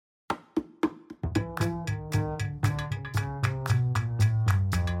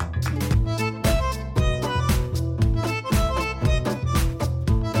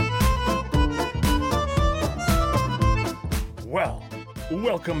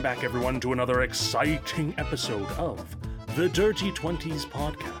Welcome back, everyone, to another exciting episode of the Dirty 20s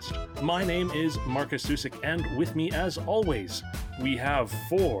podcast. My name is Marcus Susik, and with me, as always, we have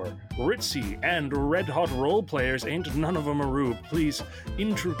four ritzy and red-hot role players. Ain't none of them a rube. Please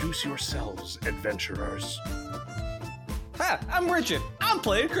introduce yourselves, adventurers. Hi, I'm Richard. I'm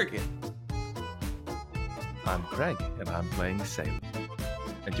playing cricket. I'm Craig, and I'm playing Salem.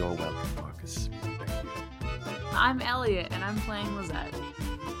 And you're welcome, Marcus. Thank you. I'm Elliot, and I'm playing Lizette.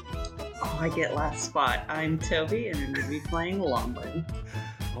 Oh, I get last spot. I'm Toby, and I'm going to be playing Lomlin.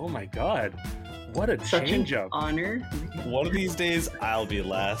 Oh my god. What a Such change an up. honor. One of these days, I'll be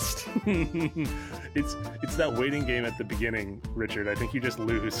last. It's that waiting game at the beginning, Richard. I think you just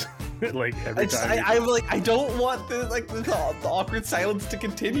lose like every time. I don't want the awkward silence to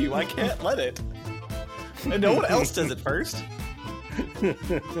continue. I can't let it. And no one else does it first.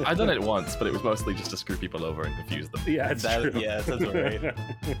 I've done it once, but it was mostly just to screw people over and confuse them. Yeah, it's true. Yeah, that's right.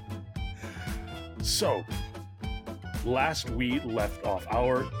 So, last we left off,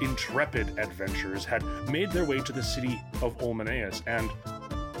 our intrepid adventurers had made their way to the city of Olmeneus, and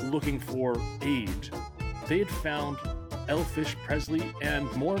looking for aid, they had found Elfish Presley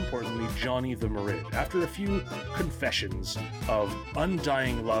and, more importantly, Johnny the Marid. After a few confessions of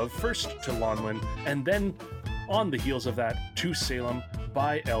undying love, first to Lonlin, and then, on the heels of that, to Salem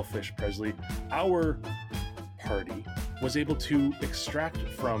by Elfish Presley, our party was able to extract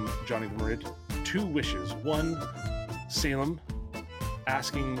from Johnny the Marid two wishes. One, Salem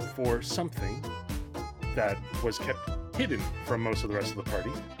asking for something that was kept hidden from most of the rest of the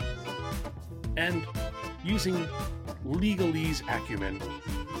party, and using legalese acumen,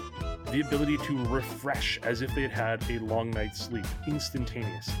 the ability to refresh as if they had had a long night's sleep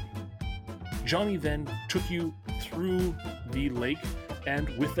instantaneously. Johnny then took you through the lake, and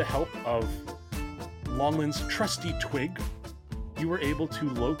with the help of Longlin's trusty twig, you were able to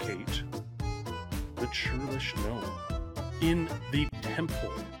locate the churlish gnome in the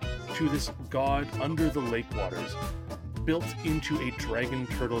temple to this god under the lake waters, built into a dragon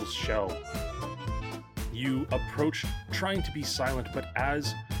turtle's shell. You approached trying to be silent, but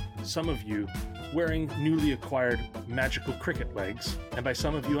as some of you, wearing newly acquired magical cricket legs, and by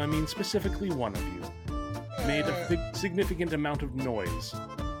some of you I mean specifically one of you, made a significant amount of noise,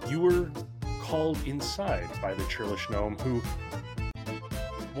 you were called inside by the churlish gnome, who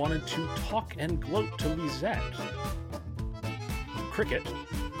wanted to talk and gloat to Lisette. Cricket,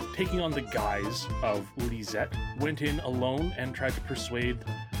 taking on the guise of Lisette, went in alone and tried to persuade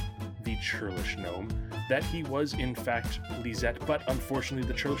the churlish gnome that he was in fact Lisette, but unfortunately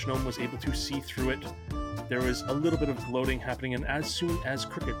the churlish gnome was able to see through it. There was a little bit of gloating happening, and as soon as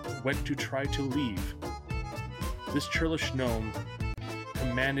Cricket went to try to leave, this churlish gnome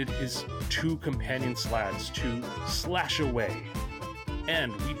commanded his two companion slads to slash away,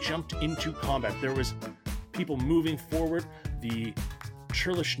 and we jumped into combat. There was people moving forward. The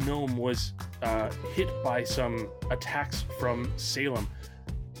churlish gnome was hit by some attacks from Salem,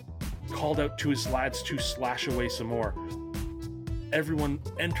 called out to his lads to slash away some more. Everyone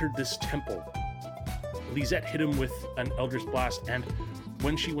entered this temple. Lisette hit him with an Eldritch Blast, and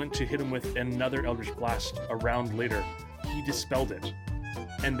when she went to hit him with another Eldritch Blast a round later, he dispelled it,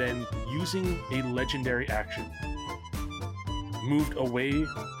 and then, using a legendary action, moved away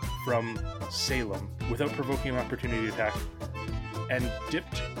from Salem without provoking an opportunity attack, and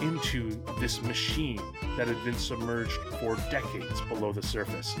dipped into this machine that had been submerged for decades below the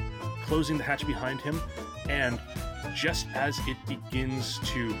surface, closing the hatch behind him. And just as it begins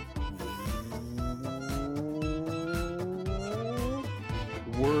to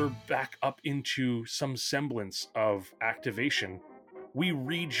whir back up into some semblance of activation, we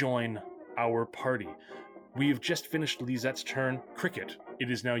rejoin our party. We have just finished Lisette's turn. Cricket, it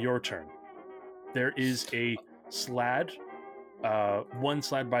is now your turn. There is a slad, one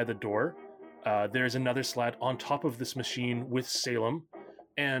slad by the door. There's another slad on top of this machine with Salem,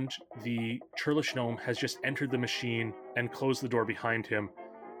 and the churlish gnome has just entered the machine and closed the door behind him,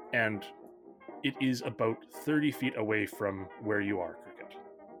 and it is about 30 feet away from where you are, Cricket.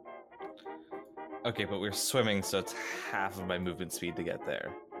 Okay, but we're swimming, so it's half of my movement speed to get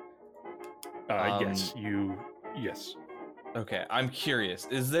there. Yes. Okay, I'm curious.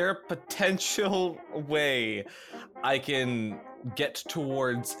 Is there a potential way I can get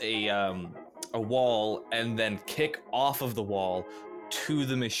towards a wall and then kick off of the wall to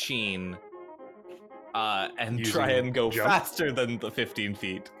the machine and Using try and go jump? faster than the 15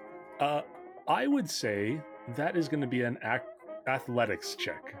 feet? I would say that is going to be an athletics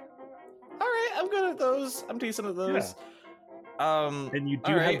check. All right, I'm good at those. I'm decent at those. And you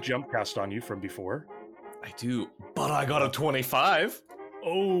do all have right. jump cast on you from before. I do, but I got a 25.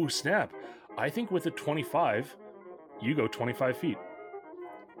 Oh, snap. I think with a 25, you go 25 feet.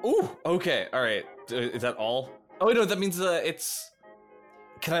 Ooh, okay, all right. Is that all? Oh, no, that means it's...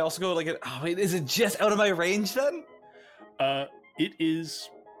 Can I also go like... Oh, wait, is it just out of my range then? It is...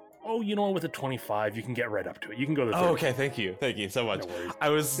 Oh, you know what? With a 25, you can get right up to it. You can go to the 30. Oh, okay, thank you so much. No worries. I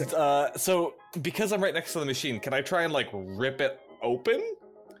was, so, because I'm right next to the machine, can I try and, like, rip it open?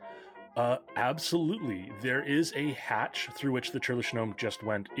 Absolutely. There is a hatch through which the Churlish Gnome just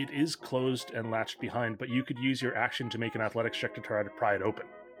went. It is closed and latched behind, but you could use your action to make an athletics check to try to pry it open.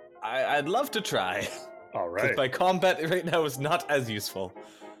 I'd love to try. All right. My combat right now is not as useful.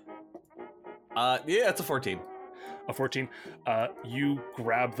 Yeah, it's a 14. A 14. You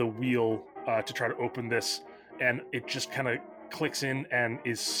grab the wheel to try to open this, and it just kind of clicks in and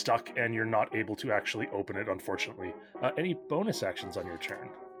is stuck, and you're not able to actually open it, unfortunately. Any bonus actions on your turn?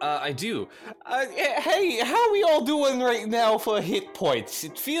 I do. Hey, how are we all doing right now for hit points?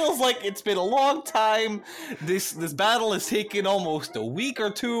 It feels like it's been a long time. This battle has taken almost a week or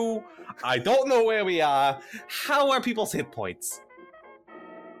two. I don't know where we are. How are people's hit points?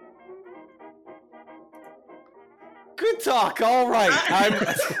 Good talk. All right.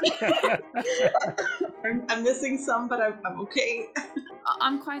 I'm missing some, but I'm okay.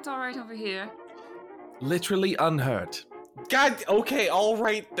 I'm quite alright over here. Literally unhurt. God. Okay. All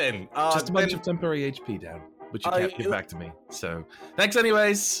right then. Just a bunch then- of temporary HP down, which you can't give back to me. So, thanks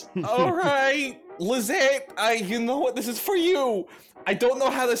anyways. All right, Lizette. You know what? This is for you. I don't know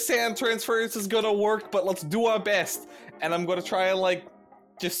how the sand transference is gonna work, but let's do our best. And I'm gonna try and like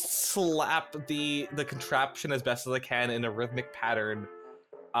just slap the contraption as best as I can in a rhythmic pattern,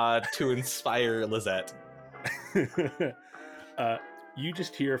 to inspire Lizette. You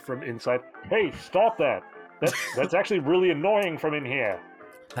just hear from inside, "Hey, stop that! That's actually really annoying from in here."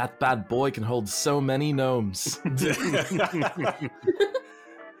 That bad boy can hold so many gnomes.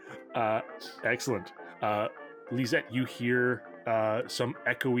 Excellent. Lisette, you hear some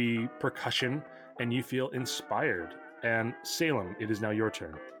echoey percussion, and you feel inspired. And Salem, it is now your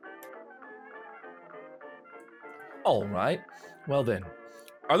turn. All right. Well then,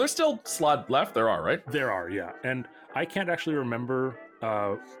 are there still slot left? There are, right? There are, yeah. And I can't actually remember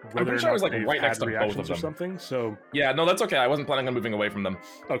whether pretty or sure I was, not like, they've right had next to both reactions of or them. something. So Yeah, no, that's okay. I wasn't planning on moving away from them.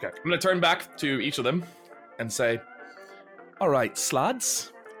 okay, I'm gonna turn back to each of them and say, "All right,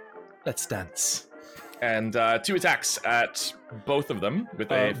 slads, let's dance." And 2 attacks at both of them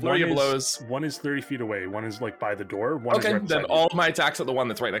with a flurry of blows. One is 30 feet away. One is like by the door. One is Okay, right then beside all of my attacks at the one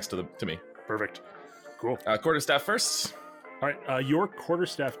that's right next to me. you. Perfect. Cool. Quarterstaff first. All right. Your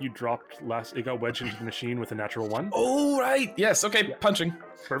quarterstaff you dropped last. It got wedged into the machine with a natural 1. Oh, right. Yes, okay, Yeah. punching.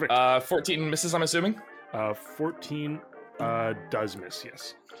 Perfect. 14 misses, I'm assuming. 14 does miss.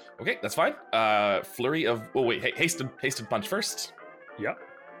 Yes. Okay, that's fine. Flurry of... Oh, wait, hasted punch first. Yep.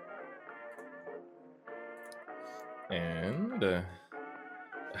 And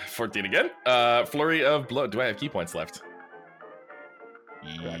 14 again. Flurry of blow. Do I have key points left?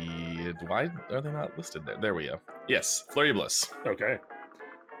 Yeah, why are they not listed there? There we go. Yes, flurry of blows. Okay.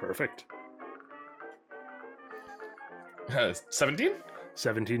 Perfect. 17?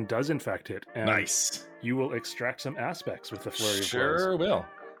 17 does in fact hit. And Nice. You will extract some aspects with the flurry of blows. Sure will.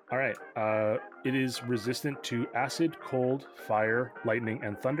 All right. It is resistant to acid, cold, fire, lightning,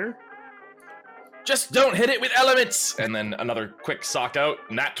 and thunder. Just don't hit it with elements. And then another quick sock out.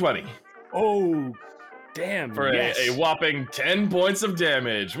 Nat 20 Oh, damn! for yes. a whopping 10 points of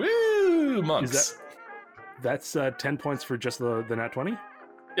damage. Woo, monks. That's 10 points for just the nat 20.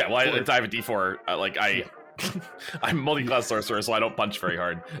 Yeah, well, Or- I have a D4. I'm multi-class sorcerer, so I don't punch very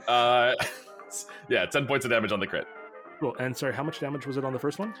hard. Yeah, 10 points of damage on the crit. Cool. And sorry, how much damage was it on the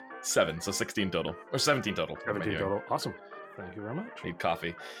first one? 7, so 16 total. Or 17 total. 17 total. Awesome. Thank you very much. Need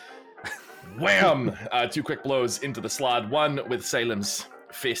coffee. Wham! 2 quick blows into the slot. One with Salem's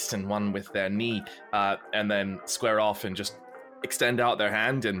fist and one with their knee. And then square off and just extend out their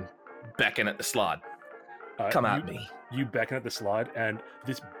hand and beckon at the slot. Come at me. You beckon at the slot, and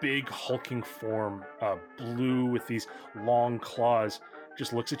this big hulking form, blue with these long claws,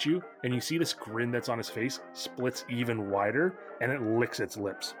 just looks at you, and you see this grin that's on his face splits even wider, and it licks its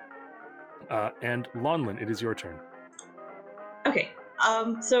lips. And Lonlin, it is your turn. Okay.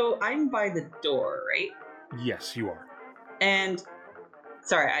 So I'm by the door, right? Yes, you are. And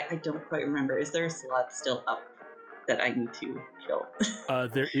sorry, I don't quite remember. Is there a slot still up that I need to kill?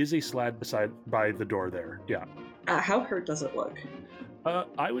 There is a slab by the door there. Yeah. How hurt does it look?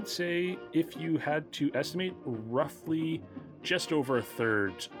 I would say if you had to estimate, roughly just over a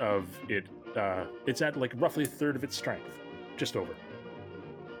third of it. It's at like roughly a third of its strength, just over.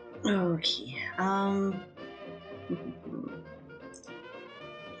 Okay.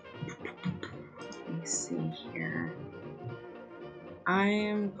 me see here. I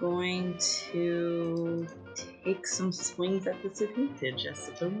am going to take some swings at disadvantage, I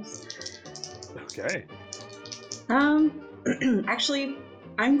suppose. Okay. Actually,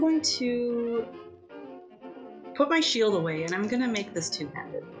 I'm going to put my shield away, and I'm gonna make this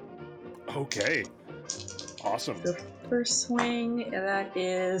two-handed. Okay. Awesome. The first swing, that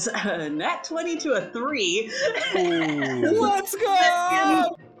is a nat 20 to a 3. Let's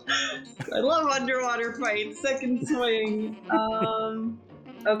go! I love underwater fights. Second swing. Okay.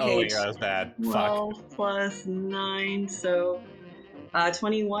 Oh my god, that was bad. 12 plus 9, so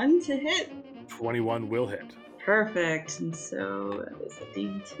 21 to hit. 21 will hit. Perfect. And so that is a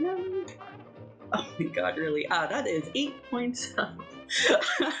D10. Oh my god, really? That is 8 points of...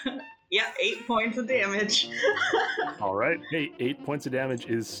 yeah, 8 points of damage. All right. Hey, 8 points of damage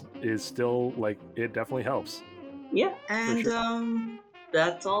is still, like, it definitely helps. Yeah, and sure.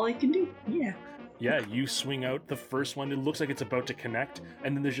 That's all I can do. Yeah. Yeah, you swing out the first one. It looks like it's about to connect,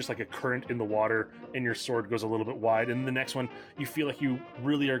 and then there's just like a current in the water, and your sword goes a little bit wide. And the next one, you feel like you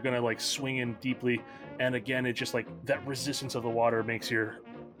really are gonna like swing in deeply, and again, it's just like that resistance of the water makes your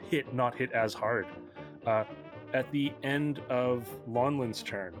hit not hit as hard. At the end of Lonlin's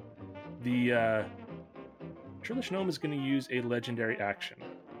turn, the Churlish Gnome is going to use a legendary action.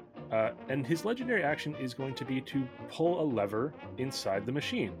 And his legendary action is going to be to pull a lever inside the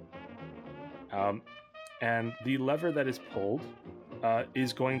machine. And the lever that is pulled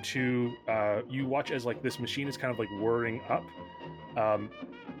is going to... you watch as like this machine is kind of like whirring up.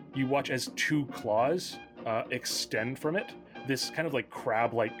 You watch as two claws extend from it. This kind of like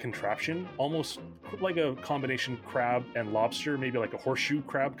crab-like contraption, almost like a combination crab and lobster, maybe like a horseshoe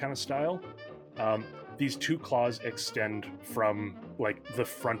crab kind of style. These two claws extend from like the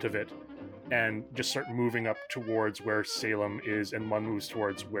front of it and just start moving up towards where Salem is, and one moves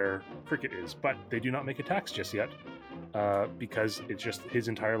towards where Cricket is. But they do not make attacks just yet, because it's just his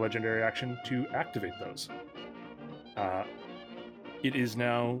entire legendary action to activate those. It is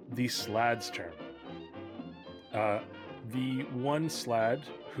now the Slad's turn. The one Slad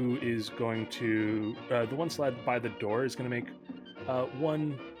who is going to... the one Slad by the door is going to make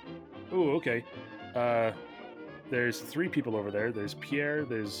one... Oh, okay. There's 3 people over there. There's Pierre,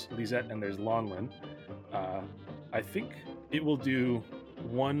 there's Lisette, and there's Lonlin. I think it will do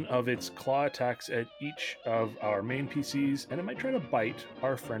one of its claw attacks at each of our main PCs, and it might try to bite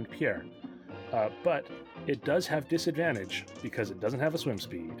our friend Pierre. But it does have disadvantage because it doesn't have a swim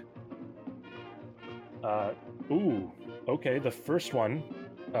speed. Ooh, okay, the first one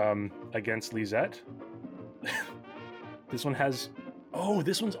against Lisette. This one has... Oh,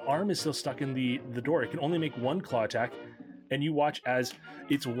 this one's arm is still stuck in the door. It can only make one claw attack, and you watch as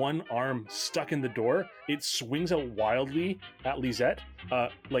its one arm stuck in the door, it swings out wildly at Lisette,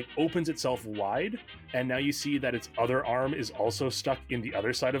 like opens itself wide, and now you see that its other arm is also stuck in the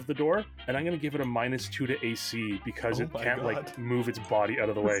other side of the door, and I'm going to give it a -2 to AC because it can't like move its body out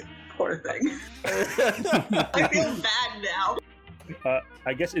of the way. Poor thing. I feel bad now.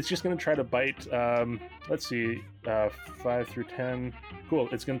 I guess it's just going to try to bite, let's see, 5 through 10. Cool,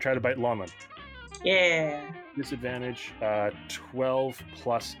 it's going to try to bite Lonlin. Yeah. Disadvantage, 12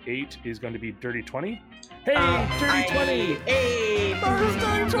 plus 8 is going to be dirty 20. Hey, dirty 20! Hey! First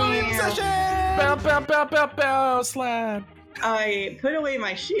dirty 20 obsession! Bow, bow, bow, bow, bow, Slad! I put away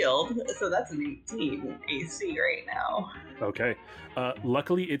my shield, so that's an 18 AC right now. Okay.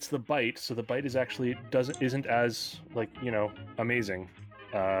 Luckily, it's the bite, so the bite is actually isn't as like amazing.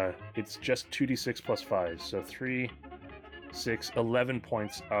 It's just 2d6 plus 5, so 3, 6, 11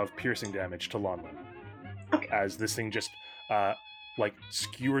 points of piercing damage to Lonlin. Okay. As this thing just like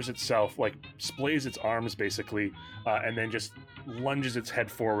skewers itself, like splays its arms basically, and then just lunges its head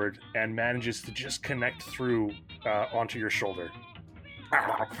forward and manages to just connect through onto your shoulder.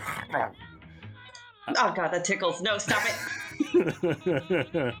 Oh god, that tickles. No, stop it.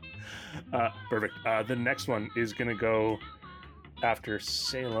 Perfect. The next one is going to go after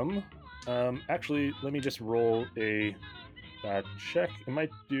Salem. Actually, let me just roll a check. It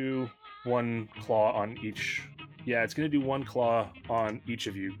might do one claw on each. Yeah, it's going to do one claw on each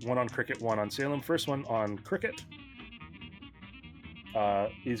of you. One on Cricket, one on Salem. First one on Cricket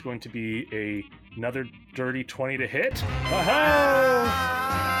is going to be another dirty 20 to hit. Aha!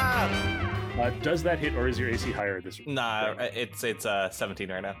 Does that hit, or is your AC higher this week? Nah, it's 17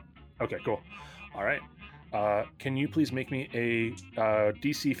 right now. Okay, cool. All right. Can you please make me a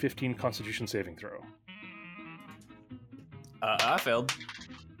DC 15 Constitution saving throw? I failed.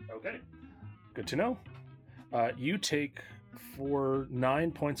 Okay. Good to know. You take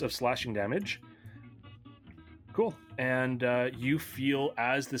 9 points of slashing damage. Cool. And you feel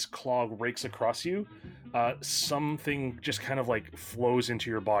as this claw rakes across you, something just kind of like flows into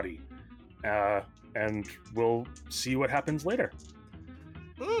your body. And we'll see what happens later.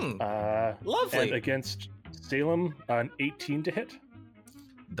 Lovely. And against Salem, an 18 to hit.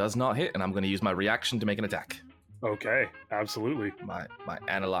 Does not hit, and I'm going to use my reaction to make an attack. Okay, absolutely. My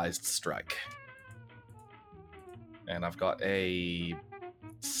analyzed strike. And I've got a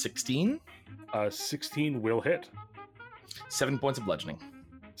 16. 16 will hit. 7 points of bludgeoning.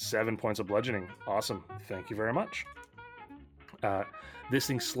 7 points of bludgeoning. Awesome. Thank you very much. This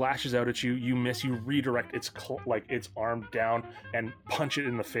thing slashes out at you. You miss. You redirect its its arm down and punch it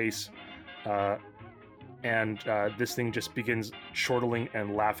in the face. And this thing just begins chortling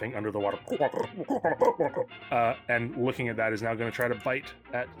and laughing under the water. And looking at that is now going to try to bite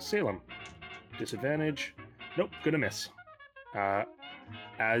at Salem. Disadvantage. Nope, gonna miss.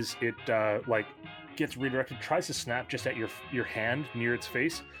 As it gets redirected, tries to snap just at your hand near its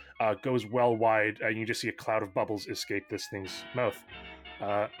face, goes well wide, and you just see a cloud of bubbles escape this thing's mouth.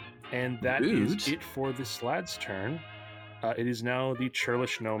 And that is it for the Slad's turn. It is now the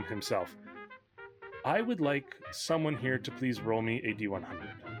churlish gnome himself. I would like someone here to please roll me a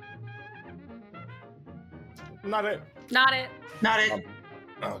D100. Not it. Not it. Not it.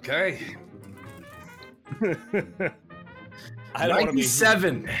 Okay. I don't want to be.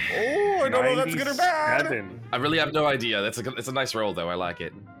 97. Oh, I don't know if that's good or bad. 97. I really have no idea. It's a nice roll, though. I like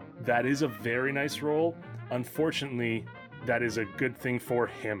it. That is a very nice roll. Unfortunately, that is a good thing for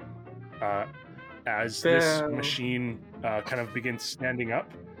him. As this machine kind of begins standing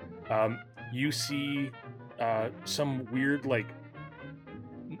up, you see some weird,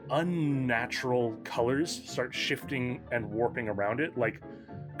 unnatural colors start shifting and warping around it, like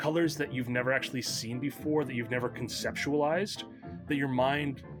colors that you've never actually seen before, that you've never conceptualized, that your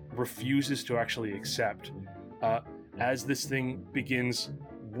mind refuses to actually accept. As this thing begins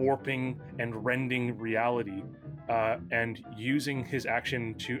warping and rending reality, and using his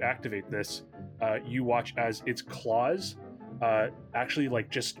action to activate this, you watch as its claws actually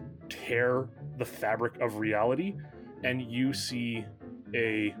just tear the fabric of reality, and you see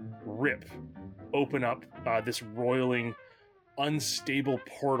a rip open up this roiling, unstable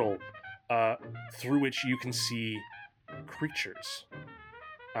portal through which you can see creatures.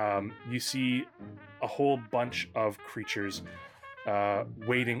 You see a whole bunch of creatures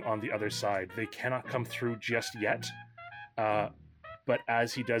waiting on the other side. They cannot come through just yet, but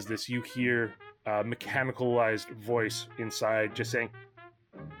as he does this, you hear a mechanicalized voice inside just saying,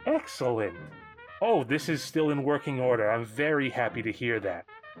 "Excellent. Oh, this is still in working order. I'm very happy to hear that.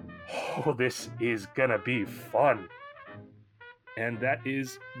 Oh, this is gonna be fun." And that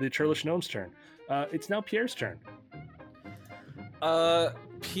is the churlish gnome's turn. It's now Pierre's turn.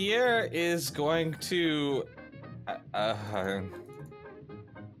 Pierre is going to.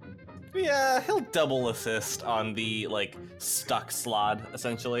 Yeah, he'll double assist on the stuck Slod,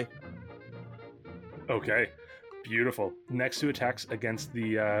 essentially. Okay, beautiful. Next two attacks against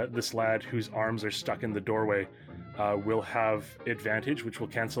the Slad whose arms are stuck in the doorway will have advantage, which will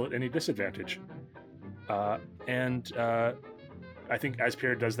cancel at any disadvantage. And I think as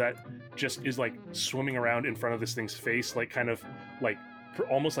Pierre does that, just is swimming around in front of this thing's face,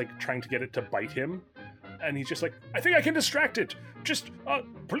 almost trying to get it to bite him. And he's just "I think I can distract it. Just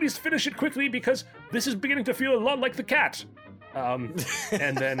please finish it quickly, because this is beginning to feel a lot like the cat." And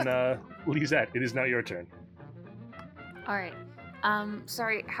then Lisette, it is now your turn. All right.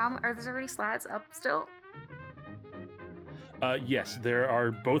 Sorry. How are there already Slads up still? Yes, there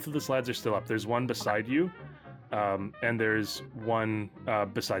are. Both of the Slads are still up. There's one beside you, and there's one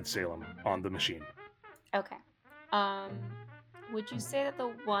beside Salem on the machine. Okay. Would you say that the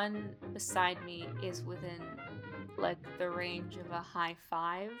one beside me is within the range of a high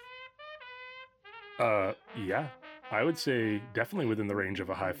five? Yeah, I would say definitely within the range of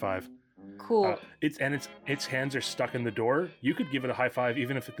a high five. Cool. Its hands are stuck in the door. You could give it a high five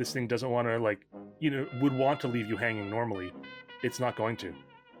even if this thing doesn't want to would want to leave you hanging normally. It's not going to.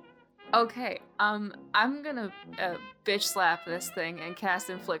 Okay. I'm gonna bitch slap this thing and cast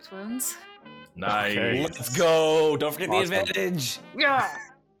Inflict Wounds. Nice. Okay. Let's go! Don't forget Awesome. the advantage! Yeah.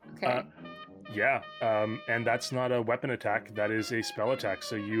 Okay. Yeah, and that's not a weapon attack. That is a spell attack.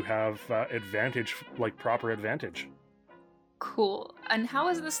 So you have advantage, proper advantage. Cool. And how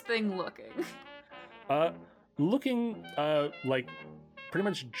is this thing looking? Looking pretty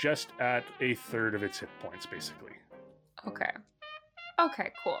much just at a third of its hit points, basically. Okay.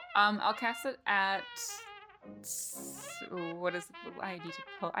 Okay, cool. I'll cast it at. What is it? I need to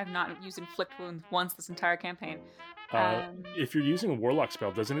pull. I've not used Inflict Wounds once this entire campaign. If you're using a warlock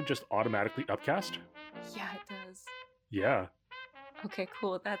spell, doesn't it just automatically upcast? Yeah, it Yeah. Okay,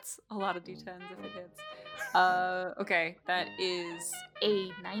 cool. That's a lot of d10s if it hits. Okay, that is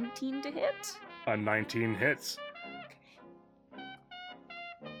a 19 to hit. A 19 hits.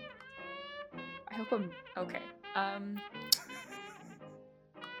 I hope I'm okay.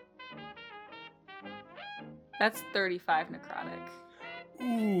 That's 35 necrotic.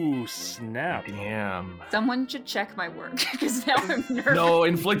 Ooh, snap. Damn. Someone should check my work because now I'm nervous. No,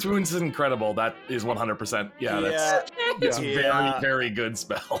 inflict wounds is incredible. That is 100%. Yeah, that's Okay. a very, very good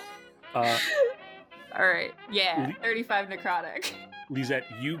spell. Uh, All right. Yeah, 35 necrotic. Lisette,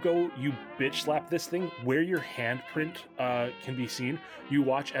 you bitch slap this thing where your handprint can be seen. You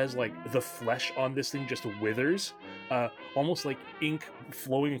watch as like the flesh on this thing just withers, almost like ink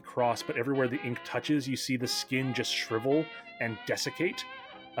flowing across. But everywhere the ink touches, you see the skin just shrivel and desiccate.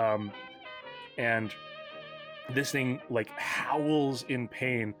 And this thing like howls in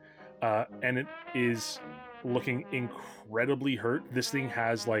pain, and it is looking incredibly hurt. This thing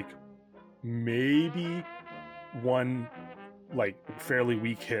has like maybe one like fairly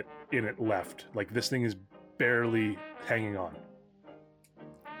weak hit in it left. Like this thing is barely hanging on.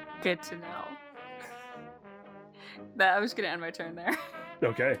 Good to know. That I was gonna end my turn there.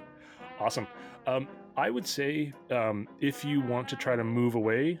 Okay, awesome. I would say if you want to try to move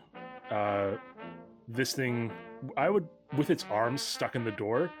away, this thing, I would, with its arms stuck in the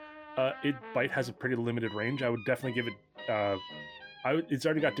door, bite has a pretty limited range. I would definitely give it. It's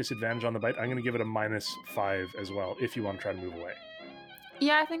already got disadvantage on the bite. I'm going to give it a -5 as well if you want to try to move away.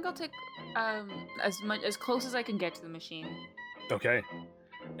 Yeah, I think I'll take as close as I can get to the machine. Okay,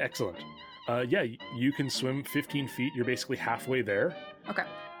 excellent. Yeah, you can swim 15 feet. You're basically halfway there. Okay.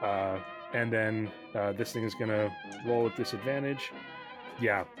 And then this thing is going to roll with disadvantage.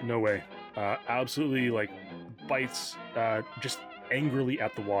 Yeah, no way. Absolutely, like, bites just angrily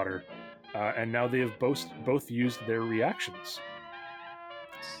at the water. And now they have both used their reactions,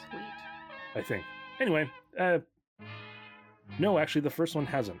 Sweet. I think. Anyway, no, actually, the first one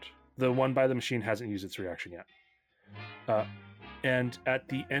hasn't. The one by the machine hasn't used its reaction yet. And at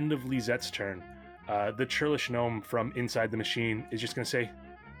the end of Lisette's turn, the churlish gnome from inside the machine is just going to say,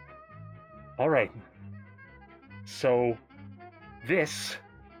 all right, so this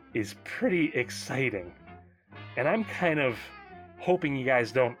is pretty exciting. And I'm kind of hoping you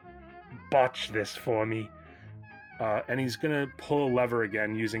guys don't botch this for me. And he's going to pull a lever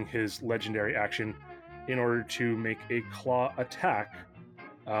again using his legendary action in order to make a claw attack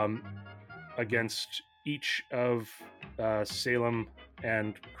against each of Salem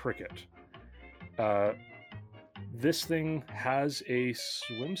and Cricket. This thing has a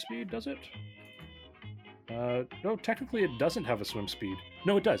swim speed, does it? No, technically it doesn't have a swim speed.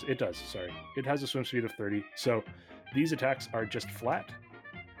 No, it does. It does. Sorry. It has a swim speed of 30. So these attacks are just flat.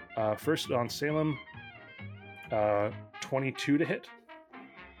 First on Salem, 22 to hit.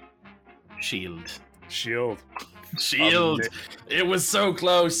 Shield. Shield. Shield. It was so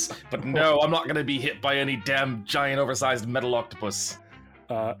close. But no, I'm not going to be hit by any damn giant oversized metal octopus.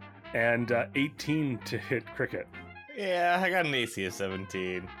 And 18 to hit Cricket. Yeah, I got an AC of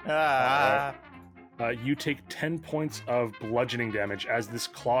 17. You take 10 points of bludgeoning damage as this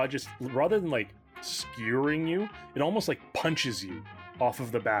claw just, rather than like skewering you, it almost like punches you off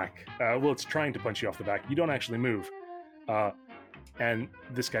of the back. Well, it's trying to punch you off the back. You don't actually move. And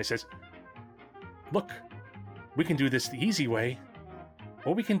this guy says, look, we can do this the easy way,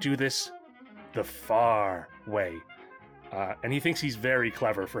 or we can do this the far way. And he thinks he's very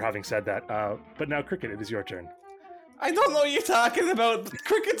clever for having said that. But now, Cricket, it is your turn. I don't know what you're talking about.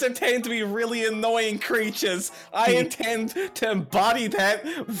 Crickets intend to be really annoying creatures. I intend to embody that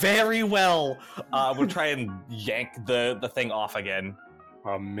very well. We'll try and yank the thing off again.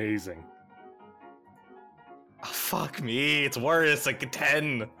 Amazing. Oh, fuck me, it's worse, like a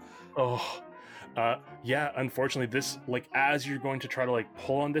 10. Oh, yeah, unfortunately, this, like, as you're going to try to, like,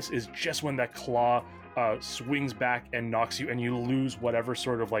 pull on this is just when that claw swings back and knocks you, and you lose whatever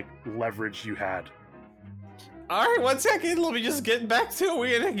sort of, like, leverage you had. Alright, 1 second, let me just get back to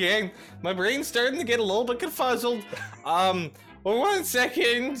it again. My brain's starting to get a little bit confuzzled. Well, 1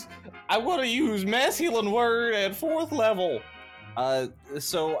 second. I want to use Mass Healing Word at 4th level.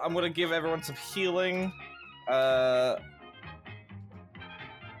 So I'm gonna give everyone some healing. Oh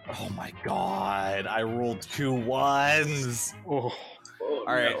my god, I rolled 2 1s. Oh,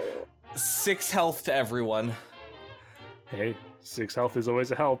 Alright, 6 health to everyone. hey, 6 health is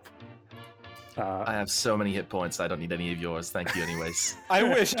always a help. I have so many hit points, I don't need any of yours. Thank you anyways. I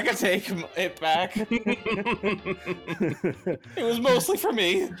wish I could take it back. It was mostly for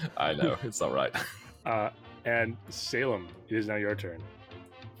me. I know, it's alright. And Salem, it is now your turn.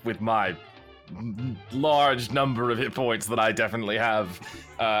 With my large number of hit points that I definitely have.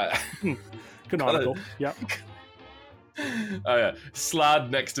 Canonical. Yep. Slad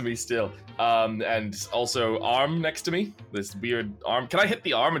next to me still, and also arm next to me. This weird arm. Can I hit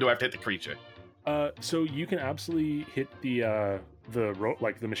the arm, or do I have to hit the creature? So you can absolutely hit the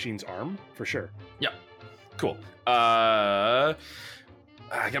machine's arm for sure. Yeah. Cool. I'm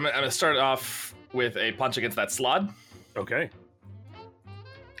gonna start off with a punch against that Slad. Okay.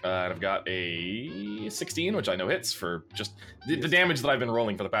 And I've got a 16, which I know hits for just the damage that I've been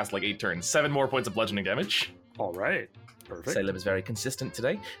rolling for the past 8 turns. 7 more points of bludgeoning damage. All right. Perfect. Salem is very consistent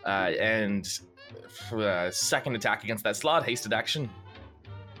today. And for a second attack against that Slad, hasted action.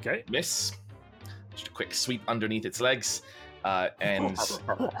 Okay. Miss. Just a quick sweep underneath its legs. And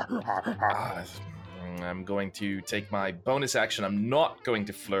I'm going to take my bonus action. I'm not going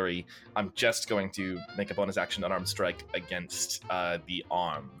to flurry. I'm just going to make a bonus action unarmed strike against the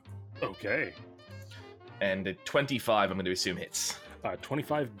arm. Okay. And at 25, I'm going to assume hits.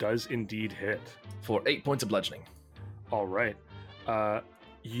 25 does indeed hit. For 8 points of bludgeoning. All right.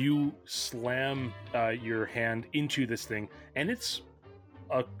 You slam your hand into this thing, and it's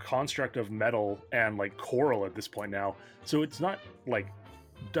a construct of metal and coral at this point now. So it's not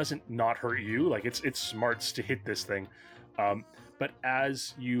doesn't not hurt you. It's smarts to hit this thing. But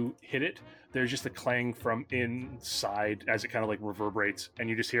as you hit it, there's just a clang from inside as it kind of reverberates, and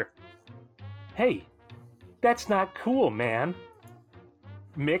you just hear, "Hey, that's not cool, man.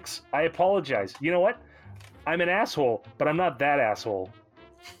 Mix, I apologize. You know what? I'm an asshole, but I'm not that asshole."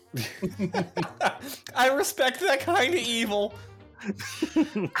 I respect that kind of evil.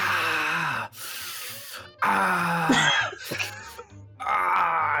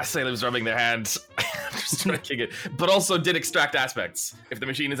 Salem's rubbing their hands. I'm just trying to kick it. But also did extract aspects. If the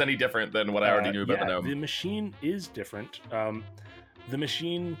machine is any different than what I already knew about the gnome. The machine is different. The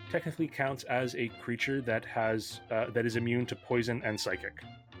machine technically counts as a creature that has that is immune to poison and psychic.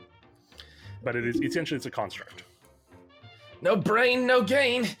 But it is essentially it's a construct. No brain, no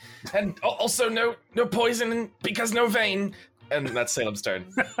gain, and also no poison because no vein. And that's Salem's turn.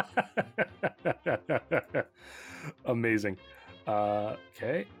 Amazing.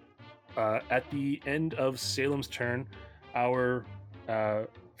 Okay. At the end of Salem's turn, our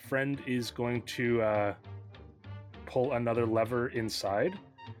friend is going to pull another lever inside,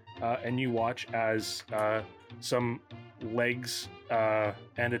 and you watch as some legs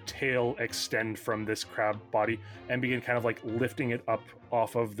and a tail extend from this crab body and begin kind of lifting it up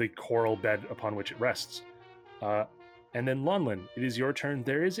off of the coral bed upon which it rests. And then Lonlin, it is your turn.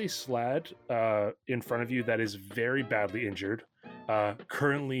 There is a Slad in front of you that is very badly injured,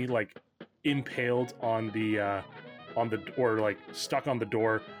 currently impaled on the or stuck on the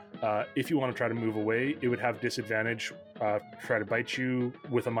door. If you want to try to move away, it would have disadvantage. Try to bite you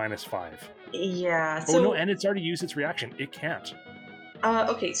with a -5. Yeah. So, oh no, and it's already used its reaction. It can't.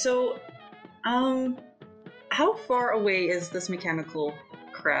 Okay, so how far away is this mechanical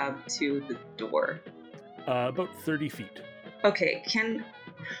crab to the door? About 30 feet. Okay,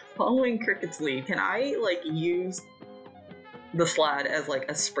 following Cricket's lead, can I use the Slad as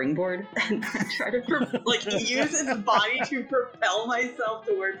a springboard and try to use its body to propel myself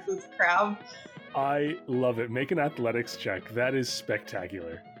towards this crab? I love it. Make an athletics check. That is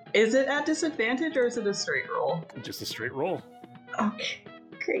spectacular. Is it at disadvantage or is it a straight roll? Just a straight roll. Okay,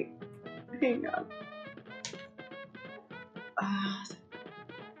 great. Hang on.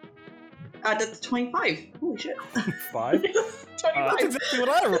 That's 25. Holy shit. 5? 25. That's exactly what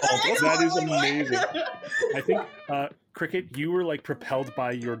I rolled. That is amazing. I think, Cricket, you were propelled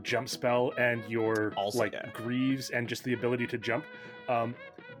by your jump spell and your Also, greaves and just the ability to jump.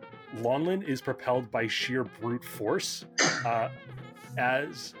 Lonlin is propelled by sheer brute force.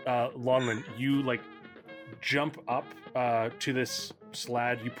 As Lonlin, you jump up to this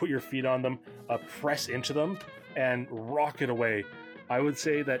Slad, you put your feet on them, press into them, and rocket away. I would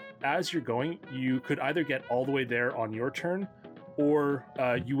say that as you're going, you could either get all the way there on your turn, or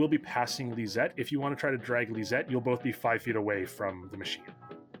you will be passing Lisette. If you want to try to drag Lisette, you'll both be 5 feet away from the machine.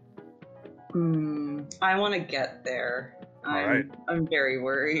 I want to get there. Alright. I'm very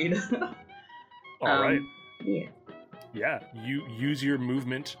worried. All right. Yeah. Yeah, you use your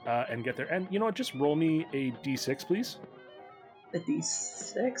movement and get there. And you know what? Just roll me a d6, please. A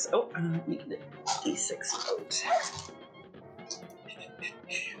d6? Oh, let me get a d6 out.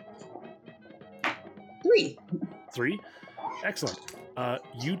 3. 3? Excellent.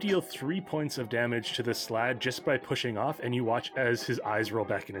 You deal 3 points of damage to the Slad just by pushing off, and you watch as his eyes roll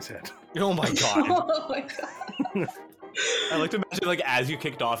back in his head. Oh my god. Oh my god. I like to imagine as you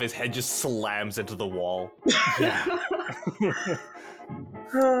kicked off, his head just slams into the wall. Yeah.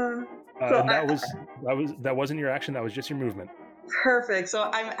 So that wasn't your action. That was just your movement. Perfect. So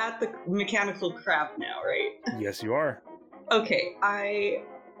I'm at the mechanical crab now, right? Yes, you are. Okay.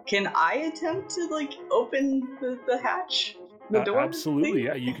 Can I attempt to like open the hatch, the door? Absolutely. thing?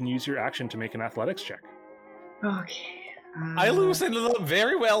 Yeah, you can use your action to make an athletics check. Okay. I loosened it up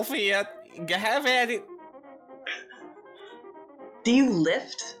very well for you. Have at it. Do you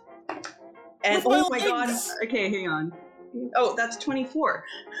lift? And With my oh my god. legs. Okay, hang on. Oh, that's 24.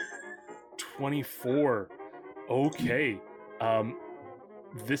 24. Okay.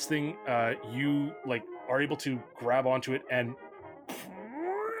 This thing, you like are able to grab onto it and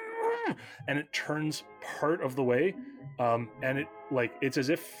it turns part of the way. And it like it's as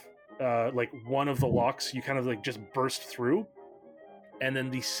if like one of the locks you kind of like just burst through, and then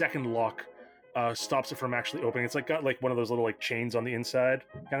the second lock stops it from actually opening. It's like got like one of those little like chains on the inside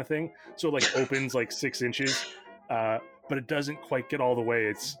kind of thing, so it like opens like 6 inches, but it doesn't quite get all the way.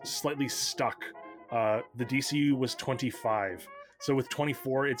 It's slightly stuck. The DC was 25, so with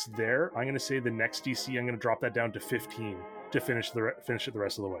 24 it's there. I'm gonna say the next DC I'm gonna drop that down to 15 to finish it the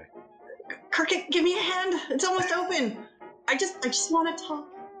rest of the way. Cricket, give me a hand. It's almost open. I just want to talk.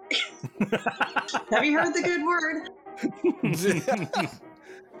 Have you heard the good word?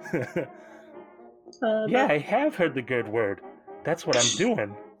 Yeah, I have heard the good word. That's what I'm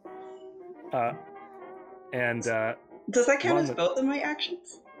doing. Does that count as both of my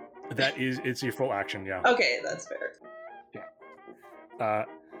actions? It's your full action, yeah. Okay, that's fair.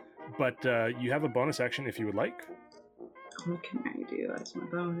 But you have a bonus action if you would like. What can I do as my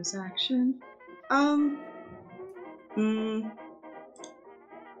bonus action?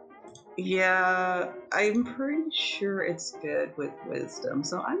 Yeah, I'm pretty sure it's good with wisdom,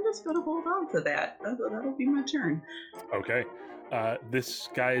 so I'm just gonna hold on to that. That'll be my turn. Okay. This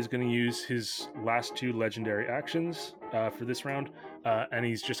guy is going to use his last 2 legendary actions for this round, and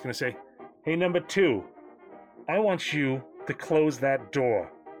he's just going to say, "Hey, number 2, I want you to close that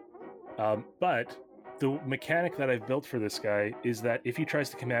door." But the mechanic that I've built for this guy is that if he tries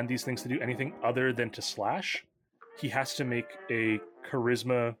to command these things to do anything other than to slash, he has to make a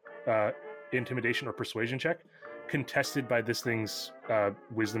charisma, intimidation, or persuasion check, contested by this thing's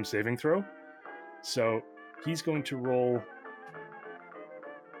wisdom saving throw. So he's going to roll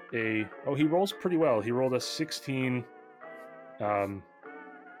he rolls pretty well. He rolled a 16.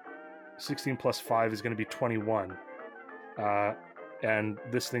 16 plus 5 is going to be 21. And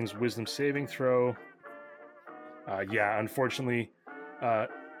this thing's wisdom saving throw. Unfortunately,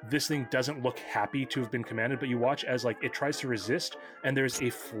 this thing doesn't look happy to have been commanded, but you watch as like it tries to resist, and there's a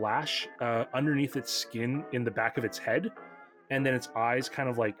flash underneath its skin in the back of its head, and then its eyes kind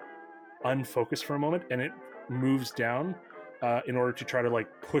of like unfocus for a moment, and it moves down in order to try to like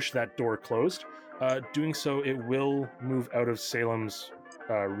push that door closed. Doing so, it will move out of Salem's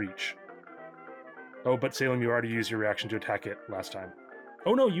reach. Oh, but Salem, you already used your reaction to attack it last time.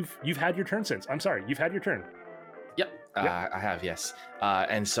 Oh no, you've had your turn since. I'm sorry, you've had your turn. Yep, I have, yes.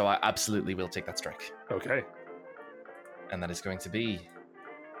 And so I absolutely will take that strike. Okay. And that is going to be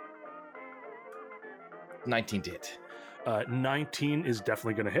 19 to hit. 19 is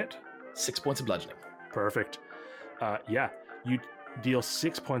definitely going to hit. 6 points of bludgeoning. Perfect. You deal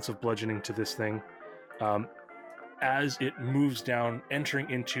 6 points of bludgeoning to this thing as it moves down, entering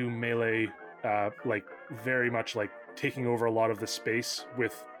into melee, like very much like taking over a lot of the space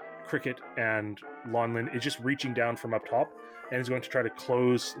with Cricket and Lonlin. Is just reaching down from up top and is going to try to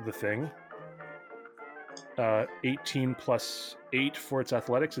close the thing. 18 plus 8 for its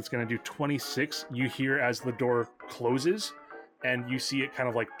athletics. It's going to do 26. You hear as the door closes, and you see it kind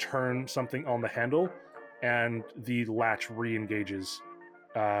of like turn something on the handle, and the latch re-engages.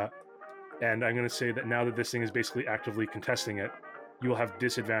 And I'm going to say that now that this thing is basically actively contesting it, you will have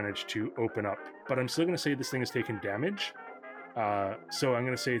disadvantage to open up. But I'm still going to say this thing has taken damage. So I'm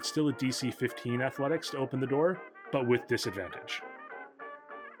going to say it's still a DC 15 athletics to open the door, but with disadvantage.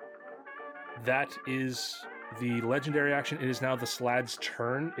 That is the legendary action. It is now the Slad's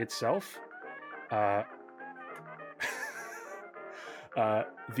turn itself. The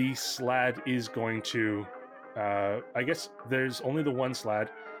Slad is going to... I guess there's only the one Slad,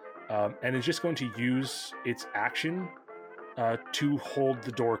 and it's just going to use its action to hold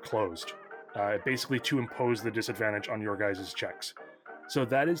the door closed. Basically to impose the disadvantage on your guys' checks. So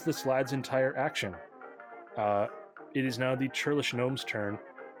that is the Slad's entire action. It is now the Churlish Gnome's turn,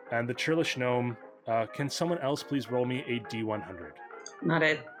 and the Churlish Gnome, can someone else please roll me a D100? Not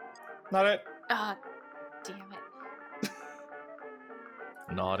it. Not it. Ah, damn it.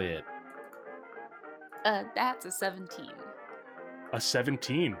 Not it. That's a 17. A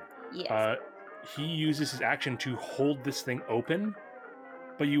 17. Yes. He uses his action to hold this thing open,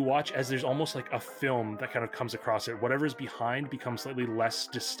 but you watch as there's almost like a film that kind of comes across it. Whatever's behind becomes slightly less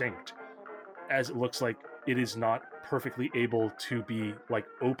distinct, as it looks like it is not perfectly able to be like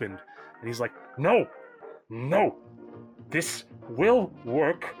opened. And he's like, no, this will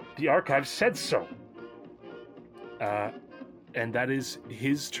work. The archive said so. And that is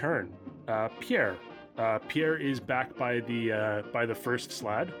his turn. Pierre. Pierre is back by the first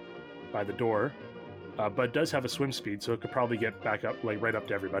slad, by the door, but does have a swim speed, so it could probably get back up, like right up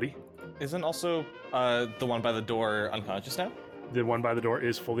to everybody. Isn't also the one by the door unconscious now? The one by the door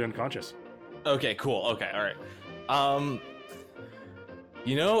is fully unconscious. Okay, cool. Okay, all right.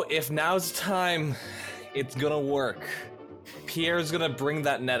 If now's the time, it's gonna work. Pierre's gonna bring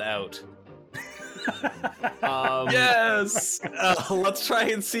that net out. Yes! Let's try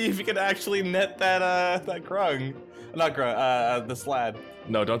and see if we can actually net that grung. Not grung, the slad.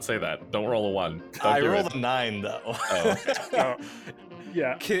 No, don't say that. Don't roll a 1. Don't I do rolled it. a 9 though. Oh.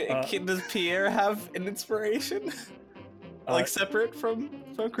 Yeah. Does Pierre have an inspiration? Like separate from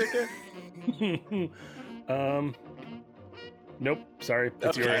Cricket? Nope. Sorry.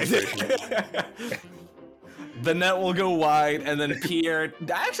 It's your inspiration. The net will go wide, and then Pierre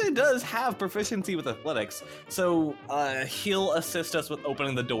actually does have proficiency with athletics, so he'll assist us with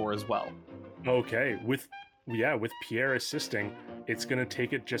opening the door as well. Okay. With Pierre assisting, it's gonna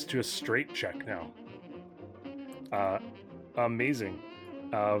take it just to a straight check now. Amazing.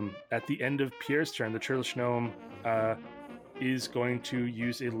 At the end of Pierre's turn, the Churlish Gnome is going to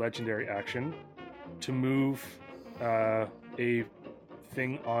use a legendary action to move a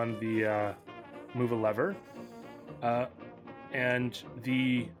thing on the move a lever, and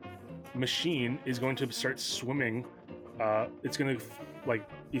the machine is going to start swimming. It's going to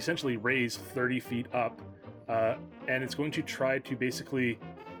essentially raise 30 feet up, and it's going to try to basically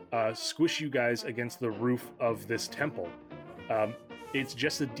squish you guys against the roof of this temple. It's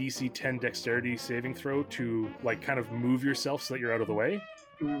just a DC 10 dexterity saving throw to kind of move yourself so that you're out of the way.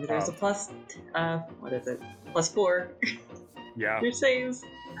 Remember, there's a plus. What is it? +4. Yeah. Your saves.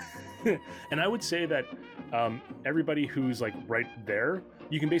 And I would say that everybody who's right there,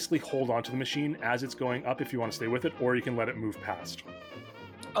 you can basically hold onto the machine as it's going up if you want to stay with it, or you can let it move past.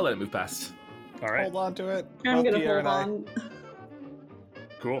 I'll let it move past. All right. Hold on to it. I'm gonna Pierre hold and I- on.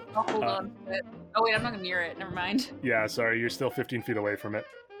 Cool. I'll hold on to it. Oh wait, I'm not gonna near it. Never mind. Yeah, sorry, you're still 15 feet away from it.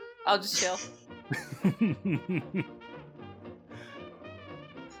 I'll just chill.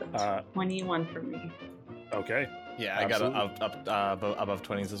 21 for me. Okay. Yeah, I got above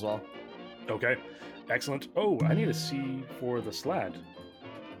 20s as well. Okay. Excellent. Oh, I need a C for the slad.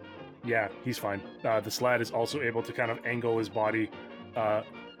 Yeah, he's fine. The slad is also able to kind of angle his body,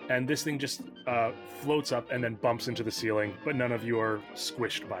 and this thing just floats up and then bumps into the ceiling, but none of you are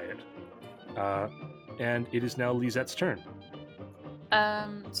squished by it. And it is now Lizette's turn.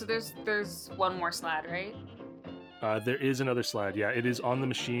 So there's one more slad, right? There is another slide. Yeah, it is on the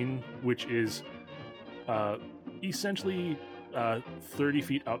machine, which is essentially 30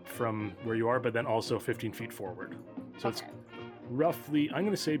 feet up from where you are, but then also 15 feet forward. So Okay. it's roughly, I'm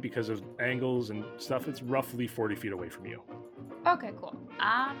going to say because of angles and stuff, it's roughly 40 feet away from you. Okay, cool.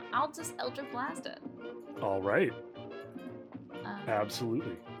 I'll just Eldritch Blast it. All right. Um,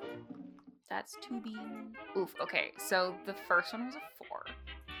 Absolutely. That's to be. Oof. Okay, so the first one was a 4.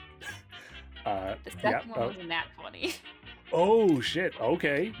 The second one was a nat 20. Oh, shit.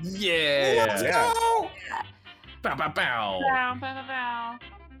 Okay. Yeah. Let's Yeah. go! Oh. Bow, bow, bow. Bow, bow, bow,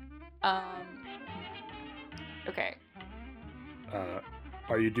 bow. Okay.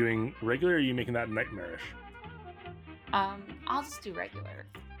 Are you doing regular or are you making that nightmarish? I'll just do regular.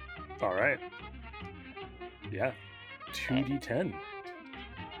 All right. Yeah. 2d10.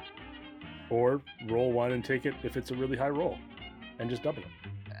 Or roll 1 and take it if it's a really high roll. And just double it.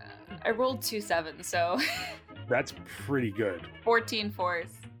 I rolled 2 7s, so That's pretty good. 14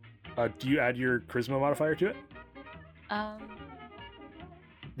 4s. Do you add your charisma modifier to it?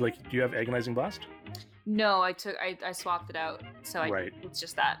 Do you have agonizing blast? No, I swapped it out, so Right. it's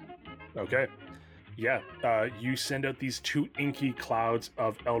just that. Okay. Yeah. You send out these 2 inky clouds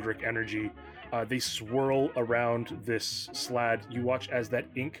of Eldritch energy. They swirl around this slad. You watch as that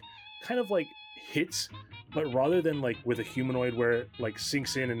ink kind of hits, but rather than with a humanoid where it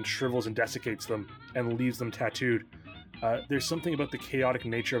sinks in and shrivels and desiccates them and leaves them tattooed, there's something about the chaotic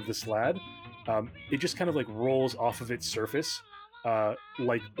nature of the slad. It just kind of rolls off of its surface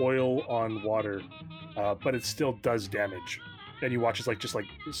like oil on water, but it still does damage. And you watch as just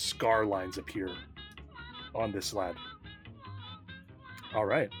scar lines appear on this slad. All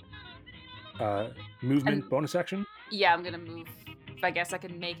right. Movement And- bonus action. Yeah, I'm gonna move. I guess I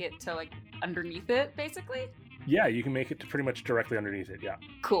can make it to underneath it, basically. Yeah, you can make it to pretty much directly underneath it. Yeah.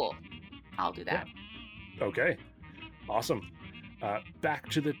 Cool. I'll do that. Okay. Awesome. Back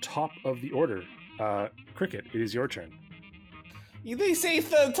to the top of the order. Cricket, it is your turn. They say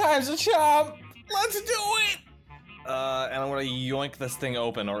third time's a charm. Let's do it. And I'm gonna yoink this thing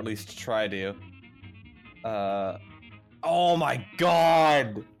open, or at least try to. Oh my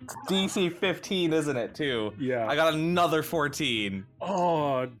god! It's DC 15, isn't it, too? Yeah. I got another 14.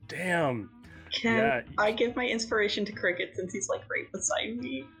 Oh, damn. Can I give my inspiration to Cricket since he's like right beside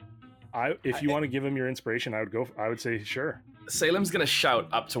me? If you want to give him your inspiration, I would say sure. Salem's gonna shout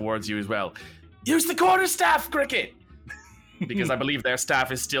up towards you as well. Use the quarterstaff, Cricket! Because I believe their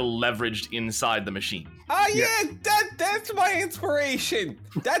staff is still leveraged inside the machine. Oh yeah, that's my inspiration.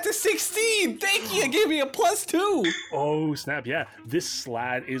 That's a 16. Thank you. Give me a +2. Oh, snap. Yeah. This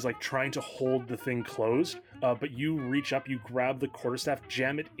slad is like trying to hold the thing closed, but you reach up, you grab the quarterstaff,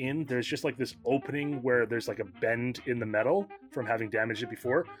 jam it in. There's just like this opening where there's like a bend in the metal from having damaged it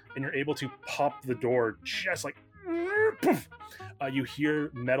before, and you're able to pop the door just like poof. You hear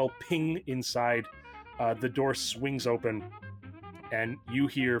metal ping inside. The door swings open, and you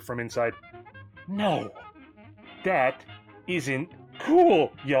hear from inside, "No, that isn't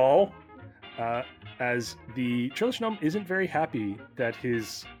cool, y'all." As the Churlish Gnome isn't very happy that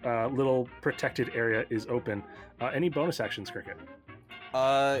his little protected area is open. Any bonus actions, Cricket?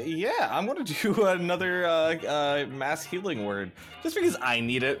 Yeah, I'm gonna do another mass healing word, just because I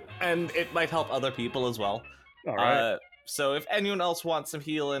need it, and it might help other people as well. All right. So if anyone else wants some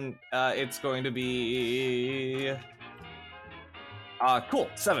healing, it's going to be... cool,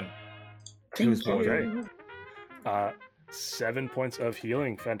 7. Thank you. Okay. 7 points of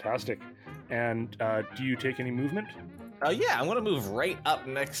healing, fantastic. And do you take any movement? Yeah, I'm gonna move right up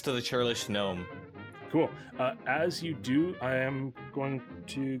next to the Churlish Gnome. Cool. As you do, I am going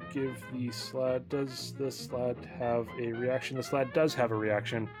to give the slad. Does the slad have a reaction? The slad does have a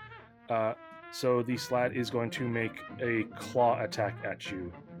reaction. So the slad is going to make a claw attack at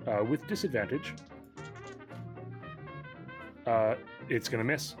you with disadvantage. It's going to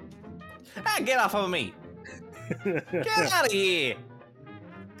miss. Get off of me! Get out of here!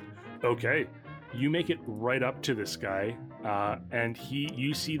 Okay. You make it right up to this guy, and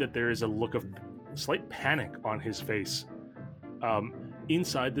you see that there is a look of slight panic on his face.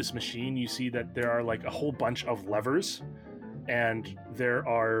 Inside this machine, you see that there are like a whole bunch of levers, and there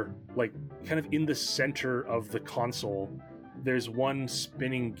are like kind of in the center of the console, there's one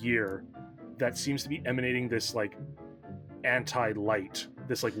spinning gear that seems to be emanating this like anti-light,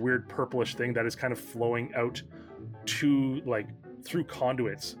 this like weird purplish thing that is kind of flowing out to like through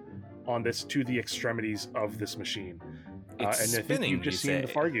conduits on this to the extremities of this machine. It's and I think you've just seen the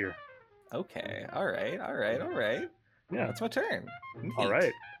far gear. Okay, all right. Yeah, That's my turn. Neat. all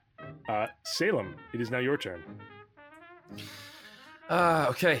right. Salem, it is now your turn.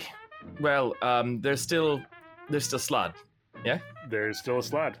 Okay. Well, there's still Slad. Yeah? There's still a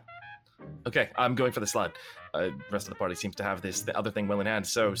slad. Okay, I'm going for the Slad. The rest of the party seems to have the other thing well in hand,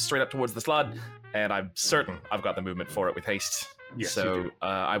 so straight up towards the Slad, and I'm certain I've got the movement for it with haste. Yes, so you do.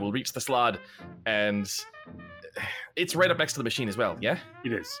 I will reach the Slad, and it's right up next to the machine as well, yeah?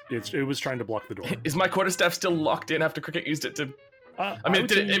 It is. It was trying to block the door. Is my quarterstaff still locked in after Cricket used it to... I mean,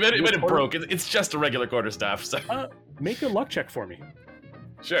 would say it broke. It's just a regular quarterstaff, so... Make a luck check for me.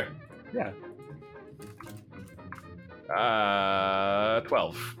 Sure. Yeah.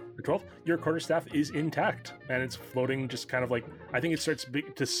 12. 12. Your quarterstaff is intact, and it's floating just kind of like, I think it starts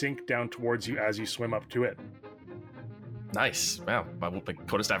to sink down towards you as you swim up to it. Nice. Wow, my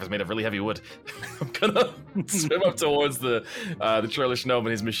quarterstaff is made of really heavy wood. I'm gonna swim up towards the Churlish Gnome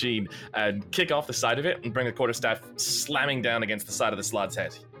and his machine and kick off the side of it and bring the quarterstaff slamming down against the side of the Slad's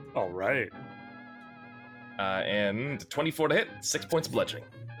head. All right. And 24 to hit, 6 points of bludgeoning.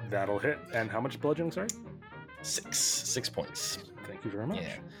 That'll hit. And how much bludgeoning, sorry? 6 points. Thank you very much.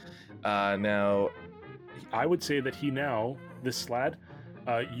 Yeah. Now, I would say that this slad,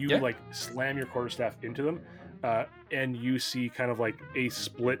 you Yeah. like slam your quarterstaff into them, and you see kind of like a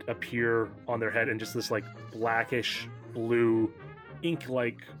split appear on their head, and just this like blackish blue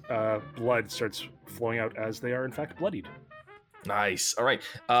ink-like blood starts flowing out as they are in fact bloodied. nice. All right.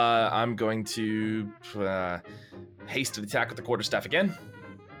 I'm going to hasted attack with the quarterstaff again.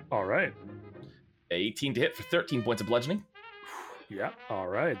 All right. 18 to hit for 13 points of bludgeoning. Yeah. All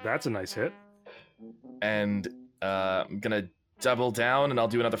right. That's a nice hit. And I'm gonna double down, and I'll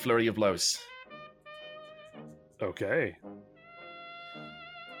do another flurry of blows. Okay.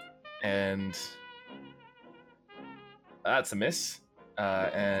 And that's a miss.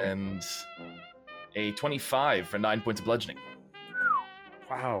 And a 25 for 9 points of bludgeoning.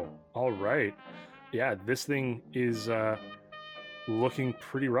 Wow. All right. Yeah, this thing is looking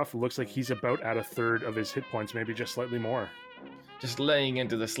pretty rough. It looks like he's about at a third of his hit points, maybe just slightly more. Just laying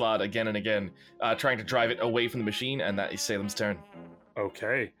into the slot again and again, trying to drive it away from the machine, and that is Salem's turn.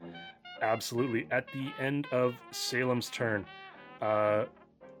 Okay, absolutely. At the end of Salem's turn,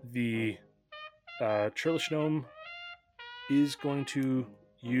 the Churlish Gnome is going to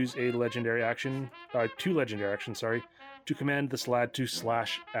use a legendary action, 2 legendary actions, sorry, to command the Slad to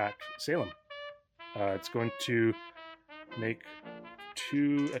slash at Salem. It's going to make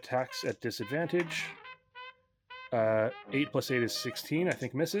 2 attacks at disadvantage. 8 plus 8 is 16, I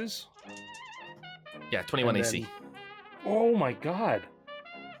think misses. Yeah, 21 And AC. then- oh my god.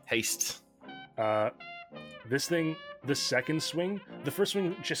 Haste. This thing, the second swing, the first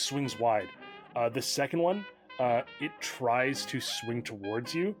swing just swings wide. The second one, it tries to swing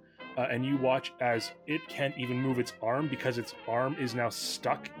towards you, and you watch as it can't even move its arm because its arm is now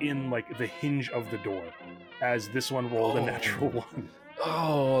stuck in like the hinge of the door, as this one rolled a natural 1.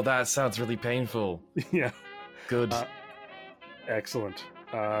 Oh, that sounds really painful. Yeah. Good. Excellent.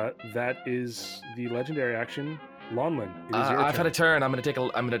 That is the legendary action. Lonlin, it is your I've turn. had a turn. I'm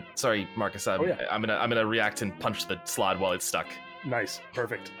gonna. Sorry, Marcus. Oh, yeah. I'm gonna react and punch the slot while it's stuck. Nice.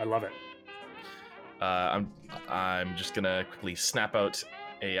 Perfect. I love it. I'm just gonna quickly snap out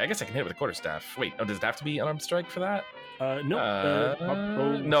a. I guess I can hit it with a quarterstaff. Wait, does it have to be unarmed strike for that?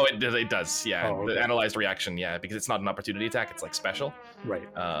 No. No, it does. Yeah, Oh, okay. the analyzed reaction. Yeah, because it's not an opportunity attack. It's like special. Right.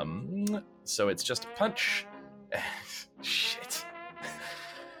 So it's just a punch. Shit.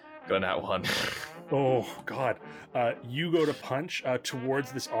 Got an at 1. Oh, God. You go to punch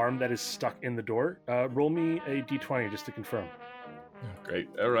towards this arm that is stuck in the door. Roll me a d20 just to confirm. Great.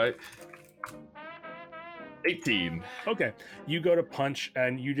 All right. 18. Okay. You go to punch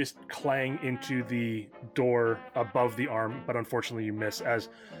and you just clang into the door above the arm, but unfortunately you miss, as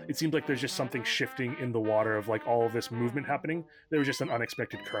it seems like there's just something shifting in the water of like all of this movement happening. There was just an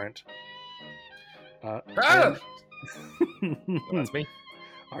unexpected current. Ah! That's me.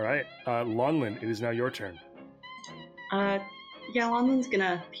 All right. Lonlin, it is now your turn. Yeah, Lonlin's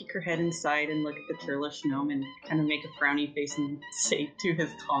gonna peek her head inside and look at the Churlish Gnome and kind of make a frowny face and say to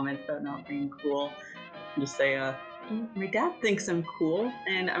his comment about not being cool, just say, my dad thinks I'm cool,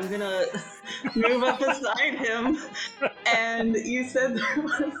 and I'm gonna move up beside him. And you said there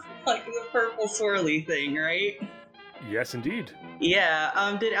was like the purple swirly thing, right? Yes, indeed.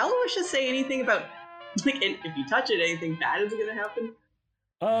 Yeah. Did Aloysius say anything about like if you touch it, anything bad is gonna happen?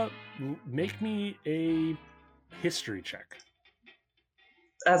 Make me a history check.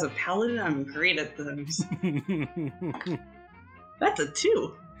 As a paladin, I'm great at those. That's a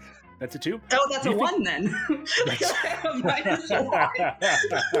 2. That's a 2? Oh, that's Do a you 1 then. Minus 1.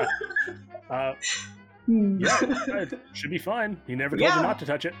 Yeah, it should be fine. He never told you not to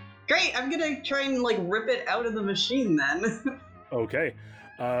touch it. Great, I'm gonna try and like rip it out of the machine then. Okay.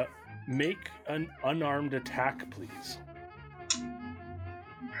 Make an unarmed attack, please.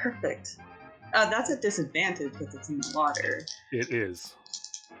 Perfect. That's a disadvantage because it's in the water. It is.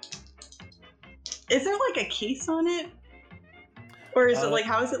 Is there like a case on it? Or is it like,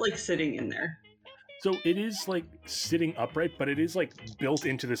 how is it like sitting in there? So it is like sitting upright, but it is like built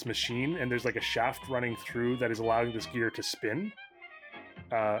into this machine, and there's like a shaft running through that is allowing this gear to spin.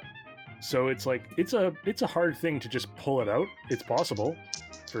 So it's like it's a hard thing to just pull it out. It's possible,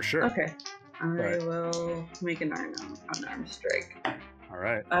 for sure. Okay. I Right. will make an unarmed strike. All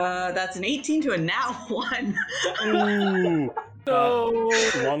right. That's an 18 to a nat 1. Ooh. No.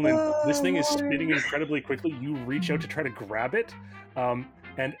 Longlin, this thing is spinning incredibly quickly. You reach out to try to grab it,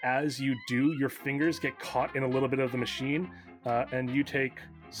 and as you do, your fingers get caught in a little bit of the machine, and you take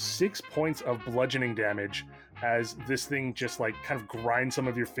 6 points of bludgeoning damage as this thing just like kind of grinds some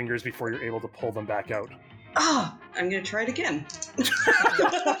of your fingers before you're able to pull them back out. Ah, I'm gonna try it again.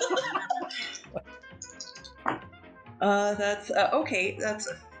 That's okay. That's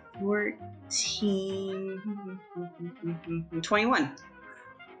 14, 21.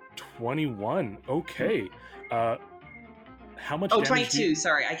 21. Okay. How much Oh, damage 22. do you...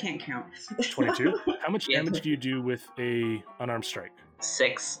 Sorry, I can't count. 22? How much Yeah. damage do you do with a unarmed strike?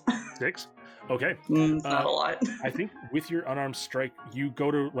 6. 6? Okay. It's not a lot. I think with your unarmed strike, you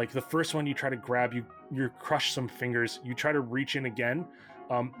go to like the first one you try to grab, you crush some fingers, you try to reach in again,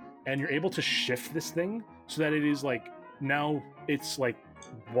 and you're able to shift this thing so that it is like now it's like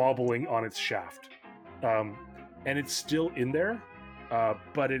wobbling on its shaft, and it's still in there,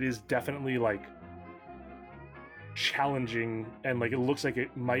 but it is definitely like challenging, and like it looks like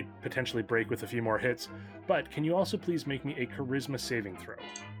it might potentially break with a few more hits. But can you also please make me a charisma saving throw?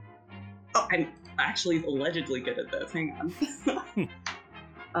 Oh, I'm actually allegedly good at this. Hang on.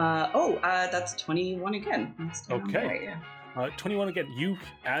 That's 21 again. That's Okay. right, yeah. 21 again.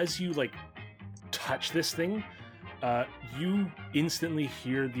 As you like touch this thing, you instantly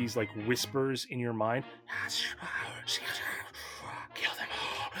hear these like whispers in your mind. Kill them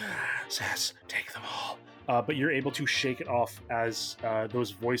all. Says, take them all. But you're able to shake it off as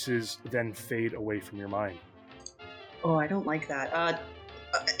those voices then fade away from your mind. Oh, I don't like that.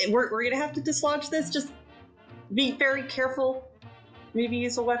 We're gonna have to dislodge this. Just be very careful. Maybe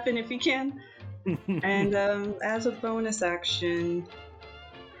use a weapon if you can. And as a bonus action,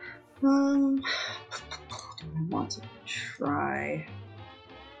 do I want to try?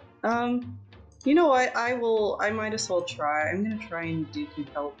 You know what? I might as well try. I'm gonna try and do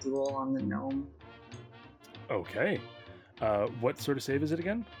Compelled Duel on the gnome. Okay. What sort of save is it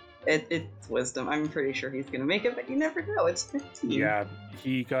again? It's wisdom. I'm pretty sure he's gonna make it, but you never know. It's 15. Yeah,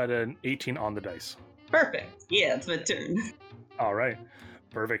 he got an 18 on the dice. Perfect. Yeah, it's my turn. All right,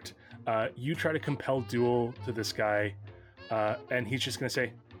 perfect. You try to compel duel to this guy, and he's just gonna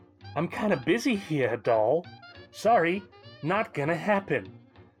say, "I'm kind of busy here, doll. Sorry, not gonna happen."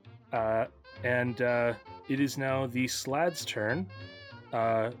 And it is now the Slad's turn.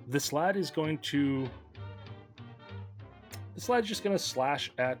 The Slad is going to. The Slad's just gonna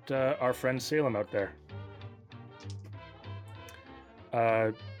slash at our friend Salem out there.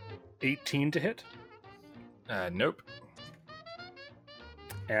 18 to hit. Nope.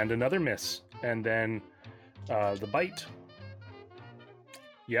 And another miss. And then the bite.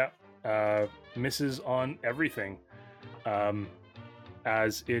 Yeah. Misses on everything.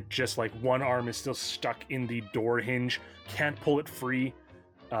 As it just like one arm is still stuck in the door hinge. Can't pull it free.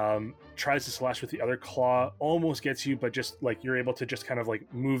 Tries to slash with the other claw. Almost gets you, but just like you're able to just kind of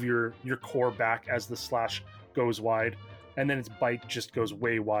like move your core back as the slash goes wide. And then its bite just goes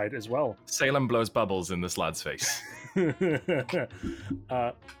way wide as well. Salem blows bubbles in this lad's face. You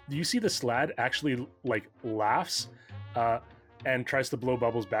see the Slad actually like laughs and tries to blow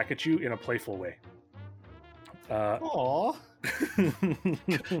bubbles back at you in a playful way. Aww.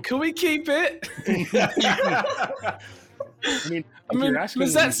 Can we keep it? I mean, you're asking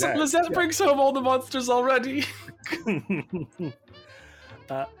Lizette brings home all the monsters already.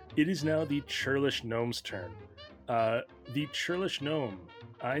 It is now the churlish gnome's turn. The churlish gnome,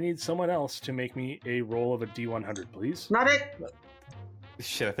 I need someone else to make me a roll of a D100, please. Not it.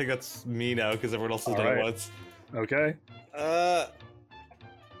 Shit, I think that's me now because everyone else has done it once. Okay.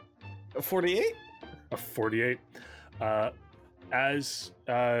 48? A 48. As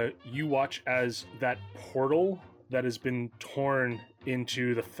you watch as that portal that has been torn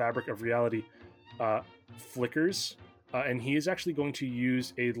into the fabric of reality flickers, and he is actually going to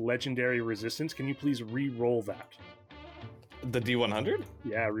use a legendary resistance. Can you please re-roll that? The D100?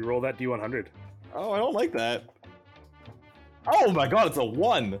 Yeah, re-roll that D100. Oh, I don't like that. Oh my god, it's a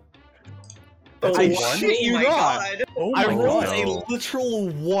 1. That's I a 1? shit you Oh my not. God. Oh I my rolled god. a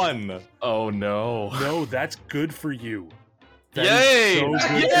literal 1. Oh no. No, that's good for you. That Yay! is so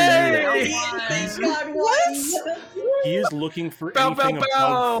good Yay! for you. Thank God. What? He is looking for Bow, anything bow,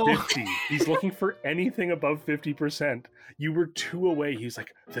 above bow. 50. He's looking for anything above 50%. You were 2 away. He's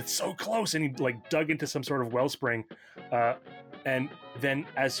like, that's so close. And he like dug into some sort of wellspring. And then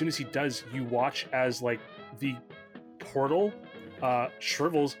as soon as he does, you watch as like the portal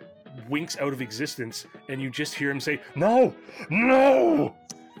shrivels, winks out of existence, and you just hear him say, no, no!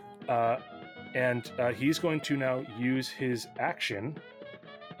 And he's going to now use his action.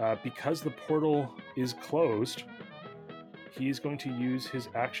 Because the portal is closed, he's going to use his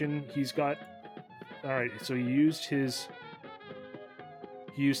action. He's got... Alright, so he used his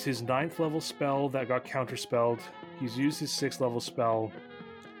 9th level spell that got counterspelled. He's used his 6th level spell.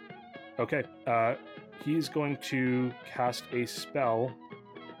 Okay, he's going to cast a spell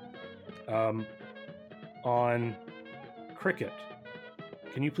on Cricket.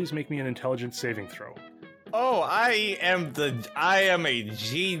 Can you please make me an intelligence saving throw? Oh, I am a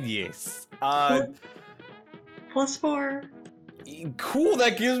genius. +4. Cool,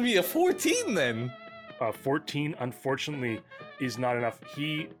 that gives me a 14 then. 14, unfortunately, is not enough.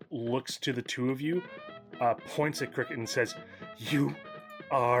 He looks to the two of you, points at Cricket and says, you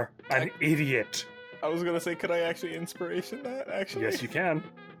are an idiot. I was gonna say, could I actually inspiration that, actually? Yes, you can.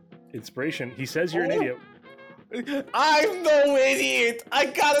 Inspiration. He says you're an idiot. I'm no idiot! I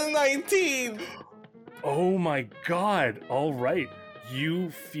got a 19! Oh my god. All right.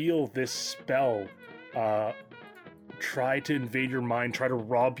 You feel this spell try to invade your mind, try to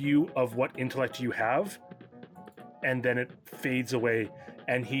rob you of what intellect you have, and then it fades away.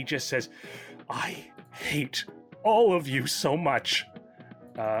 And he just says, I hate all of you so much.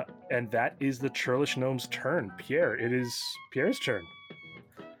 And that is the churlish gnome's turn. Pierre, it is Pierre's turn.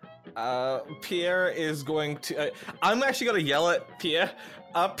 Pierre is going to. I'm actually going to yell at Pierre.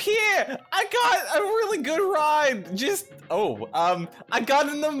 Pierre, I got a really good ride. I got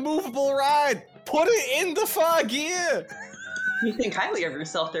an immovable ride. Put it in the 5 gear. You think highly of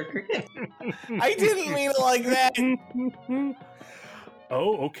yourself there, Cricket. I didn't mean it like that.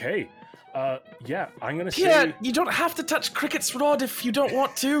 Oh, okay. Yeah, I'm gonna Pierre, say. you don't have to touch Cricket's rod if you don't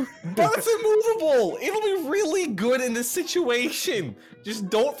want to. But it's immovable. It'll be really good in this situation. Just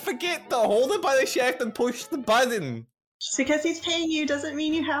don't forget to hold it by the shaft and push the button. Just because he's paying you doesn't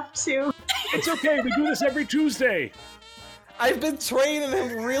mean you have to. It's okay. We do this every Tuesday. I've been training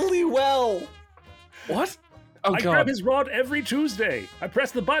him really well. What? Oh, I grab his rod every Tuesday. I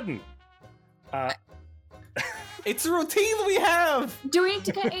press the button. It's a routine we have. Do we need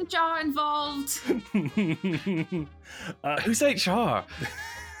to get HR involved? Who's HR?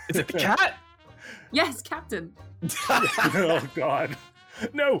 Is it the cat? Yes, Captain. Oh God,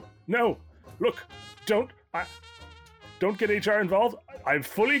 no! Look, don't get HR involved. I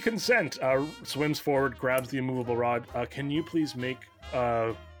fully consent. Swims forward, grabs the immovable rod. Can you please make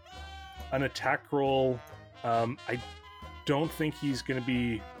an attack roll? I don't think he's going to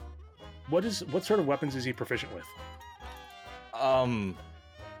be. What sort of weapons is he proficient with? Tongue.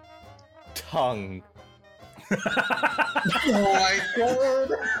 Oh my god.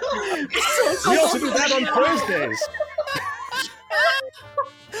 We also do that on Thursdays.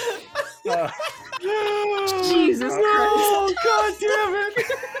 Jesus Christ. Oh god damn it!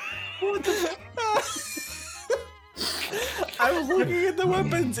 What the? I was looking at the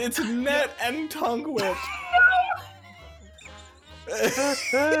weapons. It's net and tongue whip.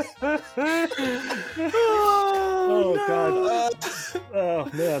 Oh God. Oh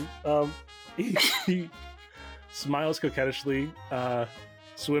man. He smiles coquettishly,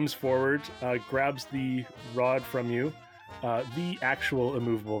 swims forward, grabs the rod from you, the actual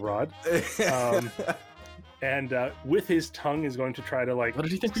immovable rod, and with his tongue is going to try to What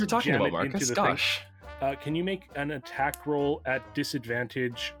did you think we were talking jam about, it into Marcus? the Gosh. thing. Can you make an attack roll at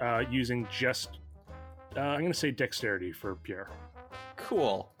disadvantage using just I'm going to say dexterity for Pierre.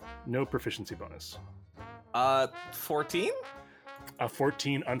 Cool. No proficiency bonus. 14? A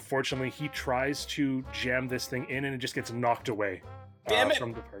 14. Unfortunately, he tries to jam this thing in and it just gets knocked away. Damn it!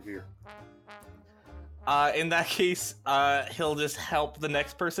 From the target. In that case, he'll just help the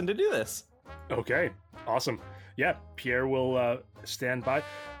next person to do this. Okay, awesome. Yeah, Pierre will stand by.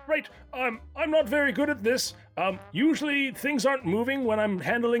 Right, I'm not very good at this. Usually things aren't moving when I'm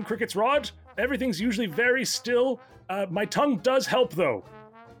handling Cricket's rod. Everything's usually very still. My tongue does help though.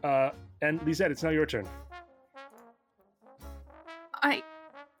 And Lisette, it's now your turn.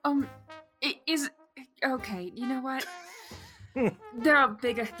 Okay, you know what? There are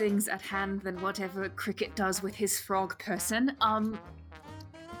bigger things at hand than whatever Cricket does with his frog person.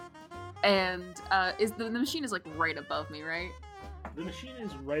 Is the machine is like right above me, right? The machine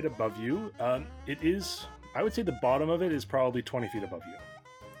is right above you. It is, I would say the bottom of it is probably 20 feet above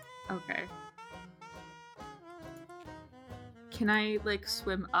you. Okay. Can I, like,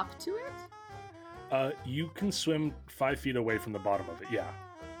 swim up to it? You can swim 5 feet away from the bottom of it, yeah.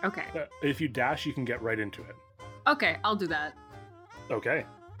 Okay. If you dash, you can get right into it. Okay, I'll do that. Okay.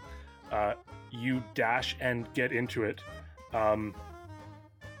 You dash and get into it.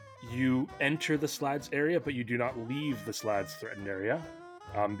 You enter the slad's area, but you do not leave the slad's threatened area,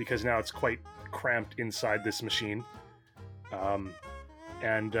 because now it's quite cramped inside this machine.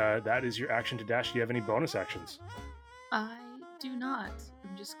 And that is your action to dash. Do you have any bonus actions? I do not.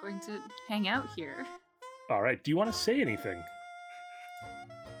 I'm just going to hang out here. All right. Do you want to say anything?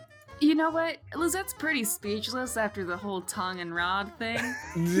 You know what? Lizette's pretty speechless after the whole tongue and rod thing.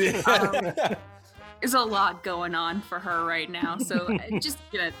 There's a lot going on for her right now, so I'm just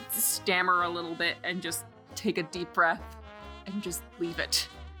gonna stammer a little bit and just take a deep breath and just leave it.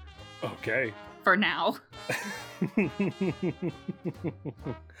 Okay. For now.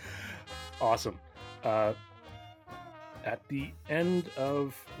 Awesome. At the end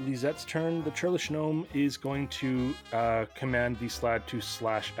of Lizette's turn, the Churlish Gnome is going to command the Slad to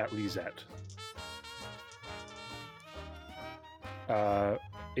slash at Lisette.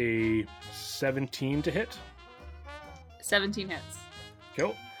 A 17 to hit. 17 hits.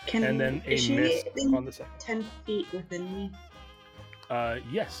 Cool. And then a miss on the second. 10 feet within me.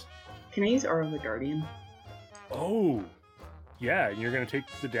 Yes. Can I use Aura of the Guardian? Oh, yeah. You're going to take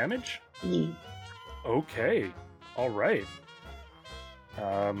the damage? Yeah. Okay. All right.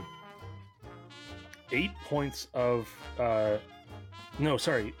 8 points of... no,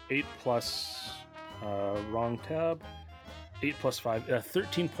 sorry. 8 plus... wrong tab. 8 plus 5.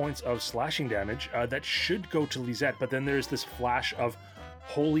 13 points of slashing damage. That should go to Lisette, but then there's this flash of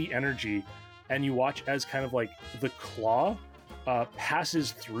holy energy, and you watch as kind of like the claw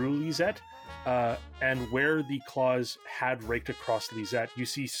passes through Lisette, and where the claws had raked across Lisette, you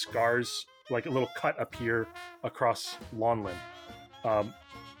see scars, like a little cut appear across Lonlin.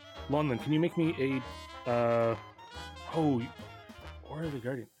 Lonlin, can you make me a Aura of the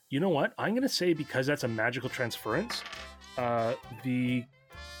Guardian? You know what? I'm gonna say, because that's a magical transference, the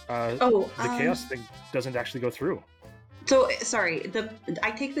chaos thing doesn't actually go through. So, sorry,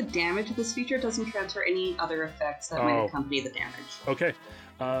 I take the damage of this feature, doesn't transfer any other effects that might accompany the damage. Okay.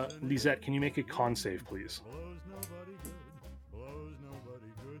 Lisette, can you make a con save, please?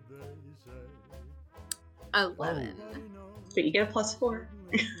 11. But you get a +4.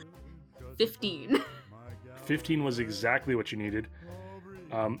 15. 15 was exactly what you needed.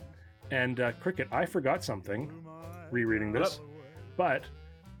 And Cricket, I forgot something rereading this, but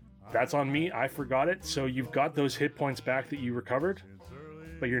that's on me. I forgot it. So you've got those hit points back that you recovered,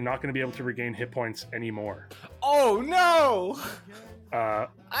 but you're not going to be able to regain hit points anymore. Oh no!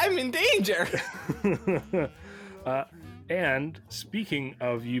 I'm in danger! And speaking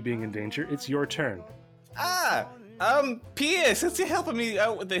of you being in danger, it's your turn. Pia, since you're helping me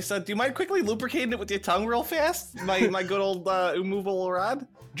out with this, do you mind quickly lubricating it with your tongue real fast? My good old immovable rod?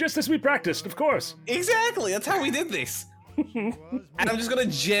 Just as we practiced, of course. Exactly, that's how we did this. And I'm just gonna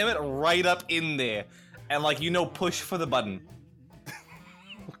jam it right up in there. And push for the button.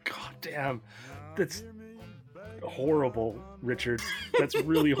 God damn. That's horrible, Richard. That's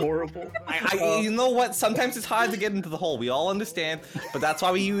really horrible. You know what? Sometimes it's hard to get into the hole. We all understand, but that's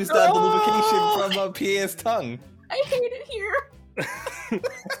why we use the lubrication from Pia's tongue. I hate it here.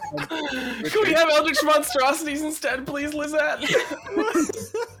 Can we have Eldritch Monstrosities instead, please, Lisette?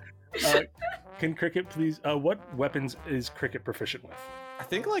 Can Cricket please... what weapons is Cricket proficient with? I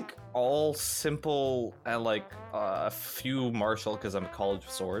think all simple and a few martial, because I'm a college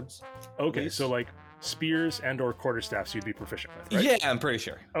of swords. Okay, so spears and or quarterstaffs you'd be proficient with, right? Yeah, I'm pretty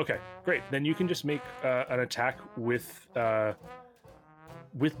sure. Okay, great. Then you can just make an attack with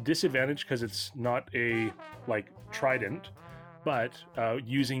disadvantage, because it's not a trident, but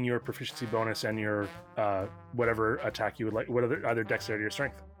using your proficiency bonus and your whatever attack you would like, whatever either dexterity or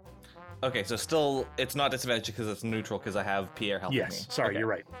strength. Okay, so still it's not disadvantage because it's neutral, because I have Pierre helping me. Yes, sorry, okay. You're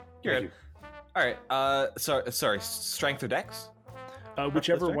right. You're Thank good. All right. Sorry. Strength or dex?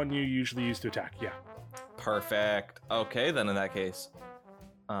 Whichever one you usually use to attack. Yeah. Perfect. Okay, then in that case,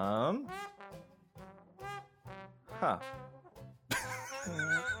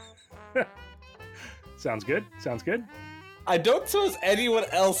 Sounds good. I don't suppose anyone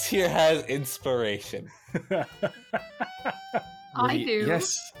else here has inspiration. I do.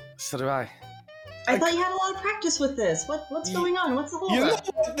 Yes, so do I. I thought you had a lot of practice with this. What's going on? What's the whole You know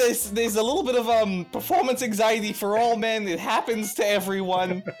what? There's a little bit of performance anxiety for all men. It happens to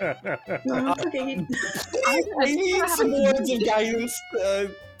everyone. No, it's okay. I need some words of guidance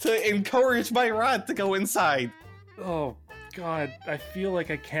to encourage my rod to go inside. Oh, God. I feel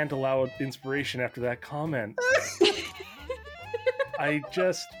like I can't allow inspiration after that comment.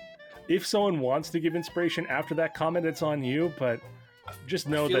 If someone wants to give inspiration after that comment, it's on you, but just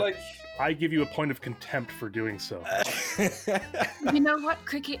know that I give you a point of contempt for doing so. You know what,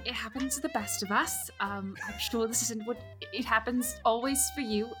 Cricket? It happens to the best of us. I'm sure this isn't what it happens always for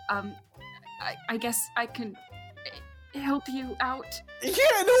you. I guess I can help you out. Yeah,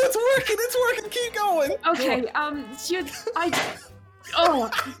 no, it's working. Keep going. Okay,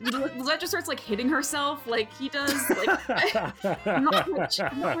 Lisette just starts hitting herself like he does. I'm not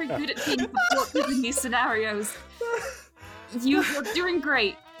very good at being support in these scenarios. You're doing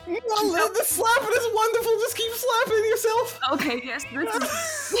great. No, the slapping is wonderful. Just keep slapping yourself. Okay, yes, this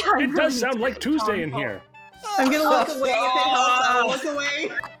is. Yeah, it does sound like Tuesday in here. I'm gonna look away if it helps. I'll look away.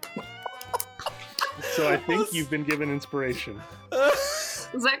 So I think you've been given inspiration.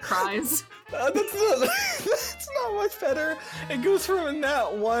 Lisette cries. That's not much better. It goes from a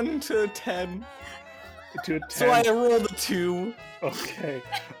nat 1 to a 10. To a 10. So I rolled a 2. Okay.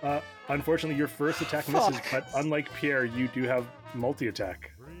 Unfortunately, your first attack misses, but unlike Pierre, you do have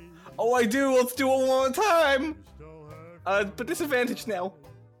multi-attack. Oh, I do. Let's do it one more time. But disadvantage now.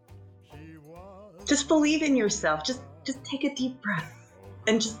 Just believe in yourself. Just take a deep breath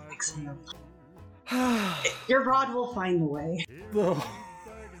and just exhale. Your rod will find the way.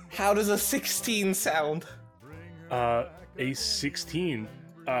 How does a 16 sound? A 16.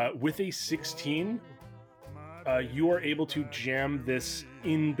 With a 16, you are able to jam this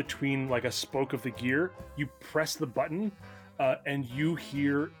in between a spoke of the gear. You press the button, and you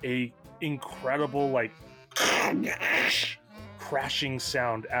hear a incredible crashing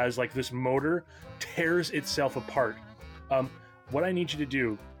sound as this motor tears itself apart. what I need you to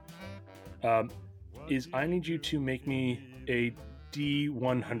do is I need you to make me a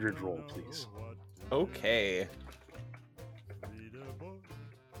D100 roll, please. Okay.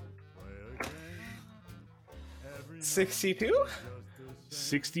 $62?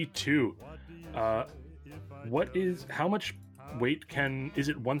 62. How much weight is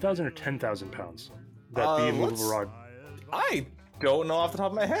it 1,000 or 10,000 pounds? That the immovable rod. I don't know off the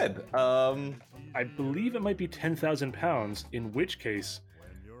top of my head. I believe it might be 10,000 pounds, in which case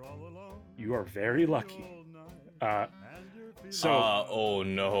you are very lucky. Oh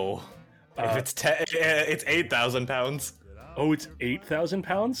no. If it's 8,000 pounds. Oh, it's 8,000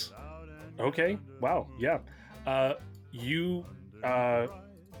 pounds? Okay, wow, yeah. You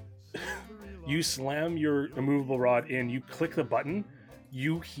slam your immovable rod in, you click the button,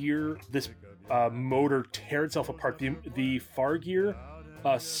 you hear this motor tear itself apart. The far gear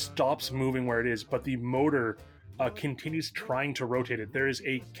stops moving where it is, but the motor continues trying to rotate it. There is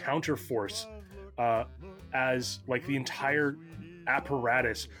a counter force as like the entire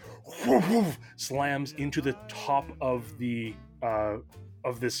apparatus slams into the top of the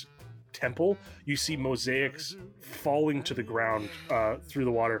of this temple. You see mosaics falling to the ground through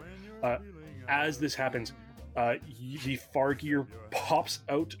the water. As this happens, the far gear pops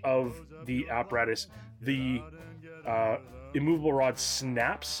out of the apparatus. The immovable rod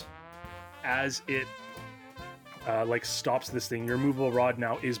snaps as it stops this thing. Your immovable rod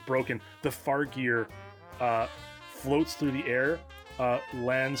now is broken. The far gear floats through the air,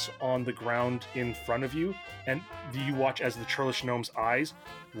 lands on the ground in front of you, and you watch as the Churlish Gnome's eyes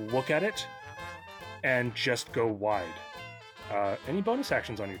look at it and just go wide. Any bonus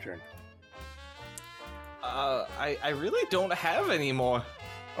actions on your turn? I really don't have any more.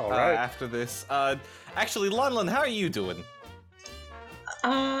 All right. After this. Actually, Lunlin, how are you doing?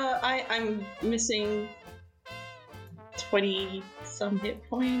 I'm missing 20-some hit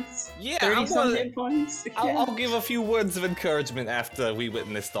points. Yeah, 30-some hit points. I'll give a few words of encouragement after we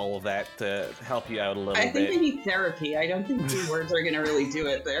witnessed all of that to help you out a little bit. I think I need therapy. I don't think 2 words are going to really do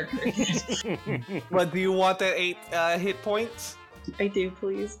it there. But do you want that 8 hit points? I do,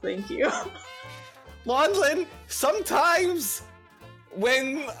 please. Thank you. Lonlin, sometimes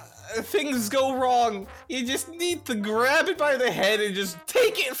when things go wrong, you just need to grab it by the head and just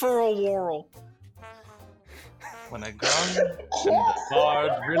take it for a whirl. When a gun and the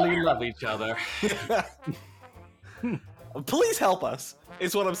bard really love each other. Please help us,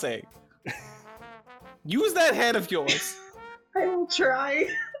 is what I'm saying. Use that head of yours. I will try.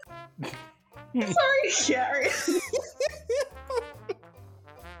 Sorry, Gary.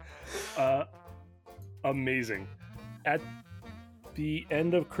 Amazing. At the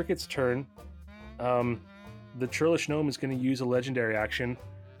end of Cricket's turn, the Churlish Gnome is going to use a legendary action,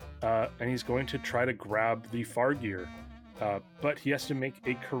 and he's going to try to grab the far gear, but he has to make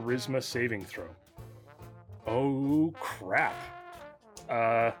a charisma saving throw. Oh, crap.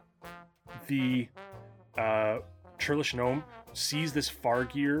 The Churlish Gnome sees this far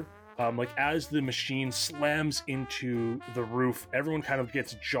gear. As the machine slams into the roof, everyone kind of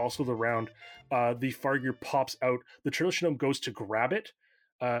gets jostled around. The far gear pops out. The Churlish Gnome goes to grab it,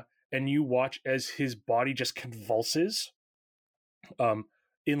 and you watch as his body just convulses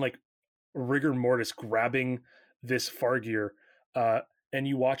in rigor mortis, grabbing this far gear. And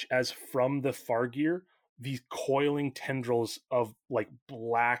you watch as from the far gear, these coiling tendrils of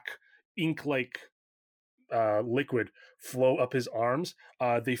black ink-like liquid flow up his arms.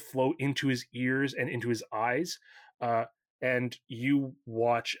 They flow into his ears and into his eyes. And you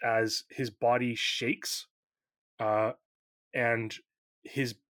watch as his body shakes, and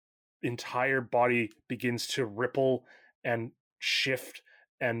his entire body begins to ripple and shift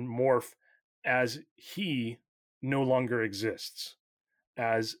and morph as he no longer exists,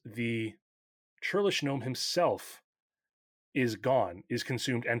 as the Churlish Gnome himself is gone, is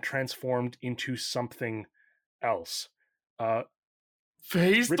consumed and transformed into something else.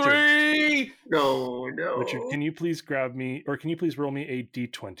 Phase Richard. 3! No. Richard, can you please roll me a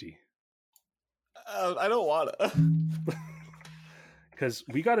d20? I don't want to. Because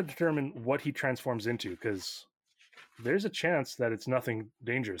we got to determine what he transforms into, because there's a chance that it's nothing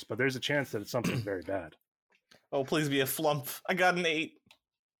dangerous, but there's a chance that it's something very bad. Oh, please be a flump. I got an 8.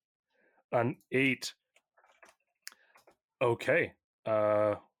 An 8. Okay.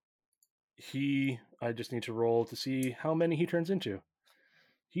 I just need to roll to see how many he turns into.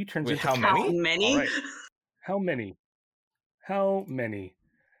 He turns into how many? How many? Right. How many?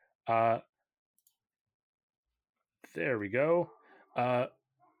 There we go.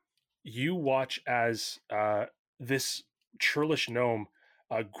 You watch as this Churlish Gnome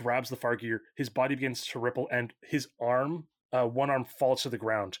grabs the far gear. His body begins to ripple, and his arm one arm falls to the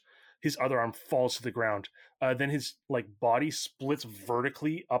ground. His other arm falls to the ground. Then his body splits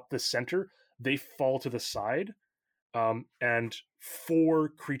vertically up the center. They fall to the side, and 4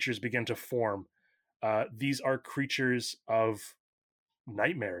 creatures begin to form. These are creatures of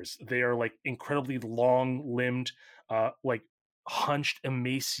nightmares. They are incredibly long-limbed, hunched,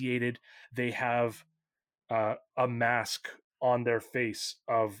 emaciated. They have a mask on their face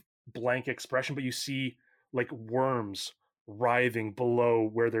of blank expression, but you see worms writhing below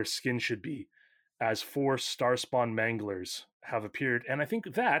where their skin should be, as 4 Starspawn Manglers have appeared. And I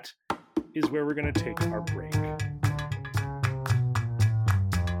think that is where we're going to take our break.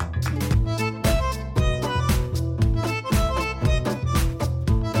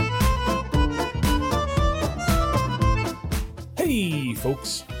 Hey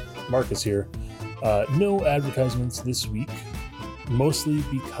folks, Marcus here. No advertisements this week, mostly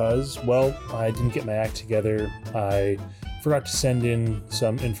because, well, I didn't get my act together. I forgot to send in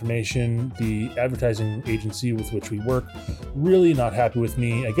some information. The advertising agency with which we work, really not happy with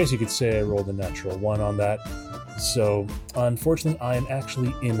me. I guess you could say I rolled a natural 1 on that. So, unfortunately, I am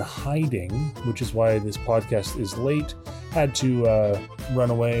actually in hiding, which is why this podcast is late. Had to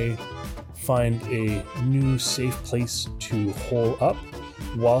run away, find a new safe place to hole up,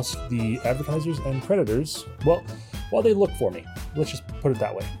 whilst the advertisers and creditors, well, while they look for me. Let's just put it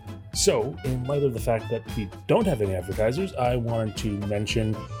that way. So, in light of the fact that we don't have any advertisers, I wanted to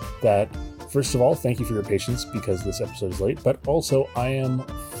mention that, first of all, thank you for your patience because this episode is late, but also I am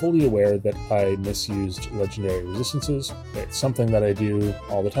fully aware that I misused legendary resistances. It's something that I do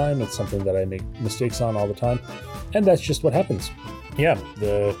all the time. It's something that I make mistakes on all the time, and that's just what happens. Yeah,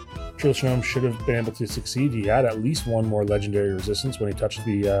 the Trillish Gnome should have been able to succeed. He had at least 1 more legendary resistance when he touched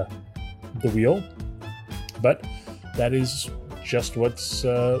the wheel, but that is just what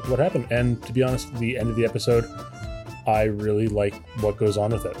happened. And to be honest, the end of the episode, I really like what goes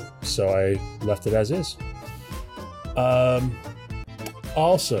on with it, so I left it as is.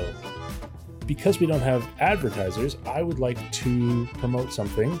 Also, because we don't have advertisers, I would like to promote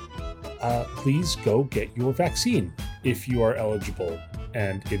something. Please go get your vaccine if you are eligible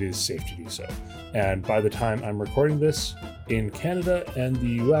and it is safe to do so. And by the time I'm recording this, in Canada and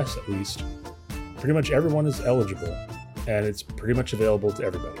the US at least, pretty much everyone is eligible, and it's pretty much available to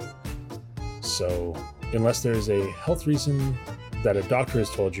everybody. So unless there's a health reason that a doctor has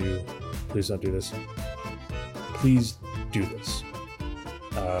told you, please don't do this. Please do this.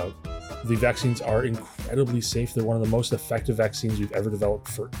 The vaccines are incredibly safe. They're one of the most effective vaccines we've ever developed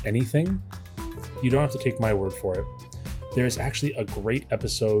for anything. You don't have to take my word for it. There's actually a great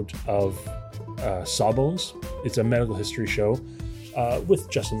episode of Sawbones. It's a medical history show with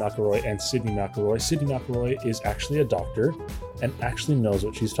Justin McElroy and Sydney McElroy. Sydney McElroy is actually a doctor and actually knows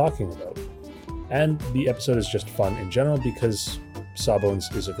what she's talking about. And the episode is just fun in general because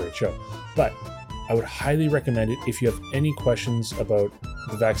Sawbones is a great show. But I would highly recommend it if you have any questions about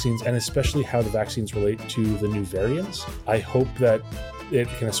the vaccines, and especially how the vaccines relate to the new variants. I hope that it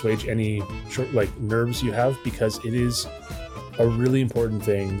can assuage any nerves you have, because it is a really important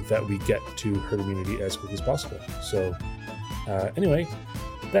thing that we get to herd immunity as quickly as possible. So anyway,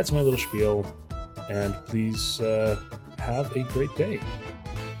 that's my little spiel, and please have a great day.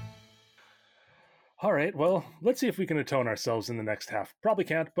 All right, well, let's see if we can atone ourselves in the next half. Probably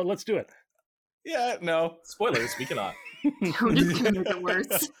can't, but let's do it. Yeah, no. Spoilers, we cannot. Don't just make it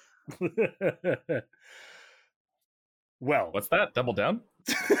worse. Well, What's that? Double down?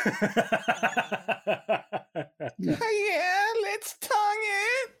 Yeah, let's tongue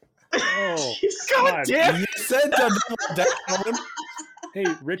it. Oh, God damn You said double down. Hey,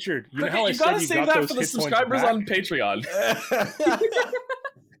 Richard, you know how I you said gotta you save got that those for the hit points subscribers back? on Patreon.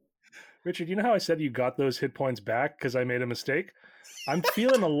 Richard, you know how I said you got those hit points back because I made a mistake? I'm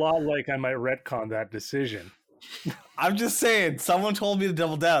feeling a lot like I might retcon that decision. I'm just saying, someone told me to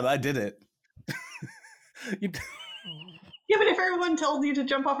double down. I did it. You- Yeah, but if everyone told you to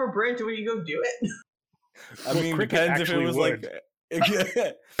jump off a bridge, would you go do it? I Well, mean, Cricket depends if it actually was would.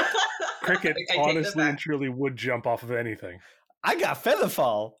 Cricket I take that honestly and back. truly would jump off of anything. I got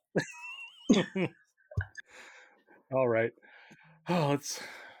Featherfall. All right. Oh, it's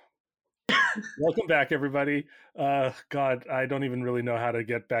welcome back, everybody. God, I don't even really know how to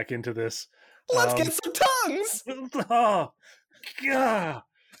get back into this. Let's get some tongues. Oh, God,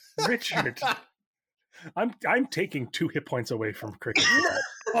 Richard. I'm taking 2 hit points away from Cricket.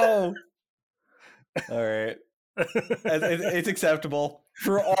 Oh. All right. It's acceptable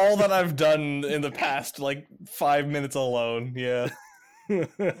for all that I've done in the past, 5 minutes alone. Yeah.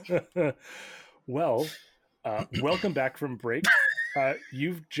 Well, welcome back from break.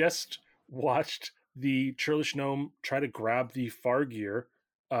 You've just watched the churlish gnome try to grab the Fargear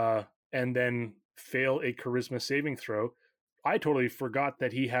and then fail a charisma saving throw. I totally forgot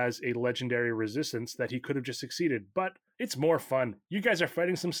that he has a legendary resistance that he could have just succeeded, but it's more fun. You guys are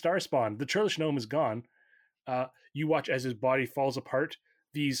fighting some Starspawn. The churlish gnome is gone. You watch as his body falls apart.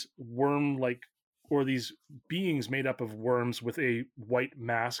 These worm-like, or these beings made up of worms with a white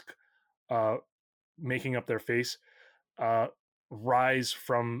mask making up their face, rise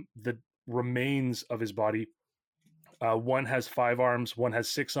from the remains of his body. One has 5 arms, one has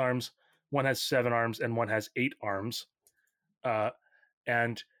 6 arms, one has 7 arms, and one has 8 arms.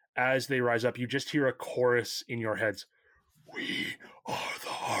 And as they rise up, you just hear a chorus in your heads. We are the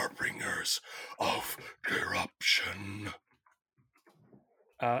harbingers of corruption.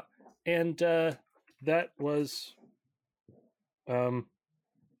 And that was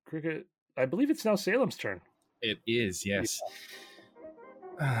Cricket. I believe it's now Salem's turn. It is, yes.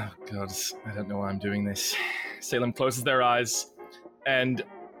 Oh, God. I don't know why I'm doing this. Salem closes their eyes, and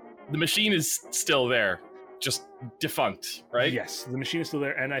the machine is still there, just defunct, right? Yes, the machine is still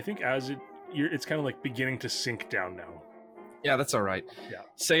there, and I think as it's kind of like beginning to sink down now. Yeah, that's all right. Yeah.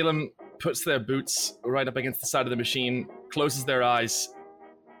 Salem puts their boots right up against the side of the machine, closes their eyes,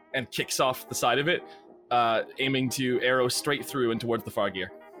 and kicks off the side of it, aiming to arrow straight through and towards the Fargear.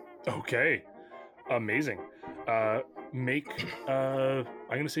 Okay, amazing. Make I'm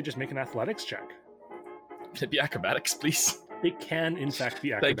gonna say just make an athletics check. Can it be acrobatics, please? It can in fact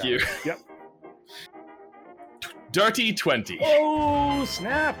be acrobatics. Thank you. Yep. Dirty 20. Oh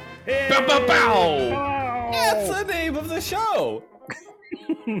snap! Hey! Bow, bow, bow! Wow! That's the name of the show.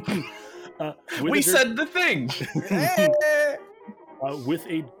 We said the thing. With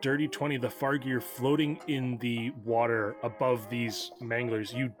a dirty 20, the Fargear floating in the water above these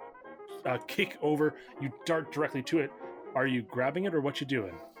manglers, you kick over, you dart directly to it. Are you grabbing it or what you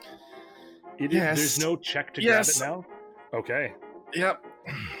doing? Yes. There's no check to Yes. grab it now? Okay. Yep.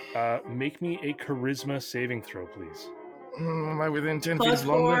 Make me a charisma saving throw, please. Am I within 10 feet Plus of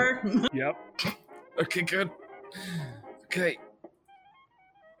London? 4. Yep. Okay, good. Okay.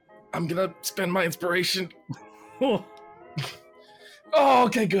 I'm gonna spend my inspiration. Oh,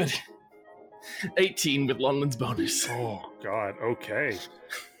 okay, good. 18 with London's bonus. Oh, God. Okay.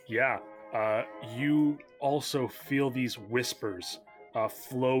 Yeah. You also feel these whispers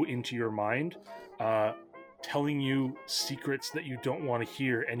flow into your mind, telling you secrets that you don't want to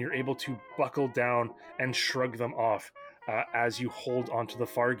hear, and you're able to buckle down and shrug them off as you hold onto the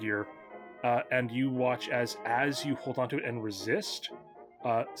Fargear. And you watch as you hold onto it and resist,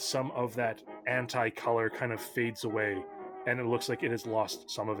 some of that anti-color kind of fades away, and it looks like it has lost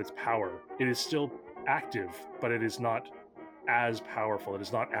some of its power. It is still active, but it is not as powerful. It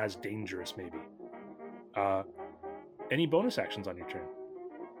is not as dangerous, maybe. Any bonus actions on your turn?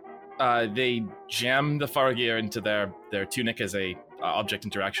 They jam the Fargear into their tunic as a object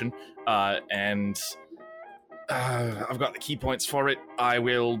interaction, and I've got the key points for it. I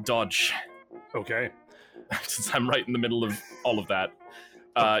will dodge. Okay. Since I'm right in the middle of all of that.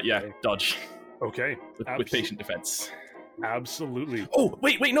 Yeah, dodge. Okay. With patient defense. Absolutely. Oh,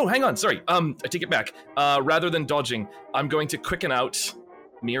 wait, no, hang on, sorry. I take it back. Rather than dodging, I'm going to quicken out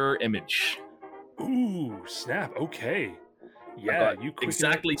mirror image. Ooh, snap. Okay. I've Yeah, got you quicken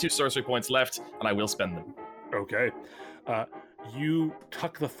exactly 2 sorcery points left, and I will spend them. Okay. You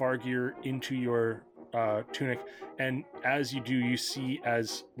tuck the Fargear into your tunic, and as you do, you see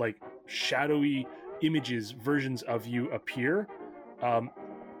as like shadowy images, versions of you appear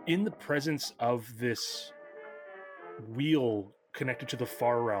in the presence of this wheel connected to the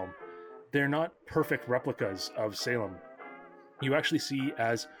far realm. They're not perfect replicas of Salem. You actually see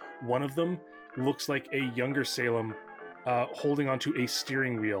as one of them looks like a younger Salem holding onto a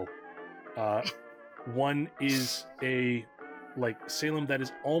steering wheel. One is a Salem that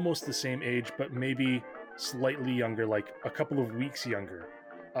is almost the same age, but maybe slightly younger, like a couple of weeks younger.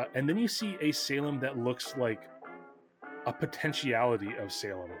 And then you see a Salem that looks like a potentiality of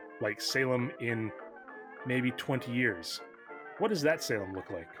Salem, like Salem in maybe 20 years. What does that Salem look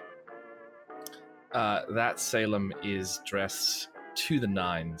like? That Salem is dressed to the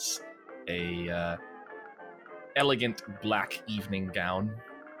nines. A elegant black evening gown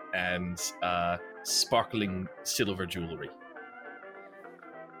and sparkling silver jewelry.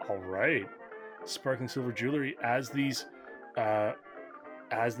 All right, sparkling silver jewelry. As these Salems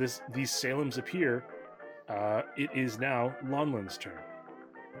appear, it is now Lonlin's turn.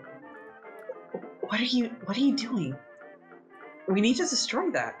 What are you doing? We need to destroy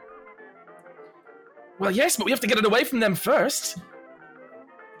that. Well, yes, but we have to get it away from them first.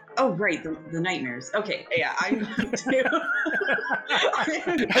 Oh, right, the nightmares. Okay, yeah, I'm going to.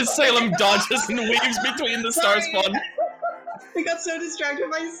 As Salem dodges and weaves between the star Sorry. spawn. I got so distracted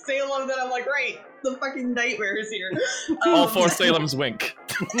by Salem that I'm like, right, the fucking nightmares here. All four Salem's wink.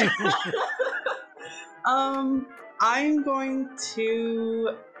 I'm going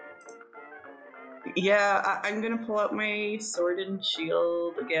to. Yeah, I'm gonna pull out my sword and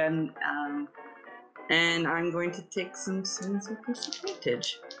shield again, and I'm going to take some swings with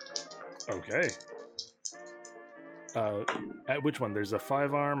disadvantage. Okay. At which one? There's a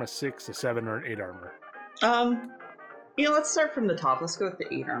 5 arm, a 6, a 7, or an 8 armor. Let's start from the top. Let's go with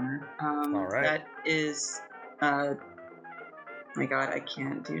the 8 armor. All right. That is, my god, I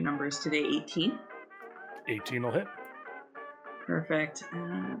can't do numbers today. 18. 18 will hit. Perfect.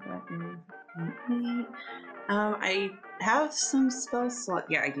 That is 8. I have some spell slot.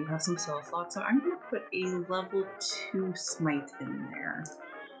 Yeah, I do have some spell slots, so I'm going to put a level 2 smite in there.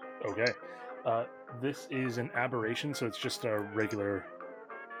 Okay. This is an aberration, so it's just a regular.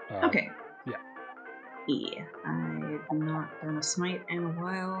 Okay. Yeah. Yeah, I've not done a smite in a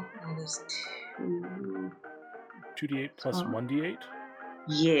while. That is 2. 2d8 plus 1d8.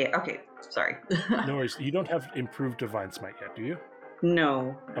 Yeah. Okay. Sorry. No worries. You don't have improved divine smite yet, do you?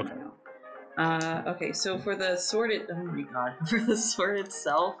 No. Okay. No. Okay. So for the sword, oh my god, for the sword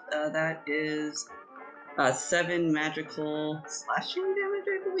itself, that is 7 magical slashing damage,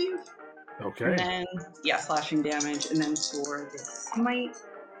 I believe. Okay. And then slashing damage, and then for the smite,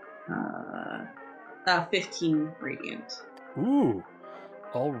 15 radiant. Ooh.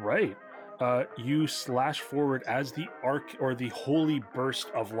 All right. You slash forward as the arc or the holy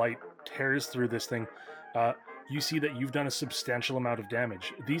burst of light tears through this thing. You see that you've done a substantial amount of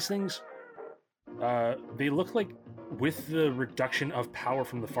damage. These things, they look like, with the reduction of power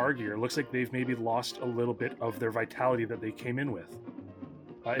from the Fargear, it looks like they've maybe lost a little bit of their vitality that they came in with.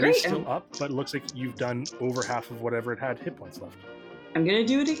 It is still up, but it looks like you've done over half of whatever it had hit points left. I'm gonna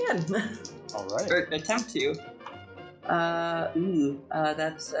do it again. All right. Or attempt to.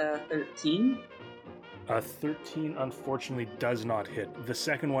 That's 13. 13 unfortunately does not hit. The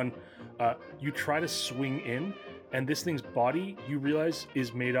second one, you try to swing in, and this thing's body, you realize,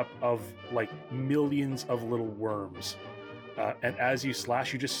 is made up of like millions of little worms. And as you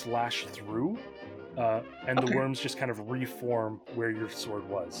slash, you just slash through, and the worms just kind of reform where your sword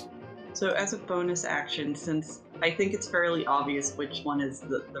was. So as a bonus action, since I think it's fairly obvious which one is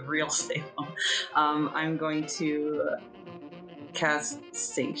the real Salem, I'm going to cast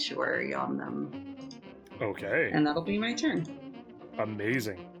Sanctuary on them. Okay. And that'll be my turn.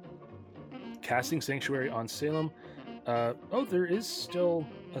 Amazing. Casting Sanctuary on Salem. There is still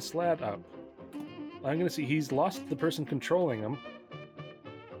a Slad up. I'm going to see he's lost the person controlling him.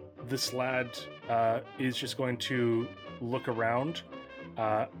 The Slad is just going to look around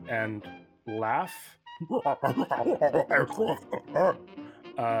and laugh.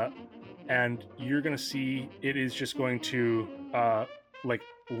 And you're going to see it is just going to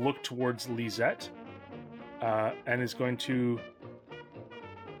look towards Lisette. And is going to...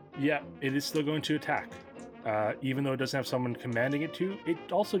 Yeah, it is still going to attack. Even though it doesn't have someone commanding it to, it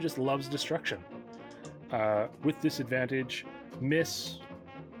also just loves destruction. With disadvantage, miss.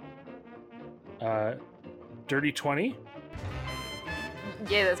 Dirty 20.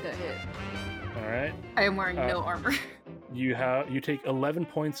 Yeah, that's gonna hit. Alright. I am wearing no armor. You take 11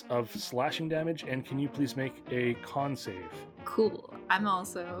 points of slashing damage, and can you please make a con save? Cool. I'm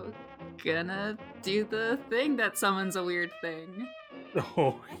also gonna do the thing that summons a weird thing.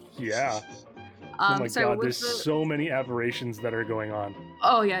 Oh, yeah. Oh my sorry, god, there's so many aberrations that are going on.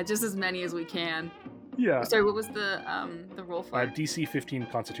 Oh yeah, just as many as we can. Yeah. Sorry, what was the roll for? DC 15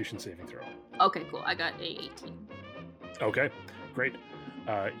 Constitution saving throw. Okay, cool. I got a 18. Okay, great.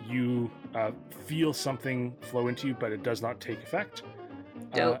 You feel something flow into you, but it does not take effect.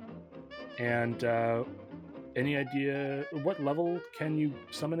 Dope. Any idea what level can you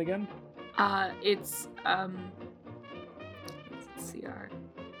summon again? It's CR.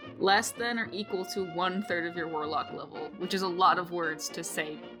 Less than or equal to 1/3 of your warlock level, which is a lot of words to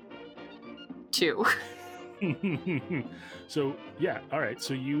say 2. So yeah, all right.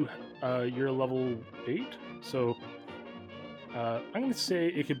 So you're a level 8. So I'm gonna say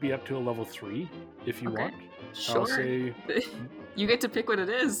it could be up to a level 3 if you want. Sure. I'll say you get to pick what it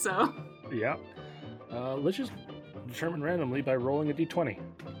is. So yeah. Let's just determine randomly by rolling a d20.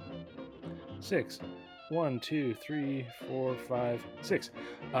 6. 1, 2, 3, 4, 5, 6.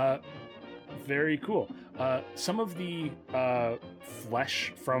 Very cool. Some of the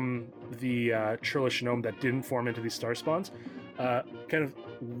flesh from the Churlish gnome that didn't form into these star spawns kind of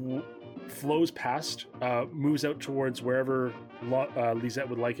flows past, moves out towards wherever Lisette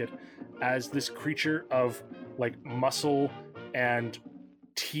would like it, as this creature of like muscle and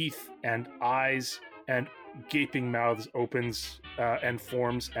teeth and eyes and gaping mouths opens and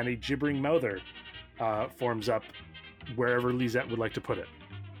forms, and a gibbering mouther forms up wherever Lisette would like to put it.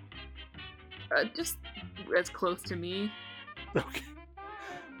 Just as close to me. Okay.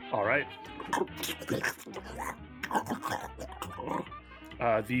 All right.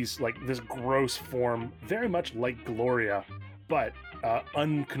 This gross form, very much like Gloria, but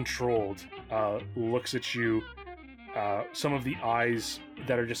uncontrolled, looks at you. Some of the eyes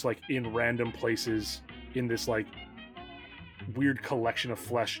that are just like in random places in this like weird collection of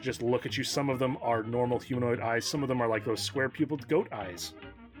flesh just look at you. Some of them are normal humanoid eyes. Some of them are like those square-pupiled goat eyes.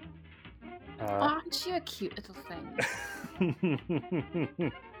 Aren't you a cute little thing?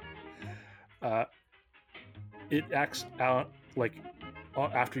 It acts out like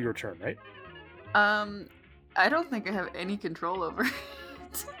after your turn, right? I don't think I have any control over it.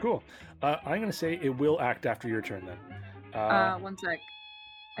 Cool. I'm gonna say it will act after your turn then. 1 sec.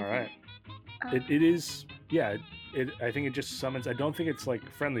 All right. It is. Yeah. I think it just summons. I don't think it's like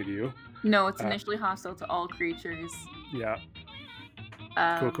friendly to you. No, it's initially hostile to all creatures. Yeah.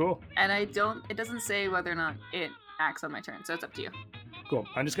 Um, Cool. And it doesn't say whether or not it acts on my turn, so it's up to you. Cool.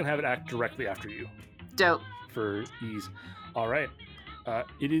 I'm just gonna have it act directly after you Dope. for ease. All right.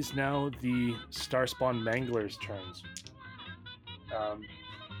 It is now the Starspawn Mangler's turns.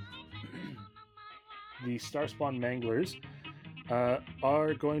 The Starspawn Manglers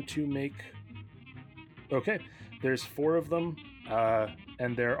are going to make... Okay, there's 4 of them,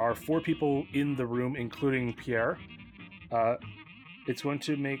 and there are 4 people in the room, including Pierre. It's going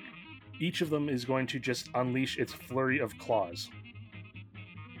to make... Each of them is going to just unleash its flurry of claws,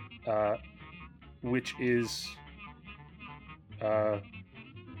 which is...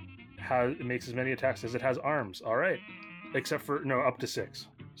 it makes as many attacks as it has arms. All right, except for up to 6.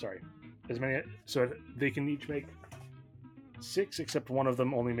 Sorry, as many. So they can each make 6, except one of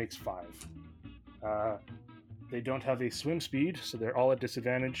them only makes 5. They don't have a swim speed, so they're all at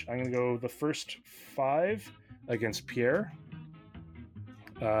disadvantage. I'm gonna go the first 5 against Pierre.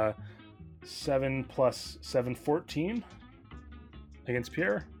 7 plus 7, 14 against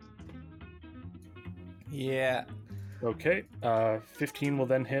Pierre. Yeah. Okay, 15 will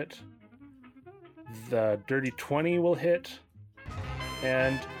then hit. The dirty 20 will hit,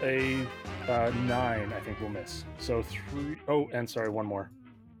 and a 9 I think will miss. So 3. Oh, and sorry, one more.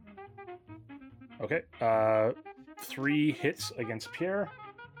 Okay, 3 hits against Pierre.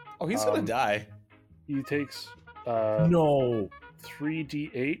 Oh, he's gonna die. He takes No.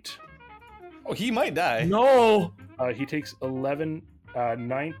 3d8. Oh, he might die. No. He takes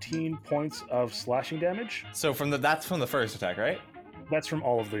 19 points of slashing damage. So that's from the first attack, right? That's from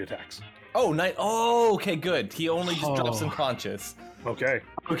all of the attacks. Oh, night. Oh, okay, good. He only just drops Oh. unconscious. Okay.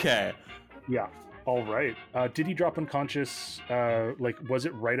 Okay. Yeah. All right. Did he drop unconscious? Was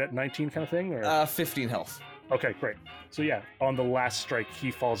it right at 19 kind of thing? Or? 15 health. Okay, great. So yeah, on the last strike,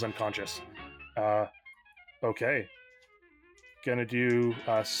 he falls unconscious. Okay. Gonna do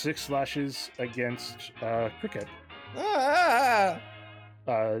 6 slashes against Cricket. Ah!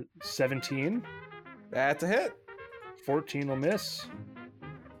 17. That's a hit. 14 will miss.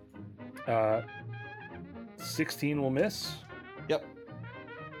 16 will miss. Yep.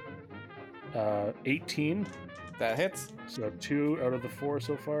 18. That hits. So 2 out of the 4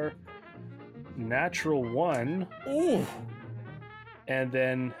 so far. Natural 1. Ooh. And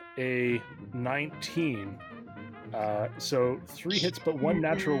then a 19. So 3 hits, but 1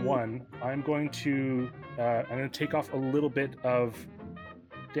 natural 1. I'm going to take off a little bit of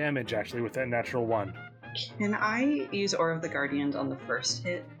damage actually with that natural 1. Can I use Aura of the Guardian on the first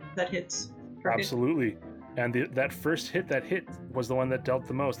hit that hits? Absolutely. And that first hit that hit was the one that dealt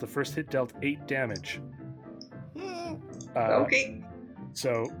the most. The first hit dealt 8 damage. Okay.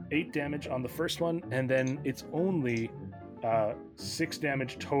 So 8 damage on the first one, and then it's only 6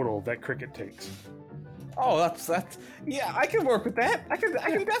 damage total that Cricket takes. Oh, that's yeah. I can work with that. I can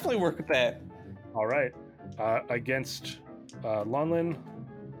definitely work with that. All right. Against Lonlin,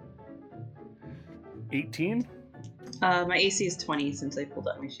 18. My AC is 20 since I pulled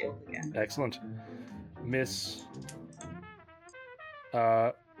out my shield again. Excellent. Miss.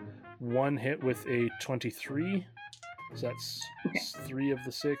 1 hit with a 23. So that's 3 of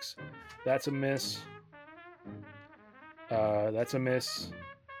the 6. That's a miss. That's a miss.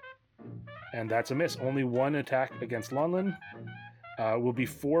 And that's a miss. Only 1 attack against Lonlin. Will be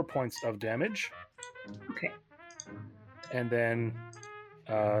 4 points of damage. Okay. And then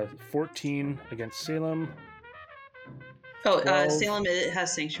 14 against Salem. Oh, 12. Salem, it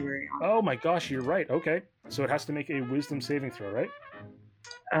has Sanctuary on. Oh my gosh, you're right. Okay. So it has to make a wisdom saving throw, right?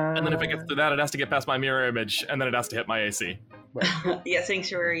 And then if it gets to that, it has to get past my mirror image, and then it has to hit my AC. Yeah,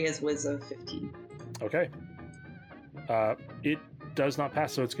 Sanctuary is Wisdom 15. Okay. It does not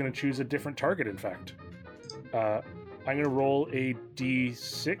pass, so it's going to choose a different target, in fact. I'm going to roll a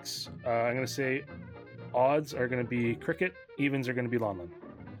d6. I'm going to say odds are going to be Cricket, evens are going to be Lonlin.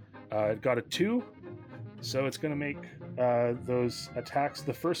 It got a 2, so it's going to make those attacks.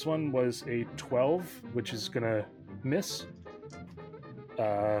 The first one was a 12, which is going to miss.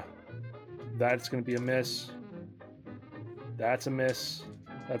 That's going to be a miss. That's a miss.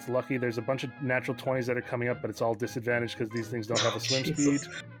 That's lucky. There's a bunch of natural 20s that are coming up, but it's all disadvantaged because these things don't have a swim Jesus.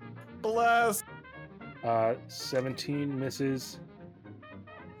 speed. Bless. 17 misses.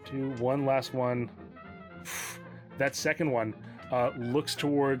 2, one last one. That second one looks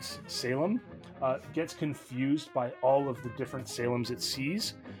towards Salem, gets confused by all of the different Salems it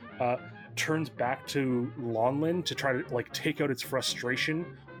sees, turns back to Lonlin to try to like take out its frustration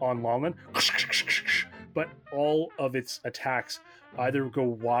on Lonlin, but all of its attacks either go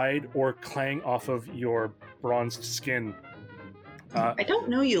wide or clang off of your bronzed skin. I don't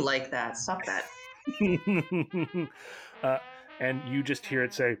know you like that. Stop that. And you just hear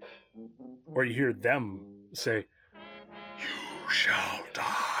it say, or you hear them say, "You shall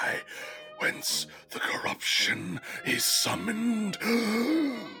die, whence the corruption is summoned."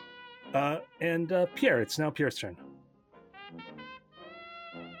 And Pierre, it's now Pierre's turn.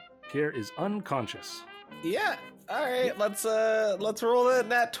 Pierre is unconscious. Yeah. All right. Let's roll that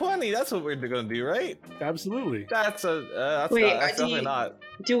nat 20. That's what we're gonna do, right? Absolutely. That's Wait, that's do definitely you- not.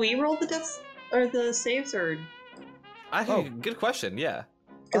 Do we roll the deaths or the saves, or I think good question. Yeah.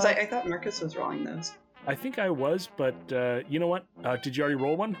 because I thought Marcus was rolling those? I think I was, but you know what? Did you already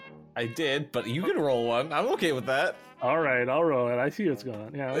roll one? I did, but you can roll one. I'm okay with that. All right, I'll roll it. I see what's going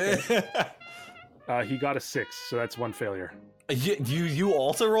on. Yeah. Okay. He got a 6, so that's one failure. You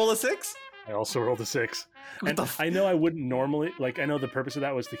also roll a 6? I also rolled a 6. What And the f- I know I wouldn't normally, like, I know the purpose of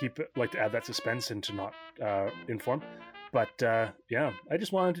that was to keep it, like, to add that suspense and to not inform. But yeah, I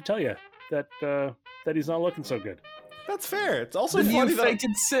just wanted to tell you that that he's not looking so good. That's fair. It's also The funny new that.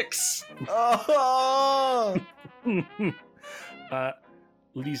 fated 6. Oh!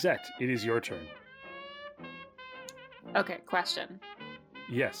 Lisette, it is your turn. Okay, question.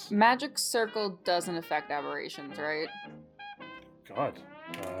 Yes. Magic Circle doesn't affect aberrations, right? God.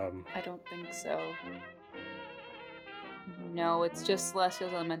 I don't think so. No, it's just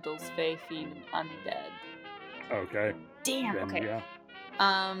celestials, elementals, fae, fiend, and undead. Okay. Damn. Then, Okay. yeah.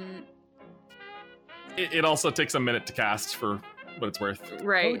 It also takes a minute to cast for what it's worth. Oh,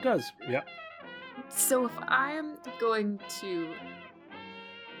 Right. it does. Yeah. So if I'm going to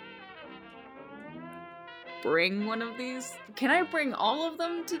Bring one of these. Can I bring all of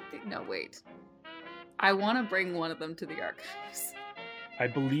them to the... No, wait. I want to bring one of them to the archives. I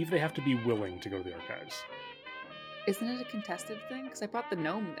believe they have to be willing to go to the archives. Isn't it a contested thing? Because I brought the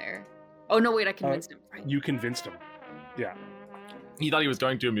gnome there. Oh, no, wait, I convinced him. Right. You convinced him. Yeah. He thought he was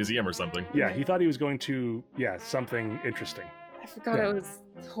going to a museum or something. Yeah, he thought he was going to, something interesting. I forgot Yeah. I was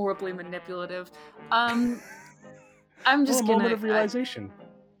horribly manipulative. I'm just a gonna... moment of realization.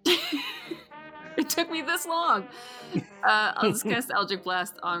 It took me this long. I'll just cast Eldritch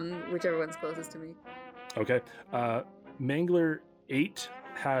Blast on whichever one's closest to me. Okay. Mangler 8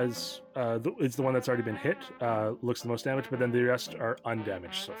 has is the one that's already been hit. Looks the most damage, but then the rest are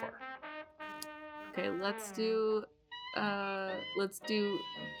undamaged so far. Okay, let's do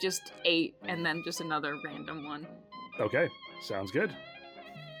just 8 and then just another random one. Okay, sounds good.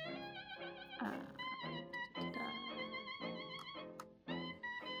 Uh,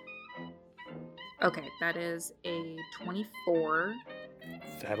 Okay, that is a 24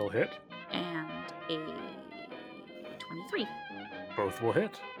 That'll hit. and a 23. Both will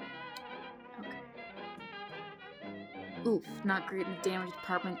hit. Okay. Oof, not great in the damage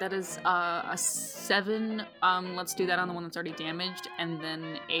department. That is a 7. Let's do that on the one that's already damaged, and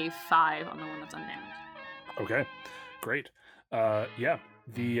then a 5 on the one that's undamaged. Okay, great. Yeah,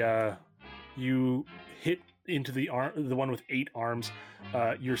 the you hit into the one with 8 arms.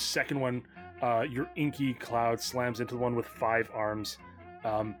 Your second one, your inky cloud slams into the one with 5 arms,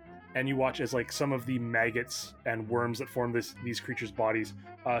 and you watch as like some of the maggots and worms that form these creatures' bodies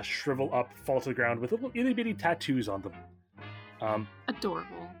shrivel up, fall to the ground with little itty bitty tattoos on them.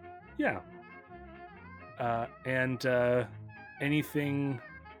 Adorable. Yeah. And anything,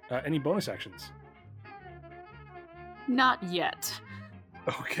 any bonus actions? Not yet.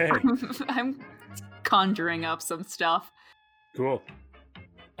 Okay. I'm conjuring up some stuff. Cool.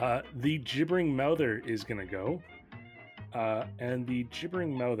 The gibbering mouther is gonna go. And the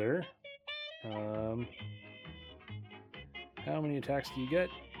Gibbering Mouther. How many attacks do you get?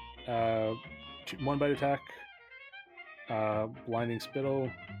 1 bite attack. Blinding Spittle.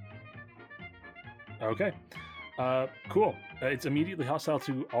 Okay. Cool. It's immediately hostile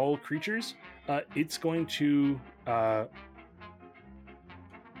to all creatures. It's going to... Oh,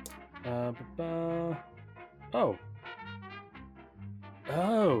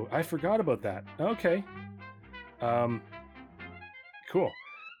 I forgot about that. Okay. Cool.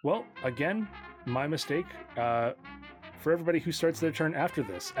 Well, again, my mistake. For everybody who starts their turn after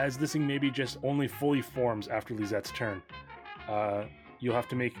this, as this thing maybe just only fully forms after Lizette's turn, you'll have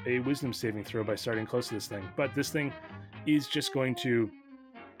to make a wisdom saving throw by starting close to this thing. But this thing is just going to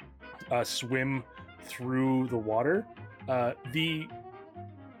swim through the water. The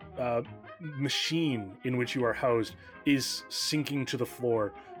machine in which you are housed is sinking to the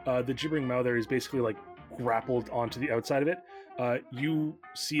floor. The Gibbering Mouther is basically like grappled onto the outside of it. You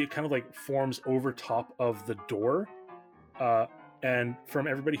see it kind of like forms over top of the door. And from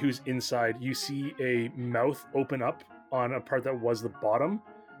everybody who's inside, you see a mouth open up on a part that was the bottom,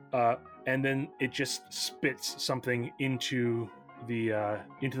 and then it just spits something into the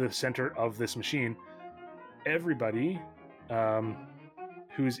center of this machine. Everybody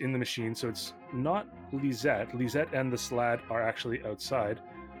who's in the machine, so it's not Lisette. Lisette and the Slad are actually outside.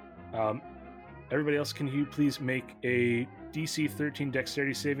 Everybody else, can you please make a DC 13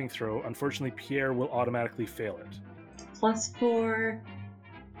 Dexterity saving throw? Unfortunately, Pierre will automatically fail it. +4.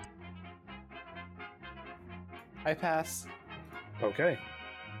 I pass. Okay.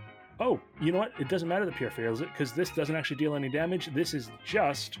 Oh, you know what? It doesn't matter that Pierre fails it, because this doesn't actually deal any damage. This is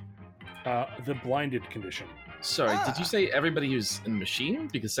just the blinded condition. Sorry, did you say everybody who's in the machine?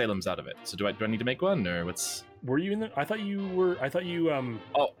 Because Salem's out of it. So do I need to make one, or what's... Were you in the... I thought you...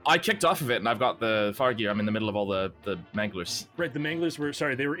 Oh, I kicked off of it, and I've got the far gear. I'm in the middle of all the manglers. Right, the manglers were...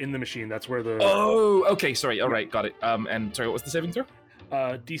 Sorry, they were in the machine. That's where the... Oh, okay, sorry. All right, got it. And sorry, what was the saving throw?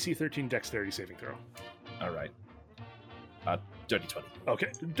 DC 13 Dexterity saving throw. All right. Dirty 20. Okay,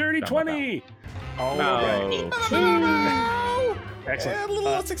 Dirty Done 20! All No. right. Excellent. Yeah, a little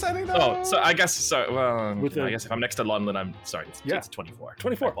less exciting though. Oh, so I guess, sorry, well, With I the- guess if I'm next to London, I'm sorry, Yeah. it's 24.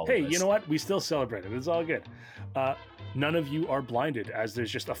 24. I Hey, apologize. you know what? We still celebrate it. It's all good. None of you are blinded, as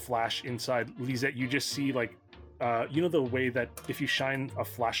there's just a flash inside. Lisette, you just see, like, you know the way that if you shine a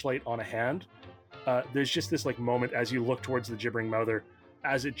flashlight on a hand, there's just this, like, moment as you look towards the Gibbering Mouther,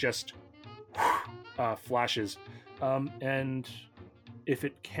 as it just flashes. And if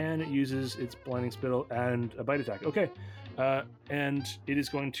it can, it uses its Blinding Spittle and a bite attack. Okay. And it is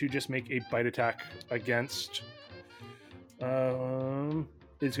going to just make a bite attack against... it's going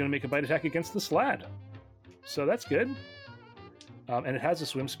to make a bite attack against the Slad. So that's good. And it has a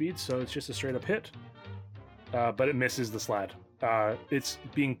swim speed, so it's just a straight up hit. But it misses the Slad. It's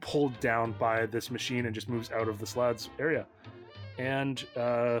being pulled down by this machine and just moves out of the Slad's area. And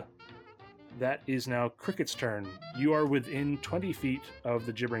that is now Cricket's turn. You are within 20 feet of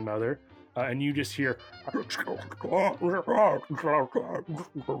the Gibbering Mouther, and you just hear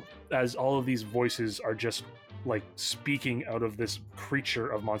as all of these voices are just like speaking out of this creature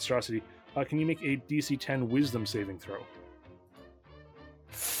of monstrosity. Can you make a DC 10 Wisdom saving throw?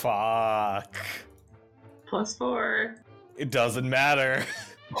 Fuck. +4. It doesn't matter.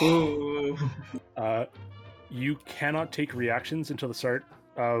 Ooh. You cannot take reactions until the start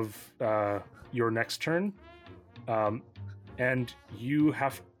of your next turn, and you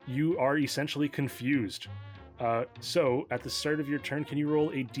are essentially confused. So at the start of your turn, can you roll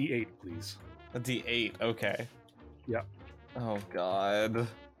a D8, please? A D8, okay. Yeah. Oh god.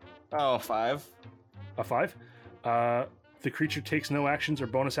 Oh, 5. A 5. The creature takes no actions or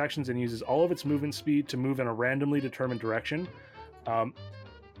bonus actions and uses all of its movement speed to move in a randomly determined direction.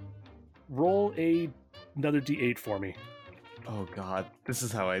 Roll another D8 for me. Oh god, this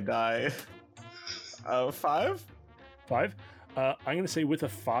is how I die. 5? 5. I'm going to say with a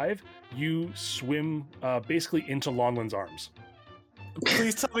 5, you swim basically into Lonlin's arms.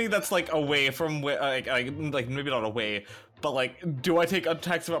 Please tell me that's like away from where, like maybe not away, but like, do I take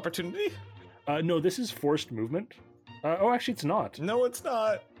attacks of opportunity? No, this is forced movement. Actually, it's not. No, it's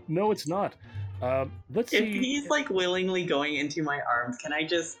not. No, it's not. Let's If see. he's like willingly going into my arms, can I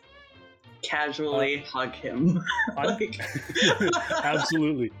just casually hug him? Like-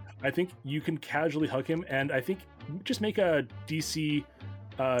 Absolutely. I think you can casually hug him, and I think just make a DC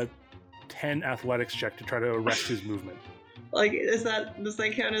 10 athletics check to try to arrest his movement. Like, does that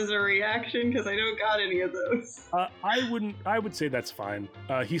count as a reaction? Because I don't got any of those. I would say that's fine.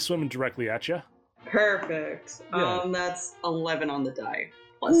 He's swimming directly at you. Perfect. Yeah. That's 11 on the die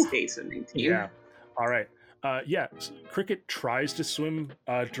plus space and 19. Yeah. All right. Cricket tries to swim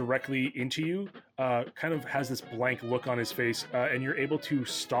directly into you, kind of has this blank look on his face, and you're able to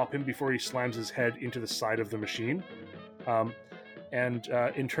stop him before he slams his head into the side of the machine. And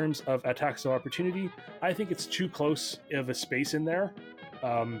in terms of attacks of opportunity, I think it's too close of a space in there,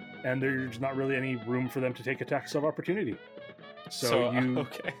 and there's not really any room for them to take attacks of opportunity. So you,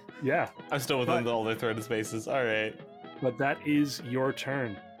 okay. Yeah. I'm still within all their threatened spaces. All right. But that is your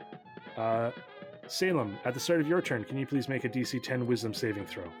turn. Salem, at the start of your turn, can you please make a DC 10 Wisdom saving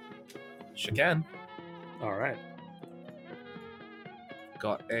throw? Sure can. All right.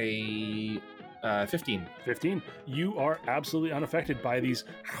 Got a 15. 15. You are absolutely unaffected by these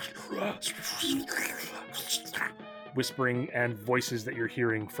whispering and voices that you're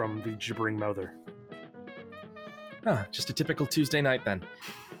hearing from the gibbering mouther. Ah, just a typical Tuesday night then.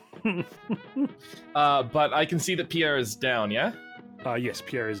 But I can see that Pierre is down, yeah? Yes,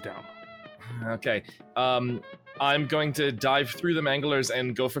 Pierre is down. Okay. I'm going to dive through the manglers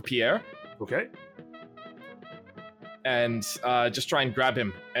and go for Pierre. Okay. And just try and grab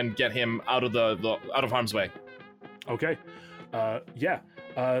him and get him out of out of harm's way. Okay.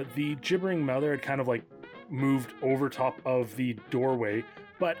 The gibbering mouther had kind of like moved over top of the doorway,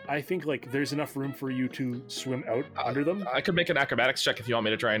 but I think like there's enough room for you to swim out under them. I could make an acrobatics check if you want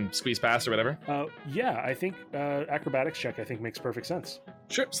me to try and squeeze past or whatever. I think acrobatics check I think makes perfect sense.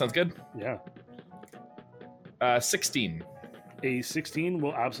 Sure, sounds good. Yeah. 16. A 16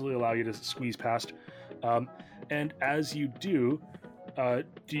 will absolutely allow you to squeeze past. And as you do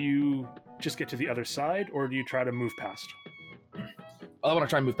you just get to the other side, or do you try to move past? I want to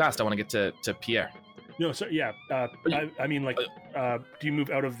try and move past. I want to get to Pierre. No, so yeah. I mean, like, do you move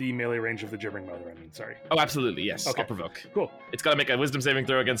out of the melee range of the gibbering mother? I mean, sorry. Oh, absolutely, yes. Okay. I'll provoke. Cool. It's got to make a wisdom saving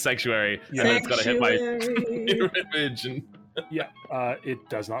throw against Sanctuary, Yeah. and then it's got to hit my Sanctuary. image. And... It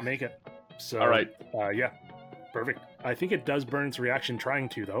does not make it. So, All right. Perfect. I think it does burn its reaction trying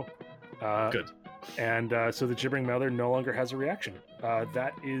to, though. Good. And so the gibbering mother no longer has a reaction.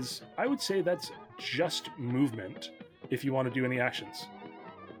 That is, I would say that's just movement if you want to do any actions.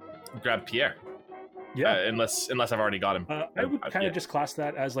 Grab Pierre. Yeah. Unless I've already got him. I would kind of just class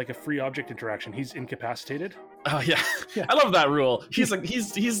that as like a free object interaction. He's incapacitated. Oh yeah. Yeah. I love that rule. He's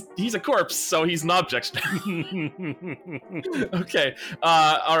a corpse, so he's an object. Okay.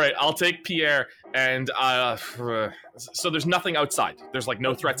 All right. I'll take Pierre, and so there's nothing outside. There's like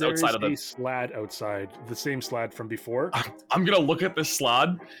no threats outside of the the. slad outside, the same slad from before. I'm gonna look at this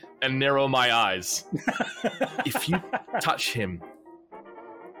slod and narrow my eyes. If you touch him,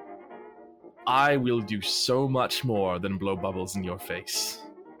 I will do so much more than blow bubbles in your face.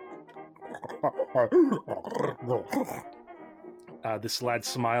 This lad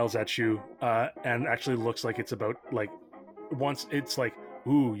smiles at you and actually looks like it's about like once it's like,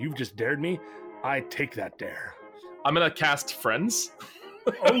 ooh, you've just dared me. I take that dare. I'm gonna cast Friends.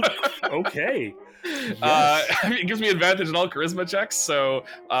 Oh, okay. Yes. It gives me advantage in all charisma checks. So,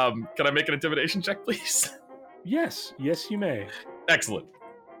 can I make an intimidation check, please? Yes, you may. Excellent.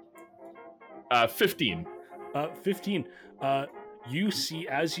 15. 15. You see,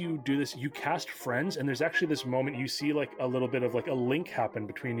 as you do this, you cast Friends, and there's actually this moment you see like a little bit of like a link happen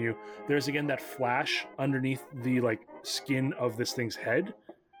between you. There's again that flash underneath the like skin of this thing's head.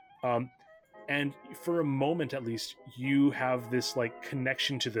 And for a moment at least, you have this like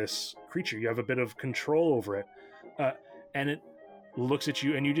connection to this creature. You have a bit of control over it. And it looks at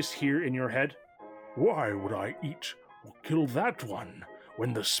you, and you just hear in your head, "Why would I eat or kill that one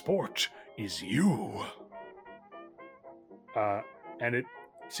when the sport is you?" And it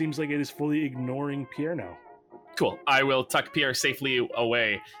seems like it is fully ignoring Pierre now. Cool. I will tuck Pierre safely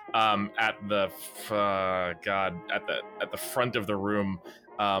away at the front of the room.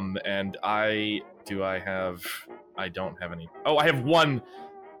 And I don't have any. Oh, I have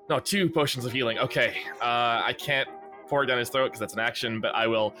 2 potions of healing. Okay. I can't pour it down his throat because that's an action, but I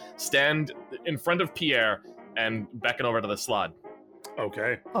will stand in front of Pierre and beckon over to the slot.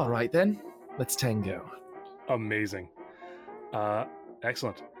 Okay. All right then. Let's tango. Amazing.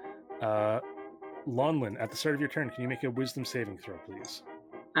 Excellent. Lonlin, at the start of your turn, can you make a wisdom saving throw, please?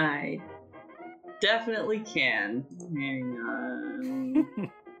 I definitely can. Hang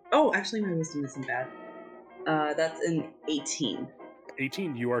on. Oh, actually, my wisdom isn't bad. That's an 18.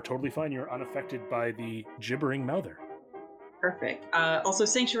 18. You are totally fine. You're unaffected by the gibbering mouther. Perfect. Also,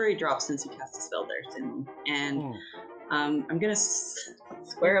 Sanctuary drops since you cast a spell there, Tim. And I'm gonna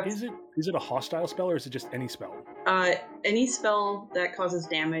square up. Is it a hostile spell, or is it just any spell? Any spell that causes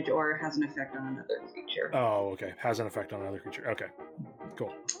damage or has an effect on another creature. Oh, okay. Has an effect on another creature. Okay.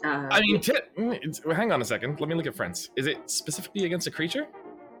 Cool. I mean, hang on a second. Let me look at Friends. Is it specifically against a creature?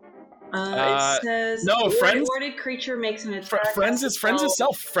 It says no, friends. Rewarded creature makes an attack. Friends is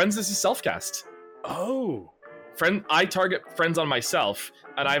self. Friends is a self cast. Oh. I target friends on myself,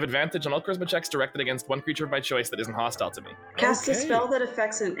 and I have advantage on all charisma checks directed against one creature of my choice that isn't hostile to me. Cast a Okay. spell that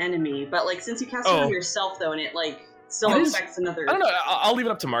affects an enemy, but like since you cast it on yourself though, and it like still It is- affects another. I don't know. I'll leave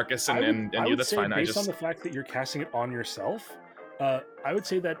it up to Marcus and I you. would That's say fine. Based on the fact that you're casting it on yourself, I would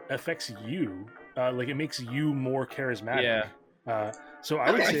say that affects you. Like it makes you more charismatic. Yeah. So I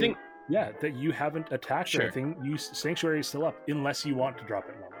would Okay. say, I think that you haven't attacked Sure. or anything. Sanctuary is still up, unless you want to drop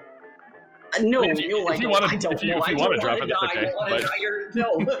it. Norman. No, If you- no, I if you don't. wanna- I don't if you- know. if you I wanna don't drop wanna it, that's die. okay, I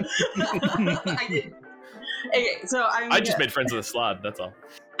don't want to die. No. I didn't. Okay, so I just made friends with a slot. That's all.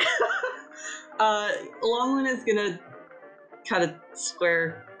 Longland is gonna kind of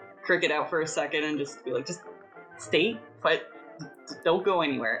square Cricket out for a second and just be like, just stay, but don't go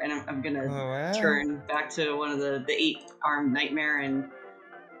anywhere. And I'm gonna turn back to one of the 8-armed nightmare and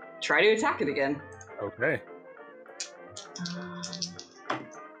try to attack it again. Okay.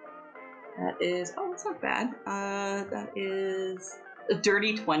 That is, oh, that's not bad. That is a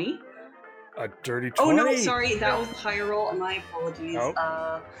dirty 20. A dirty 20. Oh no, sorry, that was a higher roll. My apologies.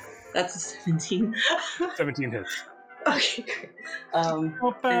 Oh. That's a 17. 17 hits. Okay, great.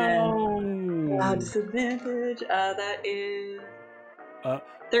 Disadvantage. That is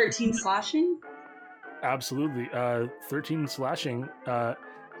 13 slashing. Absolutely. 13 slashing.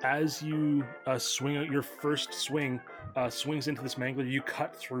 As you swing out your first swing, swings into this mangler, you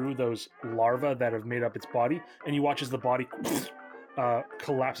cut through those larvae that have made up its body, and you watch as the body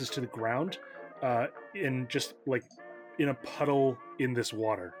collapses to the ground in just like in a puddle in this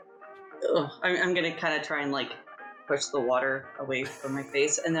water. Ugh, I'm gonna kind of try and like push the water away from my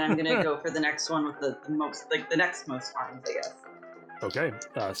face, and then I'm gonna go for the next one with the most, like the next most arms, I guess. Okay.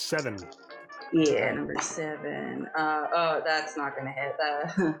 7. Yeah, number 7. Oh, that's not gonna hit.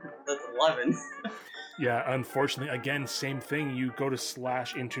 That's 11. Yeah, unfortunately, again, same thing. You go to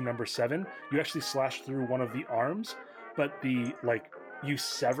slash into number 7. You actually slash through one of the arms, but you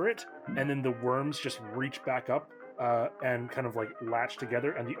sever it, and then the worms just reach back up and kind of like latch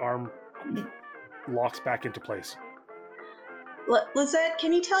together, and the arm locks back into place. Lizette,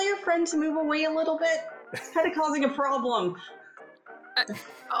 can you tell your friend to move away a little bit? It's kind of causing a problem.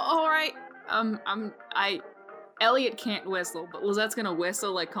 All right. Elliot can't whistle, but Lizette's gonna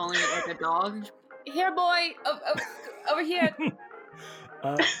whistle, like calling it like a dog. Here, boy, over here.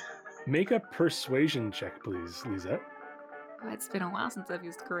 Make a persuasion check, please, Lisette. Oh, it's been a while since I've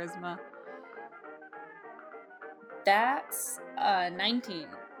used charisma. That's 19.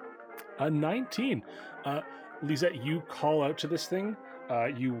 A 19. Lisette, you call out to this thing,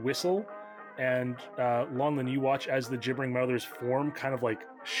 you whistle, and Longland, you watch as the gibbering mother's form kind of like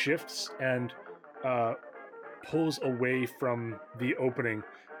shifts and pulls away from the opening.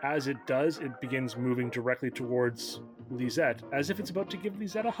 As it does, it begins moving directly towards Lisette, as if it's about to give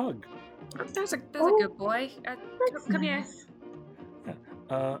Lisette a hug. There's a good boy. Come here.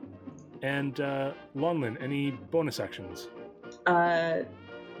 And Longland, any bonus actions?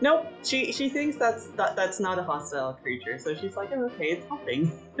 Nope. She thinks that's not a hostile creature, so she's like, oh, okay, it's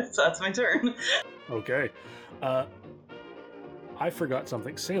helping. So that's my turn. Okay. I forgot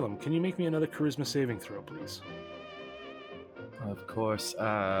something. Salem, can you make me another charisma saving throw, please? Of course.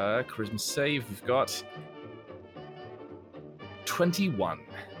 Charisma save. We've got 21.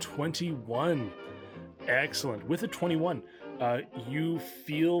 21. Excellent. With a 21, you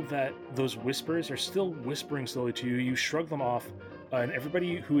feel that those whispers are still whispering slowly to you. You shrug them off, and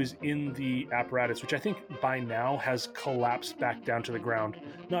everybody who is in the apparatus, which I think by now has collapsed back down to the ground,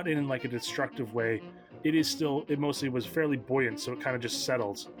 not in like a destructive way. It mostly was fairly buoyant, so it kind of just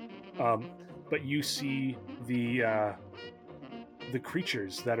settles. But you see the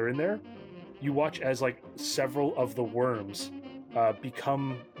creatures that are in there. You watch as like several of the worms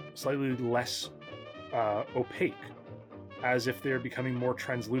become slightly less opaque, as if they're becoming more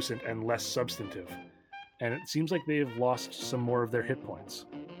translucent and less substantive. And it seems like they have lost some more of their hit points.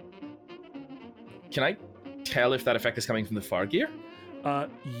 Can I tell if that effect is coming from the far gear?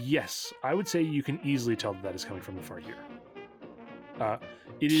 Yes, I would say you can easily tell that is coming from the far gear.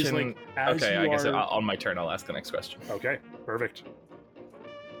 It is like as okay, you I guess are... on my turn I'll ask the next question. Okay, perfect.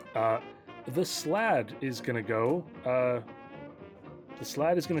 The Slad is gonna go. The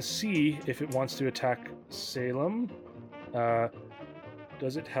Slad is gonna see if it wants to attack Salem.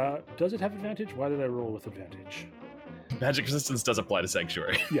 Does it have advantage? Why did I roll with advantage? Magic resistance does apply to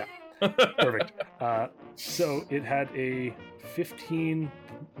Sanctuary. Yeah. Perfect. So it had a 15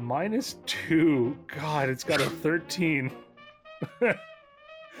 minus 2. God, it's got a 13.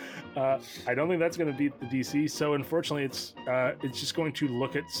 I don't think that's going to beat the DC. So unfortunately, it's just going to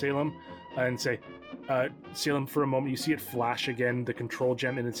look at Salem and say, Salem, for a moment, you see it flash again, the control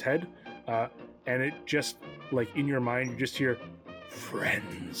gem in its head, and it just, like, in your mind, you just hear,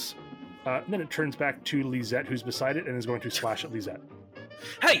 friends. And then it turns back to Lisette, who's beside it, and is going to slash at Lisette.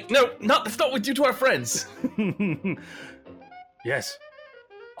 Hey, no, that's not what we do to our friends. Yes,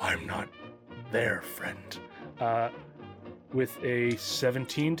 I'm not their friend. With a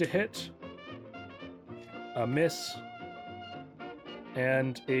 17 to hit, a miss,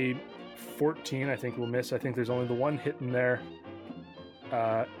 and a 14, I think will miss. I think there's only the one hit in there.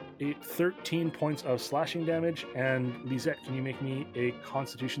 13 points of slashing damage, and Lisette, can you make me a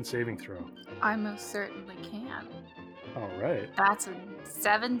Constitution saving throw? I most certainly can. All right. That's a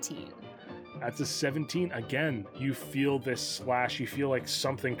 17. That's a 17. Again, you feel this slash. You feel like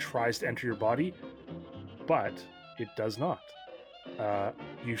something tries to enter your body, but it does not.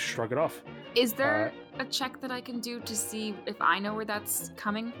 You shrug it off. Is there a check that I can do to see if I know where that's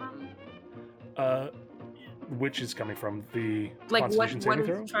coming from? Which is coming from the Like Constitution what saving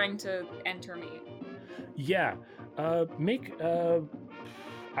throw? is trying to enter me? Yeah. Make,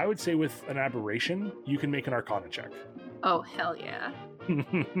 I would say with an aberration, you can make an Arcana check. Oh, hell yeah.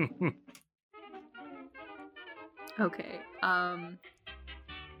 Okay.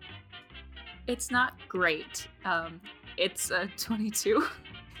 It's not great. It's a 22.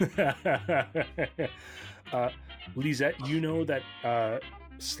 Lisette, you know that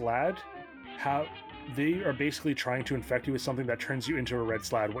Slad, they are basically trying to infect you with something that turns you into a red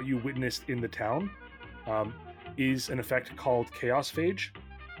Slad. What you witnessed in the town is an effect called Chaos Phage,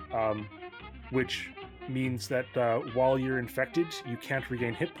 which means that while you're infected, you can't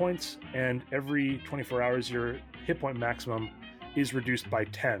regain hit points, and every 24 hours, your hit point maximum is reduced by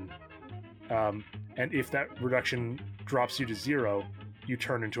 10. And if that reduction drops you to 0, you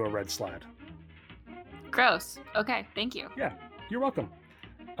turn into a red Slad. Gross. Okay, thank you. Yeah, you're welcome.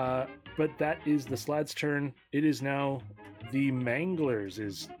 But that is the Slad's turn. It is now the Manglers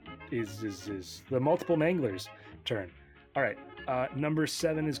is the multiple Manglers' turn. All right. Number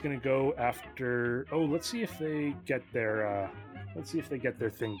 7 is going to go after. Oh, let's see if they get their. Let's see if they get their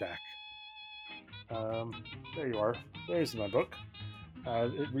thing back. There you are. There's my book.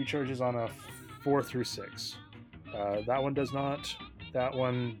 It recharges on a 4 through 6. That one does not. That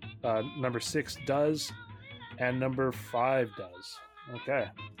one, number 6 does, and number 5 does. Okay.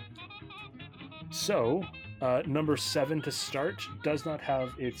 So, number 7 to start does not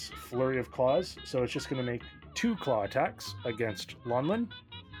have its flurry of claws, so it's just going to make 2 claw attacks against Lonlin.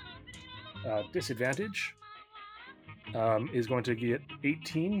 Disadvantage is going to get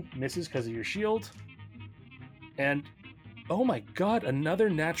 18, misses because of your shield. And, oh my god, another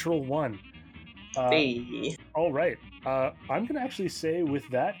natural 1. Hey. All right. I'm going to actually say with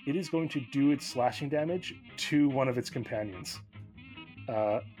that, it is going to do its slashing damage to one of its companions.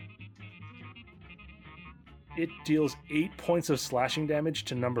 It deals 8 points of slashing damage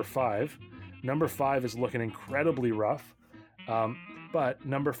to number 5. Number 5 is looking incredibly rough, but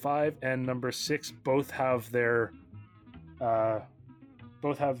number 5 and number 6 both have their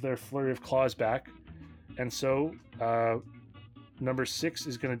flurry of claws back, and so number 6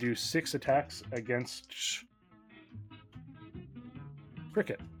 is going to do 6 attacks against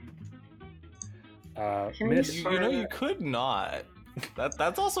Cricket. Miss. You know, you could not.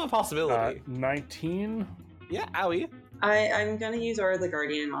 That's also a possibility. 19. Yeah, owie. I'm gonna use Aura the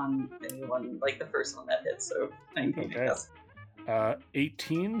Guardian on anyone, like the first one that hits, so 19. Okay.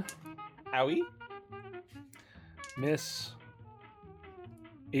 18. Owie. Miss.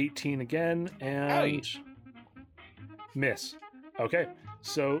 18 again, and Ouch. Miss. Okay,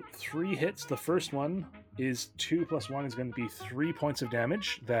 so 3 hits. The first one is 2 plus 1 is going to be 3 points of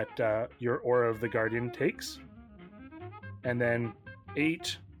damage that your Aura of the Guardian takes. And then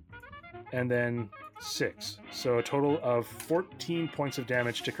 8, and then 6. So a total of 14 points of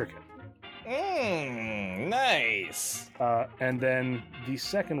damage to Cricket. Nice. And then the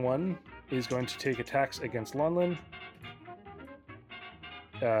second one is going to take attacks against Lonlin.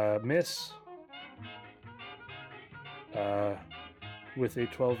 Miss. With a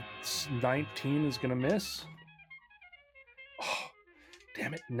 12, 19 is going to miss. Oh,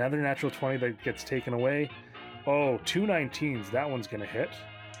 damn it. Another natural 20 that gets taken away. Oh, 2 19s. That one's going to hit.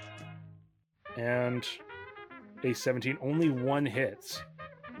 And a 17. Only 1 hits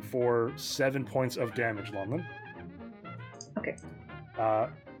for 7 points of damage, Lonlin. Okay.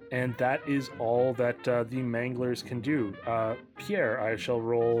 And that is all that the Manglers can do. Pierre, I shall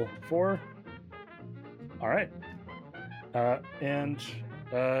roll for. All right. And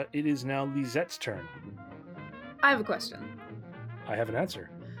it is now Lisette's turn. I have a question. I have an answer.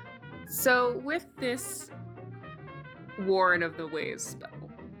 So with this Warren of the Ways spell,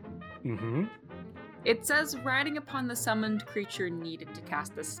 Mm-hmm. it says riding upon the summoned creature needed to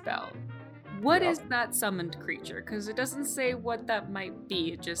cast the spell. What is that summoned creature? Because it doesn't say what that might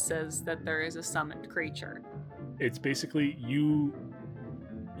be. It just says that there is a summoned creature. It's basically you.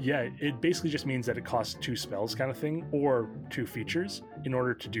 Yeah, it basically just means that it costs 2 spells kind of thing, or 2 features in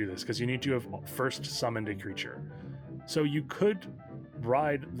order to do this, because you need to have first summoned a creature. So you could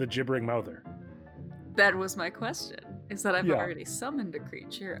ride the Gibbering Mouther. That was my question. Is that I've Yeah. already summoned a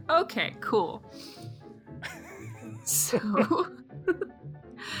creature. Okay, cool. So...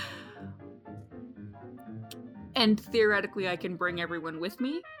 And theoretically, I can bring everyone with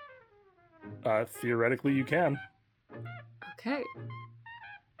me? Theoretically, you can. Okay.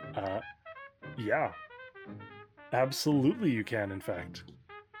 Yeah. Absolutely, you can, in fact.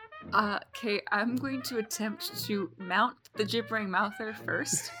 Okay, I'm going to attempt to mount the Gibbering Mouther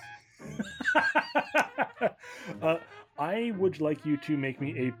first. I would like you to make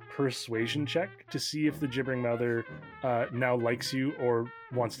me a persuasion check to see if the Gibbering Mouther now likes you or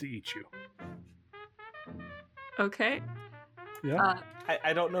wants to eat you. Okay. Yeah.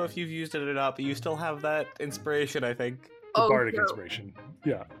 I don't know if you've used it or not, but you still have that inspiration, I think. The Oh, bardic no. inspiration.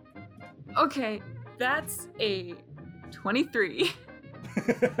 Yeah. Okay, that's a 23.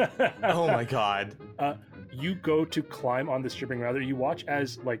 Oh my god. You go to climb on this Gibbering Mouther. You watch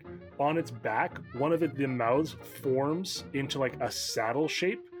as, like, on its back, one of the mouths forms into, like, a saddle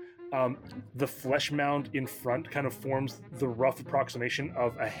shape. The flesh mound in front kind of forms the rough approximation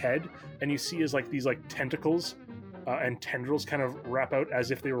of a head, and you see as, like, these, like, tentacles and tendrils kind of wrap out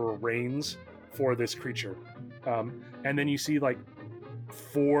as if they were reins for this creature. And then you see, like,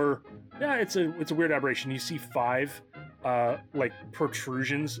 4... Yeah, it's a weird aberration. You see 5 like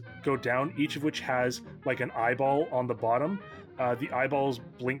protrusions go down, each of which has like an eyeball on the bottom. The eyeballs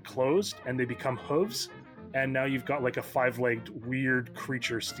blink closed and they become hooves, and now you've got like a 5-legged weird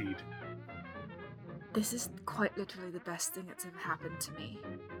creature steed. This is quite literally the best thing that's ever happened to me.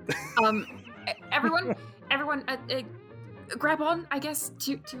 Everyone, grab on, I guess,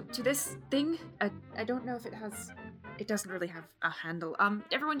 to this thing. I don't know if it has. It doesn't really have a handle.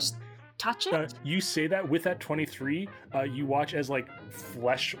 Everyone just touch it. You say that with that 23, you watch as like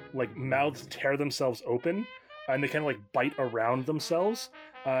flesh, like mouths tear themselves open, and they kind of like bite around themselves.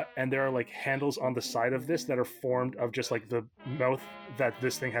 And there are like handles on the side of this that are formed of just like the mouth that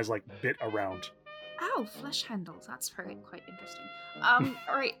this thing has like bit around. Ow, flesh handles. That's quite interesting.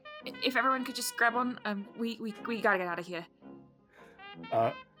 All right. If everyone could just grab on, we gotta get out of here.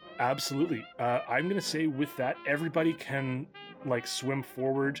 Absolutely. I'm gonna say with that, everybody can like swim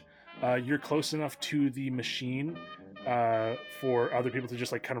forward. You're close enough to the machine for other people to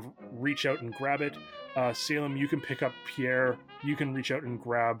just like kind of reach out and grab it. Salem, you can pick up Pierre. You can reach out and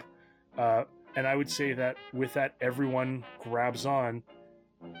grab. And I would say that with that, everyone grabs on.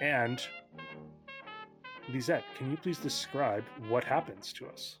 And Lisette, can you please describe what happens to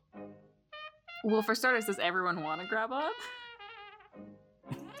us? Well, for starters, does everyone want to grab on?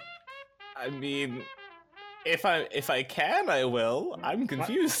 I mean, if I can, I will. I'm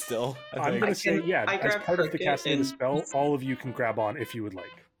confused still. I'm going to say, yeah, I as grab part of the Cricket casting of the and- spell, all of you can grab on if you would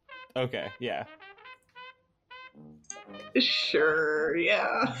like. Okay, yeah. Sure,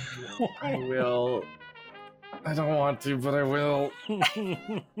 yeah. I will. I don't want to, but I will.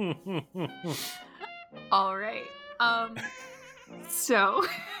 All right. So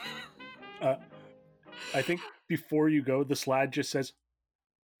I think before you go, the slide just says,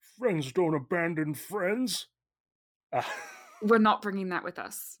 "Friends don't abandon friends." we're not bringing that with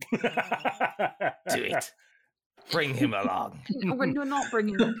us. Do it. Bring him along. We're not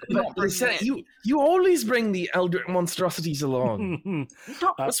bringing. We're not bringing Lisette, it. you always bring the Eldritch monstrosities along.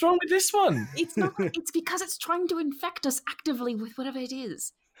 Not- What's wrong with this one? it's not. It's because it's trying to infect us actively with whatever it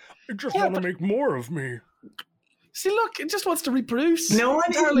is. I just Yeah, want to but- make more of me. See, look, it just wants to reproduce. No one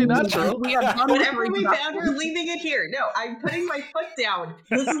entirely is natural. We are done Whatever with we that. found, we're leaving it here. No, I'm putting my foot down.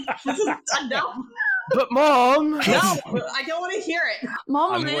 This is enough. But Mom, No, I don't want to hear it.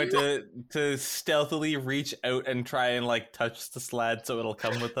 Mom, I'm going to stealthily reach out and try and like touch the sled so it'll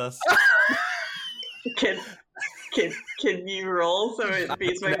come with us. Can you roll so it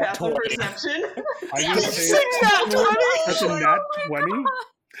beats my Nat passive 20. perception? I'm going to say Nat 20! that's a nat 20.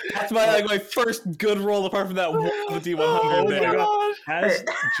 That's my first good roll apart from that one with the D100 Oh my there. God.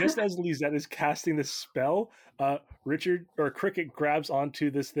 Just as Lisette is casting this spell, Richard or Cricket grabs onto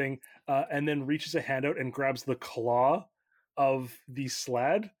this thing and then reaches a hand out and grabs the claw of the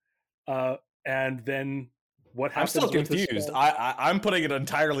sled. And then what I'm happens? still with the confused. spell- I'm putting it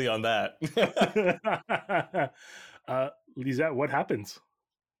entirely on that. Lisette, what happens?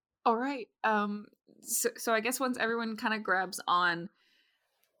 All right. So I guess once everyone kind of grabs on,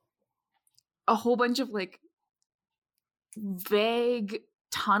 a whole bunch of like vague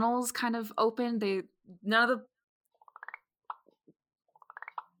tunnels kind of open. None of the.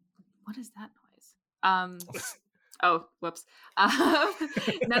 What is that noise? Oh, whoops.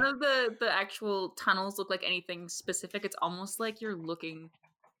 None of the actual tunnels look like anything specific. It's almost like you're looking.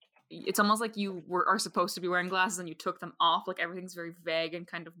 It's almost like you are supposed to be wearing glasses and you took them off. Like everything's very vague and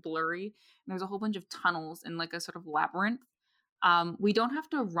kind of blurry. And there's a whole bunch of tunnels in like a sort of labyrinth. We don't have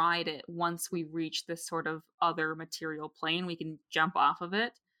to ride it once we reach this sort of other material plane. We can jump off of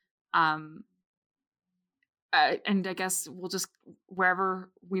it. And I guess we'll just wherever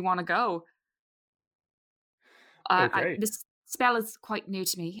we want to go. Okay. This spell is quite new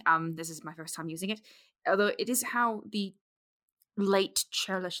to me. This is my first time using it. Although it is how the late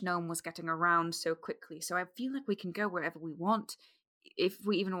churlish gnome was getting around so quickly. So I feel like we can go wherever we want. If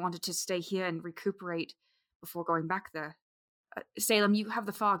we even wanted to stay here and recuperate before going back there. Salem, you have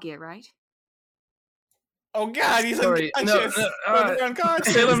the fog gear, right? Oh God, he's Sorry, unconscious. They're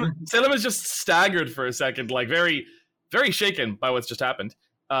unconscious. Salem is just staggered for a second, like very, very shaken by what's just happened.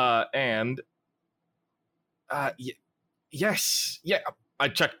 Yes, yeah. I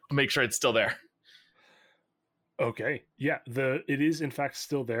checked to make sure it's still there. Okay. Yeah, it is in fact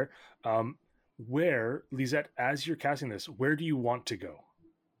still there. Where, Lisette, as you're casting this, where do you want to go?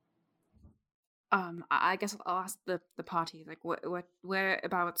 I guess I'll ask the party, like,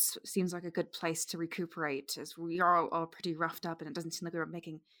 whereabouts seems like a good place to recuperate, as we are all pretty roughed up, and it doesn't seem like we were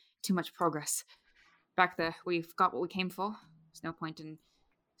making too much progress. Back there, we've got what we came for. There's no point in...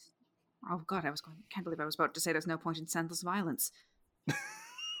 Oh God, can't believe I was about to say there's no point in senseless violence.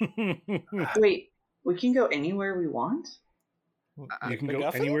 Wait, we can go anywhere we want? You can go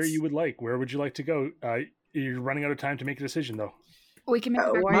anywhere you would like. Where would you like to go? You're running out of time to make a decision, though. We can make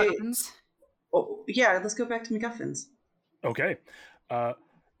MacGuffins. Oh, yeah, let's go back to MacGuffins. Okay.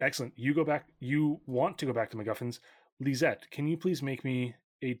 Excellent. You want to go back to MacGuffins. Lisette, can you please make me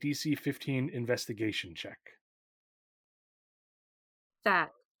a DC 15 investigation check?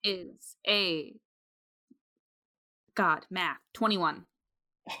 That is a... God, math. 21.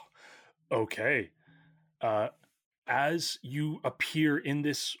 Okay. As you appear in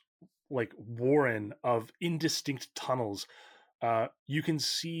this like warren of indistinct tunnels, you can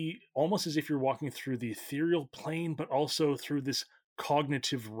see almost as if you're walking through the ethereal plane, but also through this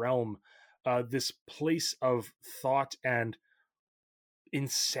cognitive realm, this place of thought and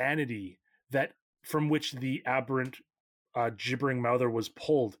insanity that from which the aberrant gibbering mouther was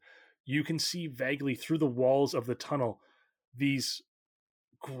pulled. You can see vaguely through the walls of the tunnel these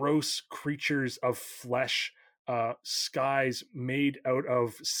gross creatures of flesh, skies made out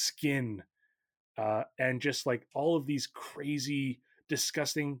of skin, and just like all of these crazy,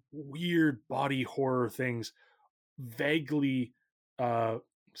 disgusting, weird body horror things vaguely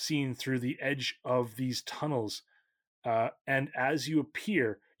seen through the edge of these tunnels. And as you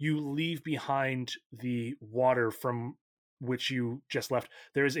appear, you leave behind the water from which you just left.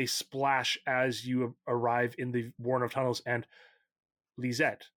 There is a splash as you arrive in the warren of tunnels, and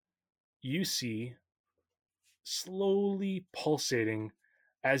Lisette, you see slowly pulsating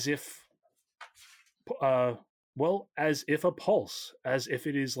as if a pulse, as if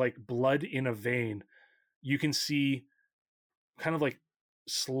it is like blood in a vein. You can see kind of like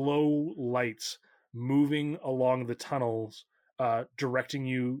slow lights moving along the tunnels, directing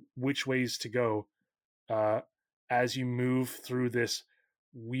you which ways to go, as you move through this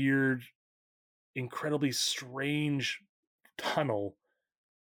weird, incredibly strange tunnel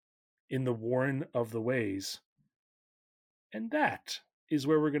in the Warren of the Ways. And that is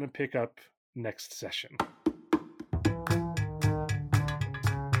where we're going to pick up next session.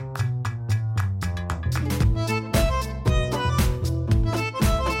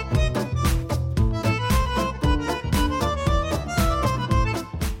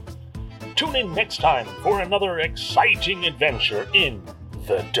 Tune in next time for another exciting adventure in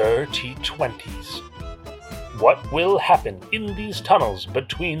the Dirty 20s. What will happen in these tunnels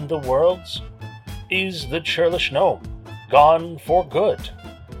between the worlds? Is the churlish gnome gone for good?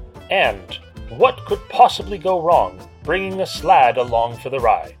 And what could possibly go wrong bringing a Slad along for the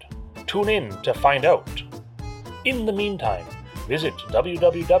ride? Tune in to find out. In the meantime, visit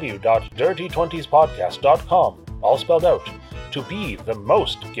www.dirty20spodcast.com, all spelled out, to be the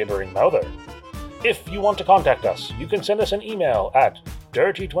most gibbering mouther. If you want to contact us, you can send us an email at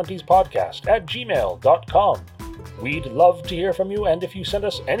dirty20spodcast@gmail.com. We'd love to hear from you, and if you send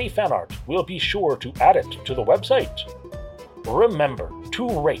us any fan art, we'll be sure to add it to the website. Remember to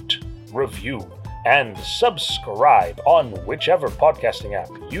rate, review, and subscribe on whichever podcasting app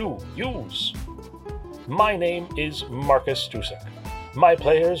you use. My name is Marcus Stusek. My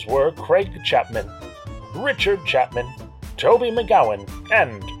players were Craig Chapman, Richard Chapman, Toby McGowan,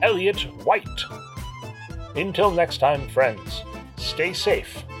 and Elliot White. Until next time, friends, stay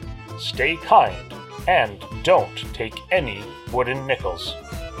safe, stay kind, and don't take any wooden nickels.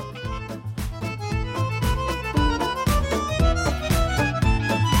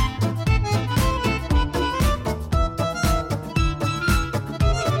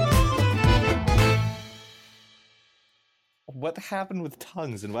 What happened with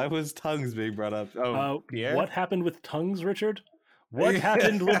tongues, and why was tongues being brought up? Oh, Pierre? What happened with tongues, Richard? What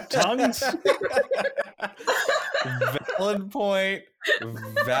happened with tongues? Valid point.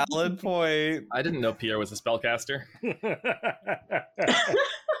 Valid point. I didn't know Pierre was a spellcaster.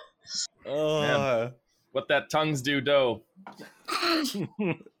 Oh, What that tongues do, dough.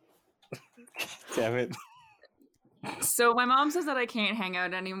 damn it. So my mom says that I can't hang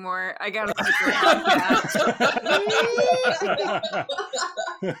out anymore. I gotta take her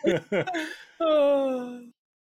podcast. Oh.